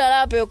maybe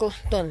I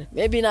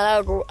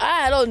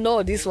don't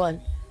know this one.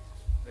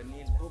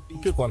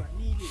 Pick one.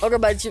 Okay,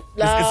 but It's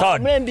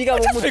hard.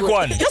 Just pick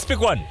one. Just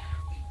pick one.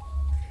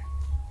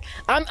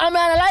 I'm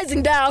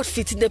analyzing their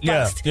outfit in the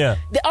past. Yeah.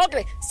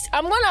 Okay,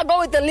 I'm gonna go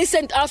with the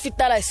recent outfit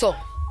that I saw.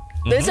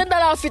 The recent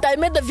outfit, I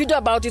made the video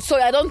about it, so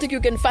I don't think you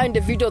can find the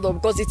video though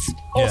because it's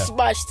all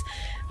smashed.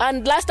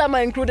 And last time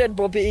I included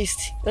Bobby East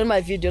in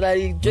my video, that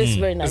he dressed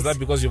very nice. Is that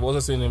because you've also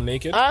seen him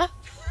naked? Huh?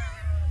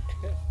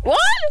 What?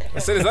 I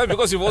said, is that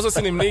because you've also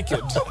seen him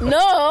naked?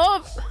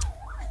 No.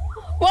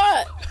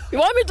 What? You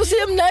want me to see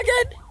him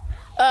naked?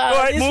 All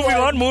right,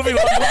 moving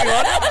on.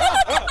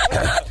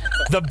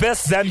 The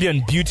best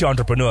Zambian beauty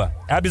entrepreneur.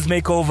 Abby's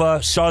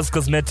Makeover, Shaw's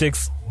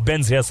Cosmetics,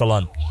 Ben's Hair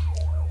Salon.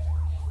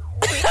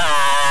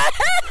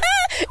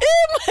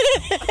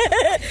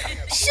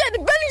 Shit,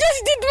 Ben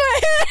just did my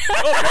hair.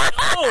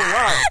 Oh,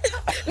 wow.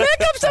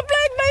 Makeup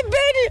supplied by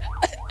Benny.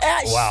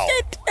 Wow.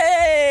 Shit.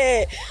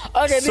 Hey.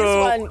 Okay, So- this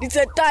one, it's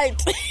a tie.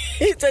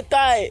 It's a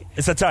tie.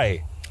 It's a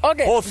tie.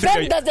 Okay, All three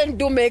Ben are- doesn't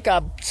do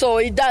makeup, so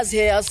he does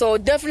hair. So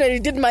definitely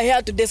did my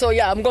hair today. So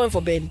yeah, I'm going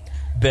for Ben.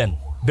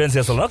 Ben's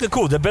Hair Salon. Okay,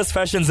 cool. The best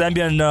fashion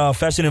Zambian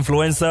fashion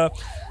influencer.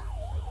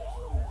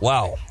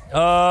 Wow.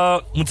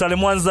 Mutale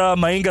Mwansa,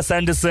 Mainga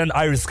Sanderson,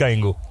 Iris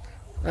Kaingo.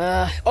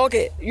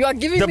 Okay, you are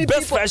giving The me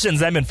best people. fashion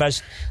Zambian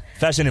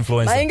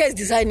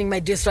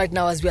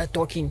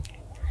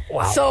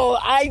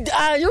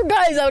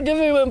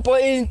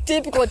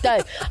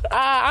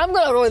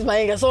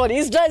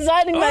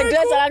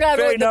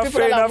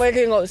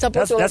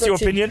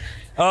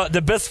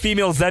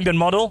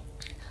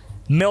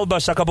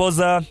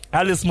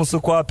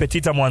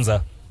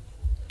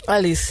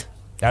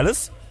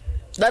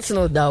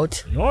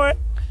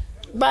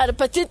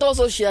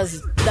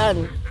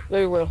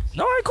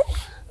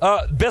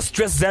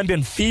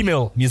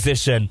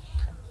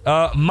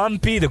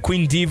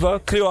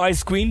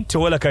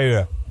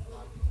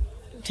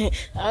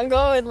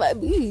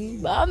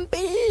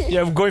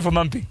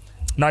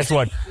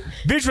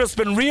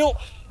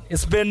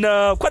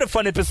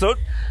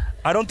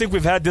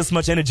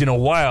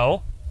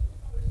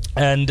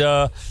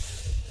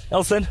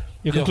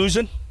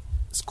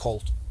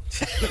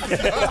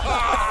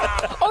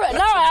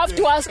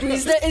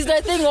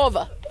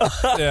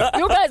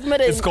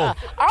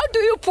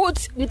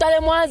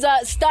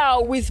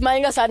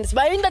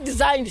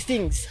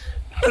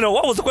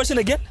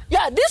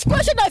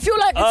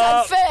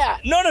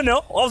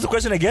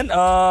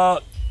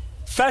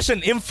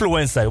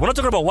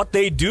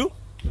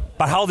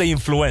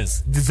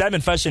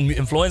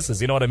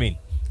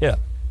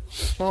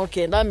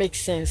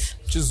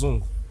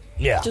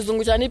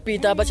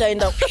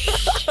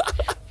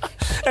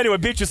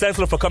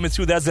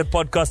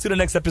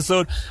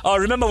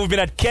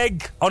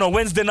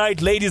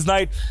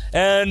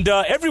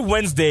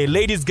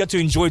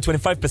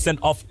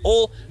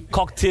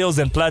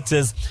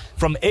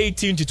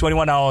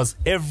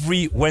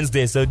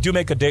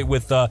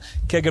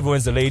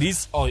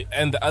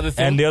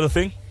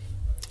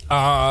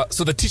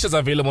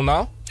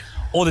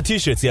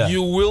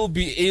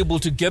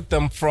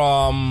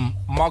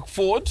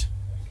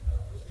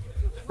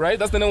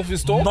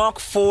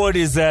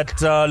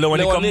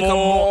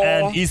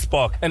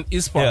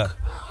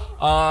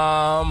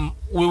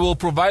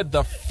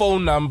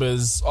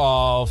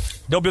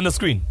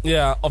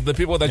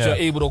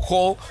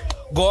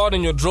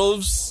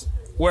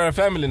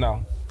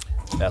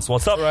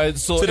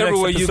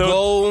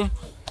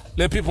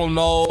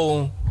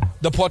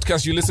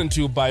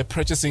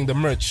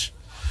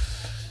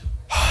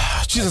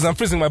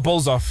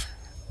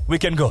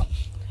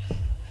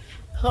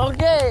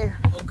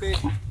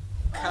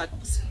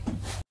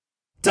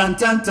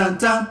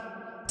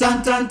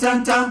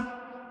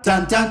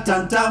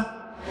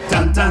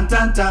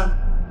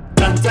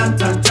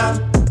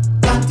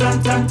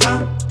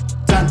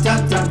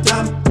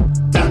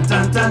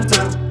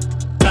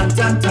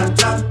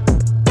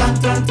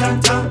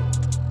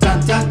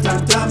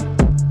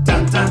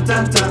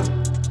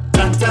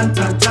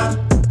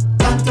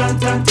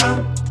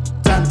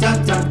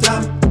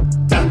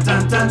dun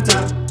dun dun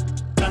dun.